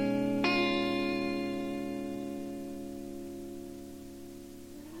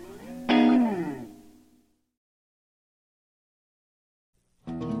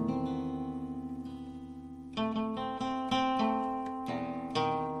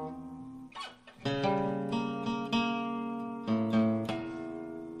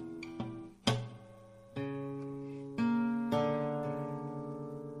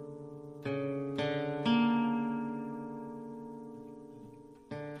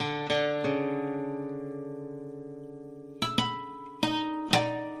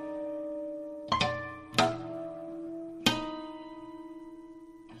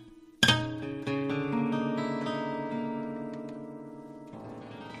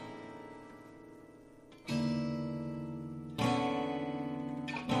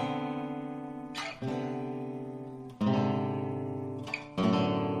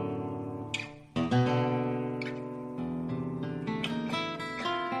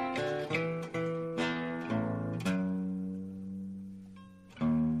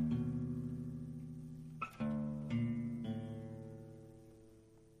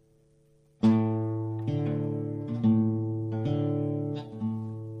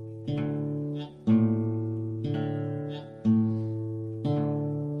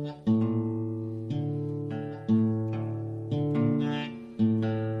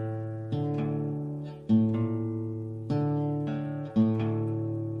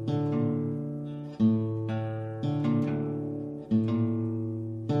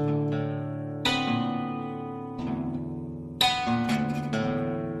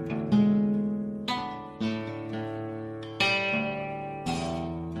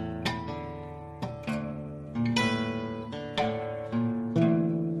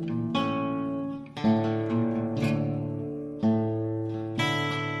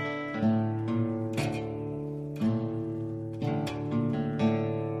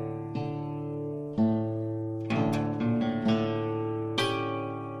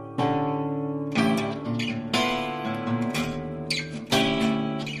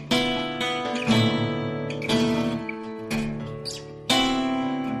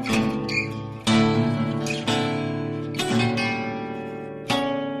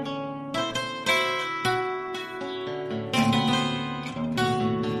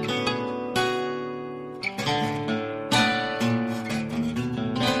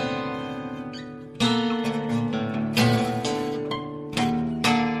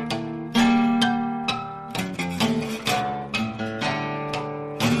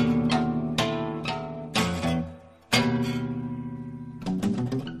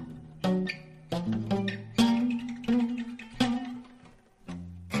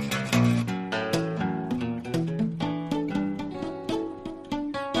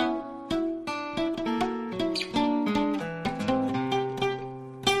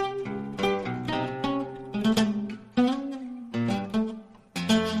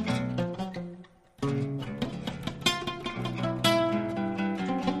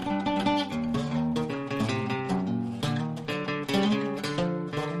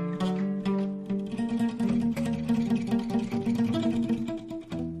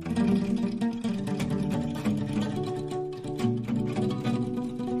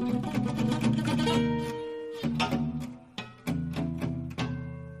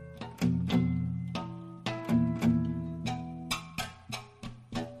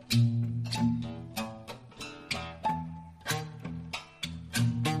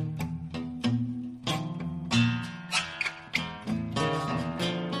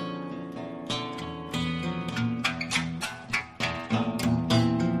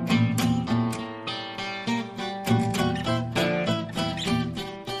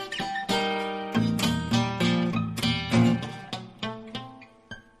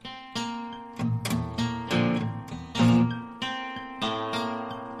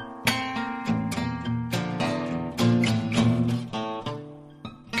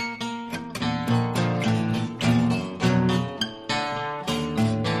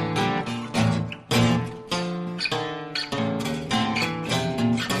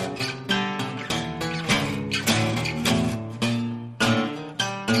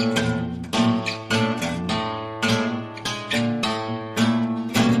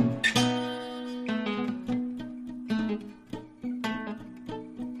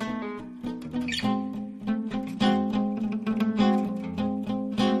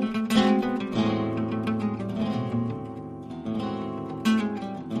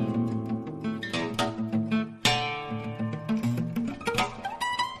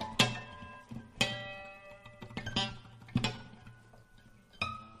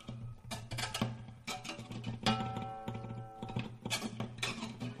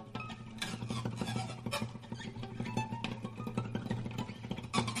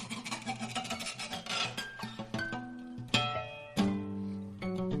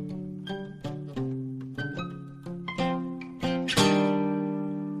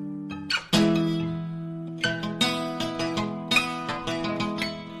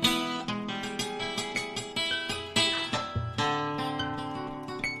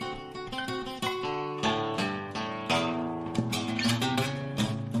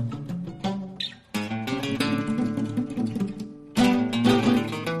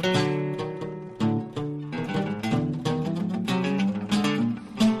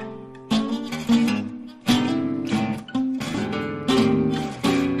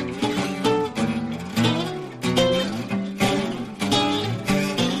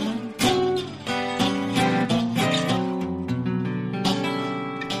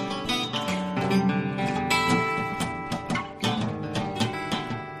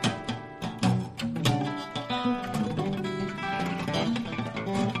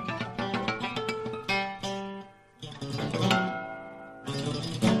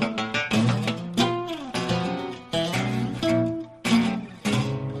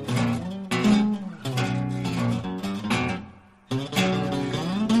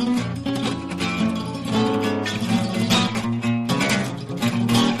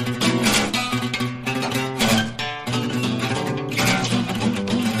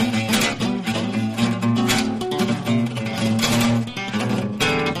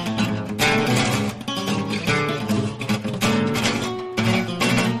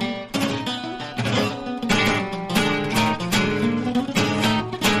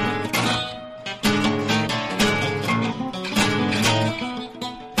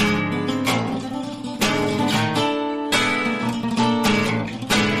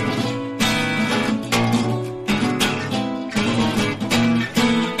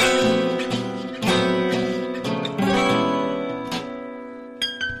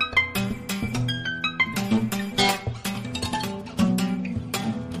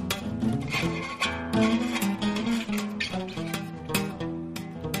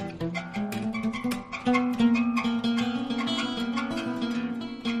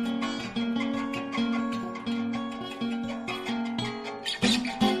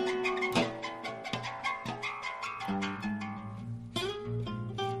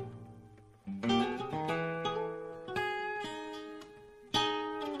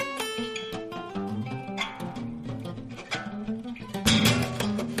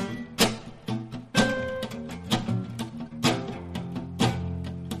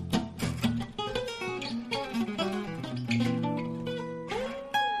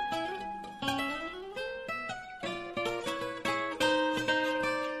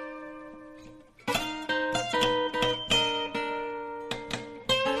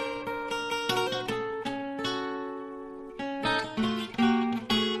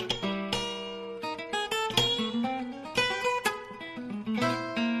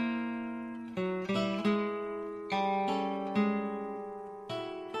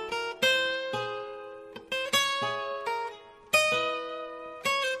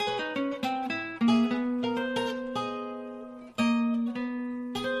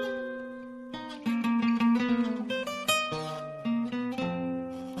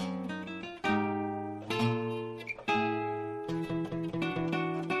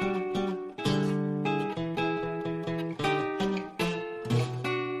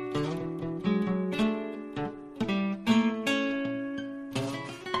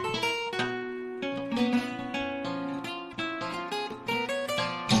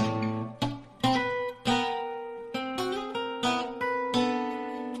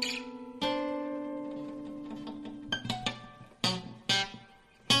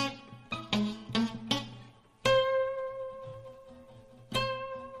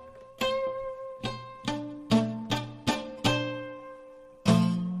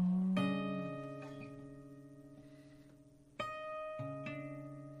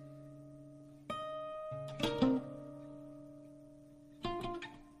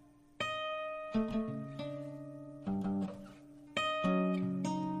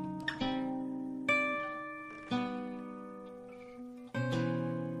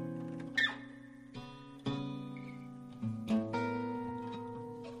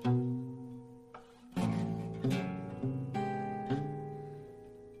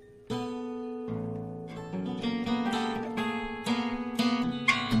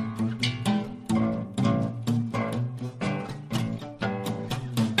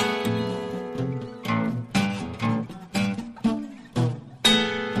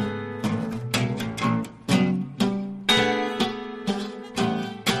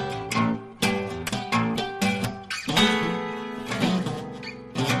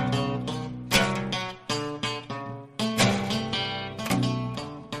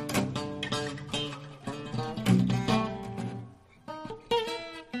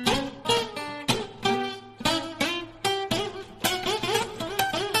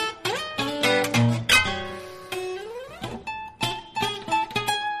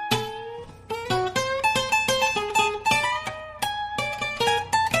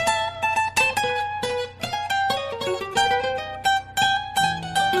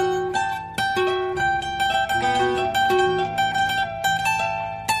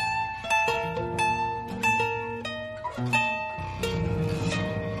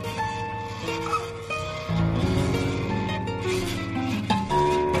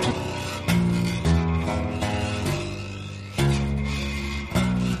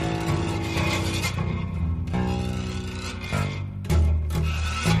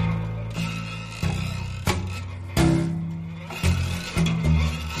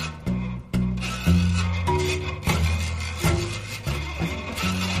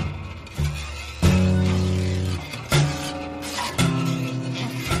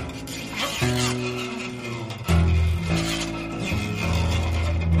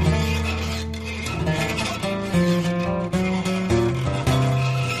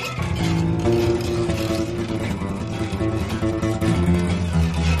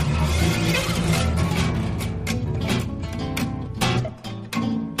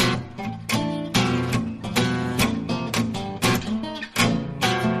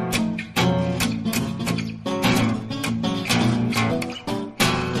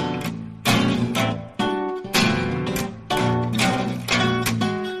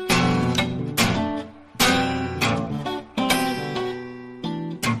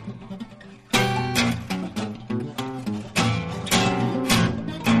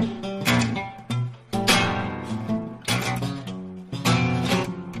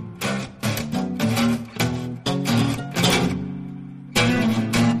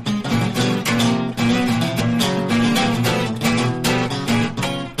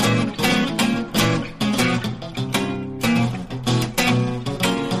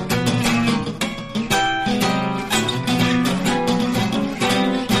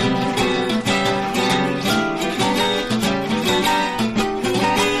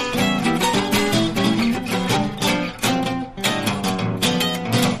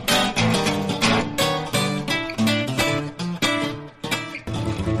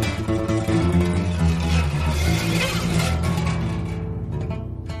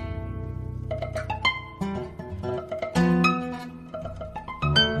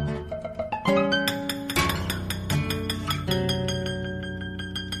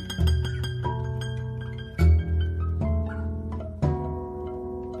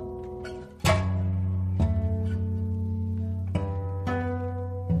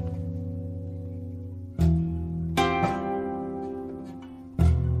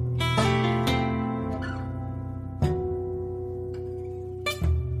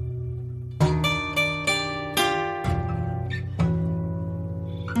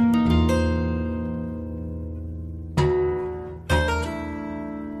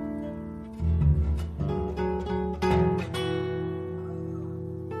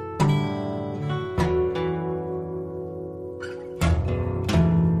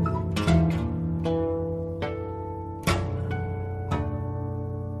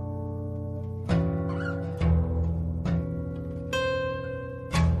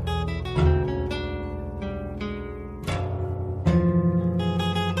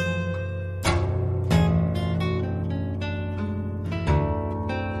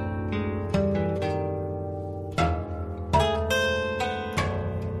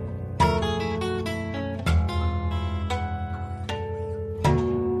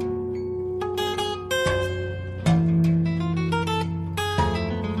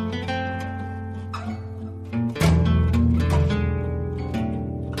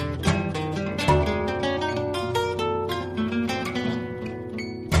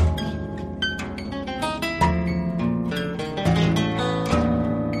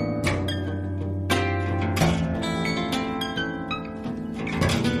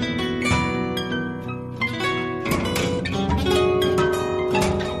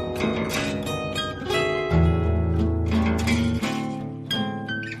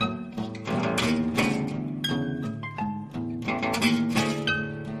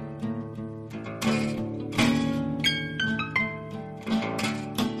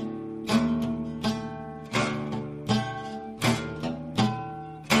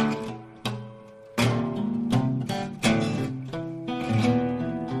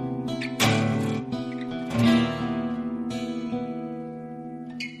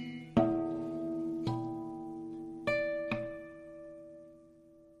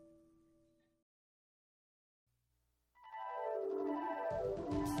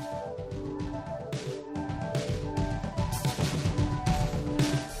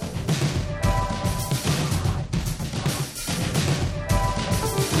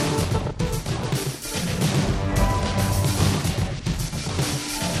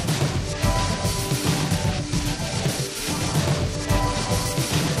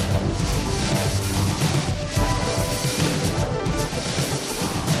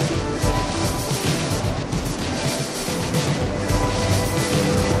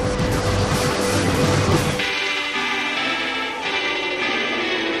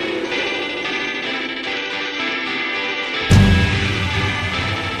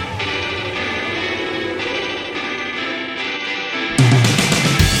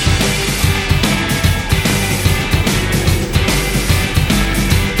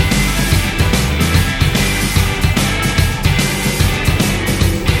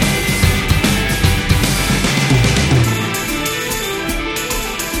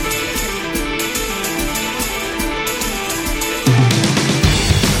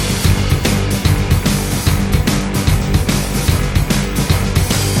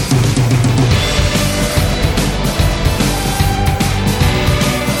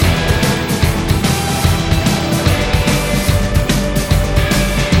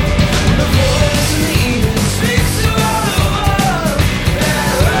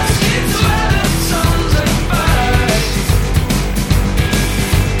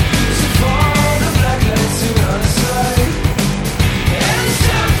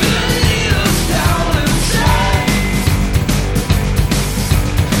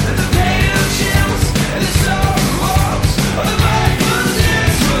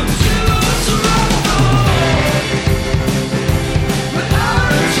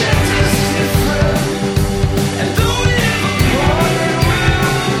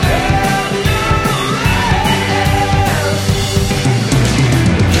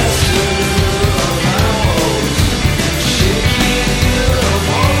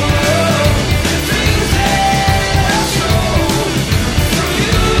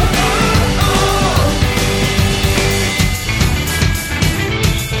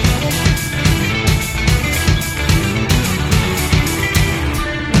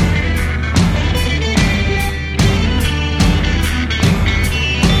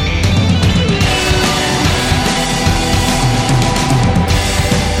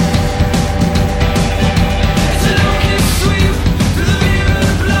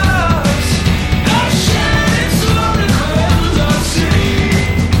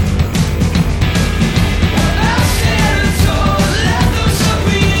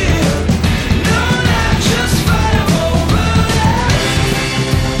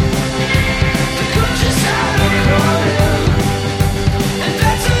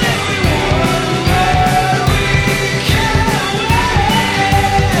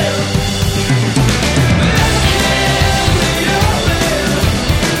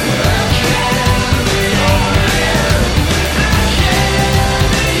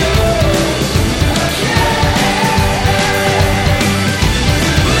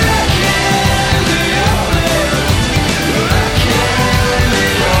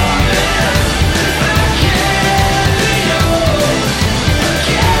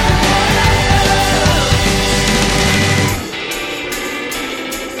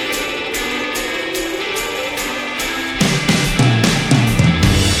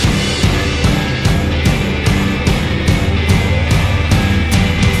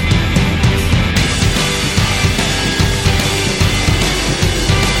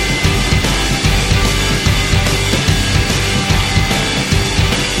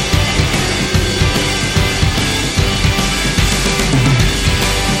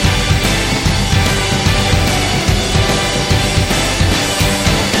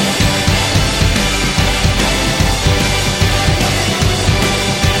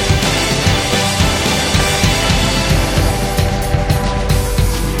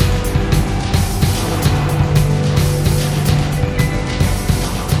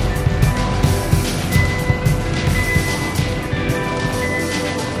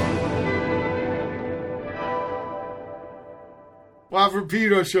 Waffle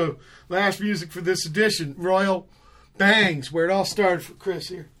Pedro Show. Last music for this edition. Royal Bangs, where it all started for Chris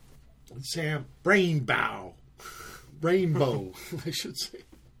here. And Sam. Rainbow, I should say.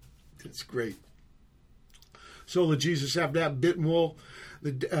 It's great. Soul of Jesus After That, Bit and Wool.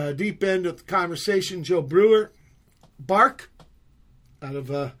 The deep end of the conversation, Joe Brewer. Bark, out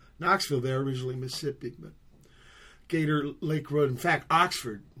of Knoxville there, originally Mississippi, but Gator Lake Road. In fact,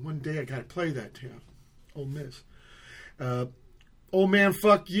 Oxford. One day I got to play that town. Ole Miss. Old Man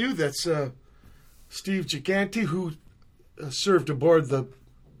Fuck You, that's Steve Gigante, who served aboard the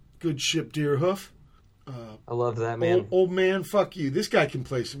good ship Deerhoof. I love that, man. Old Man Fuck You. This guy can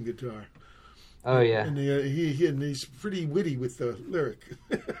play some guitar. Oh, yeah. And he's pretty witty with the lyric.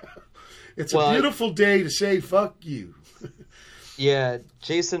 It's a beautiful day to say fuck you. Yeah,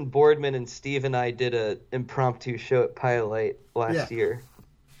 Jason Boardman and Steve and I did an impromptu show at Pilot last year.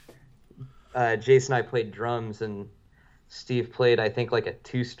 Jason and I played drums, and Steve played, I think, like a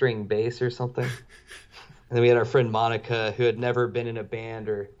 2-string bass or something. And then we had our friend Monica, who had never been in a band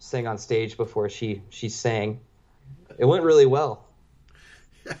or sang on stage before. She sang. It went really well.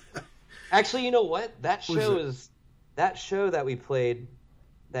 Actually, you know what? That show that we played,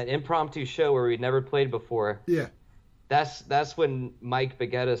 that impromptu show where we'd never played before. Yeah. That's when Mike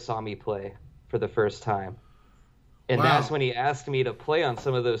Baguetta saw me play for the first time. And wow. That's when he asked me to play on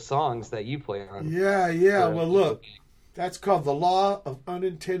some of those songs that you play on. Yeah. Well, look, that's called the law of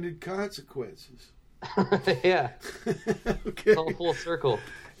unintended consequences. Yeah. Okay. It's all full circle.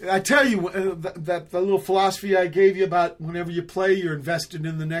 I tell you, that the little philosophy I gave you about whenever you play, you're invested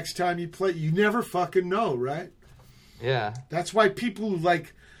in the next time you play. You never fucking know, right? Yeah. That's why people who,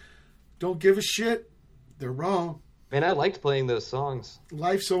 don't give a shit, they're wrong. Man, I liked playing those songs.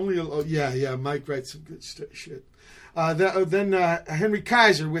 Life's only yeah. Mike writes some good shit. Then Henry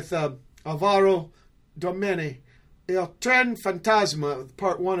Kaiser with Alvaro Domene, El Tren Fantasma,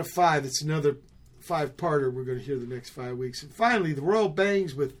 part 1 of 5. It's another 5-parter we're going to hear the next 5 weeks. And finally, the Royal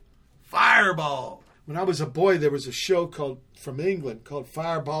Bangs with Fireball. When I was a boy, there was a show from England called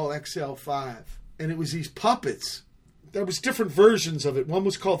Fireball XL5. And it was these puppets. There was different versions of it. One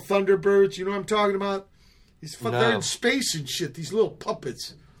was called Thunderbirds. You know what I'm talking about? They're in space and shit. These little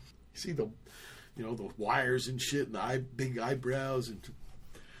puppets. You see the wires and shit and the big eyebrows and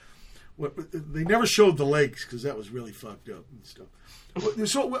they never showed the legs because that was really fucked up and stuff.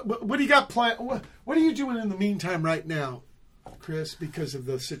 So what do you got planned? What are you doing in the meantime right now, Chris? Because of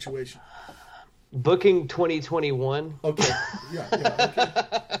the situation. Booking 2021. Okay. Yeah.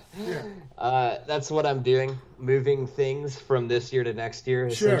 Okay. Yeah. That's what I'm doing. Moving things from this year to next year,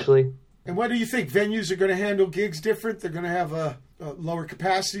 essentially. Sure. And what do you think? Venues are going to handle gigs different? They're going to have lower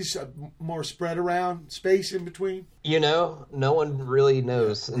capacities, more spread around, space in between? No one really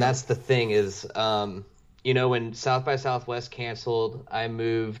knows. And that's the thing is, when South by Southwest canceled, I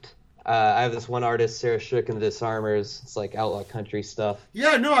moved. I have this one artist, Sarah Shook and the Disarmers. It's like outlaw country stuff.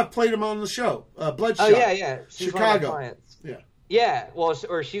 Yeah, no, I've played him on the show. Bloodshot. Oh, yeah. She's Chicago. One of my clients. Yeah. Yeah, well,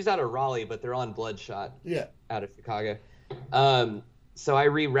 or she's out of Raleigh, but they're on Bloodshot. Yeah. Out of Chicago. So I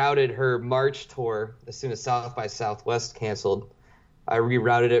rerouted her March tour as soon as South by Southwest canceled. I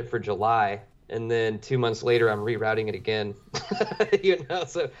rerouted it for July, and then 2 months later, I'm rerouting it again.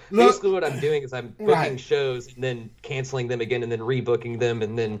 So basically what I'm doing is I'm booking shows and then canceling them again and then rebooking them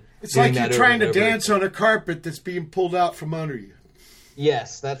and then it's like you're trying to dance on a carpet that's being pulled out from under you.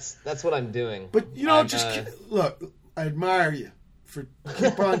 Yes, that's what I'm doing. But look, I admire you for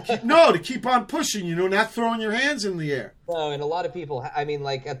to keep on pushing. Not throwing your hands in the air. No, and a lot of people. I mean,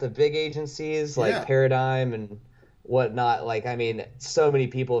 like at the big agencies, like Paradigm and whatnot. So many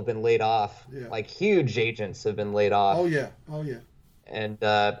people have been laid off. Yeah. Like huge agents have been laid off. Oh yeah. And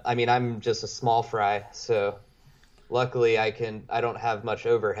I'm just a small fry, so luckily I don't have much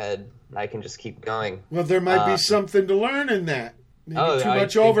overhead. I can just keep going. Well, there might be something to learn in that. Maybe too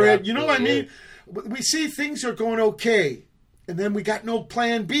much overhead. You know what I mean? We see things are going okay, and then we got no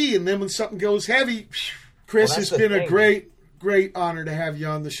plan B, and then when something goes heavy, Chris, it's been a great honor to have you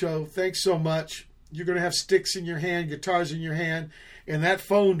on the show. Thanks so much. You're going to have sticks in your hand, guitars in your hand, and that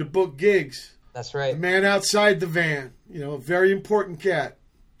phone to book gigs. That's right. The man outside the van, a very important cat.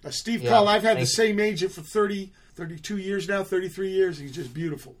 Steve Call, I've had the same agent for 32 years now, 33 years. He's just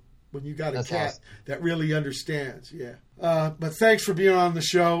beautiful when you got a cat that really understands. Yeah. But thanks for being on the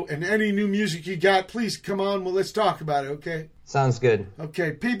show. And any new music you got, please come on. Well, let's talk about it, okay? Sounds good.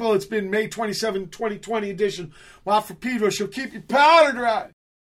 Okay, people, it's been May 27, 2020 edition. Waffle Pedro Show. Keep your powder dry.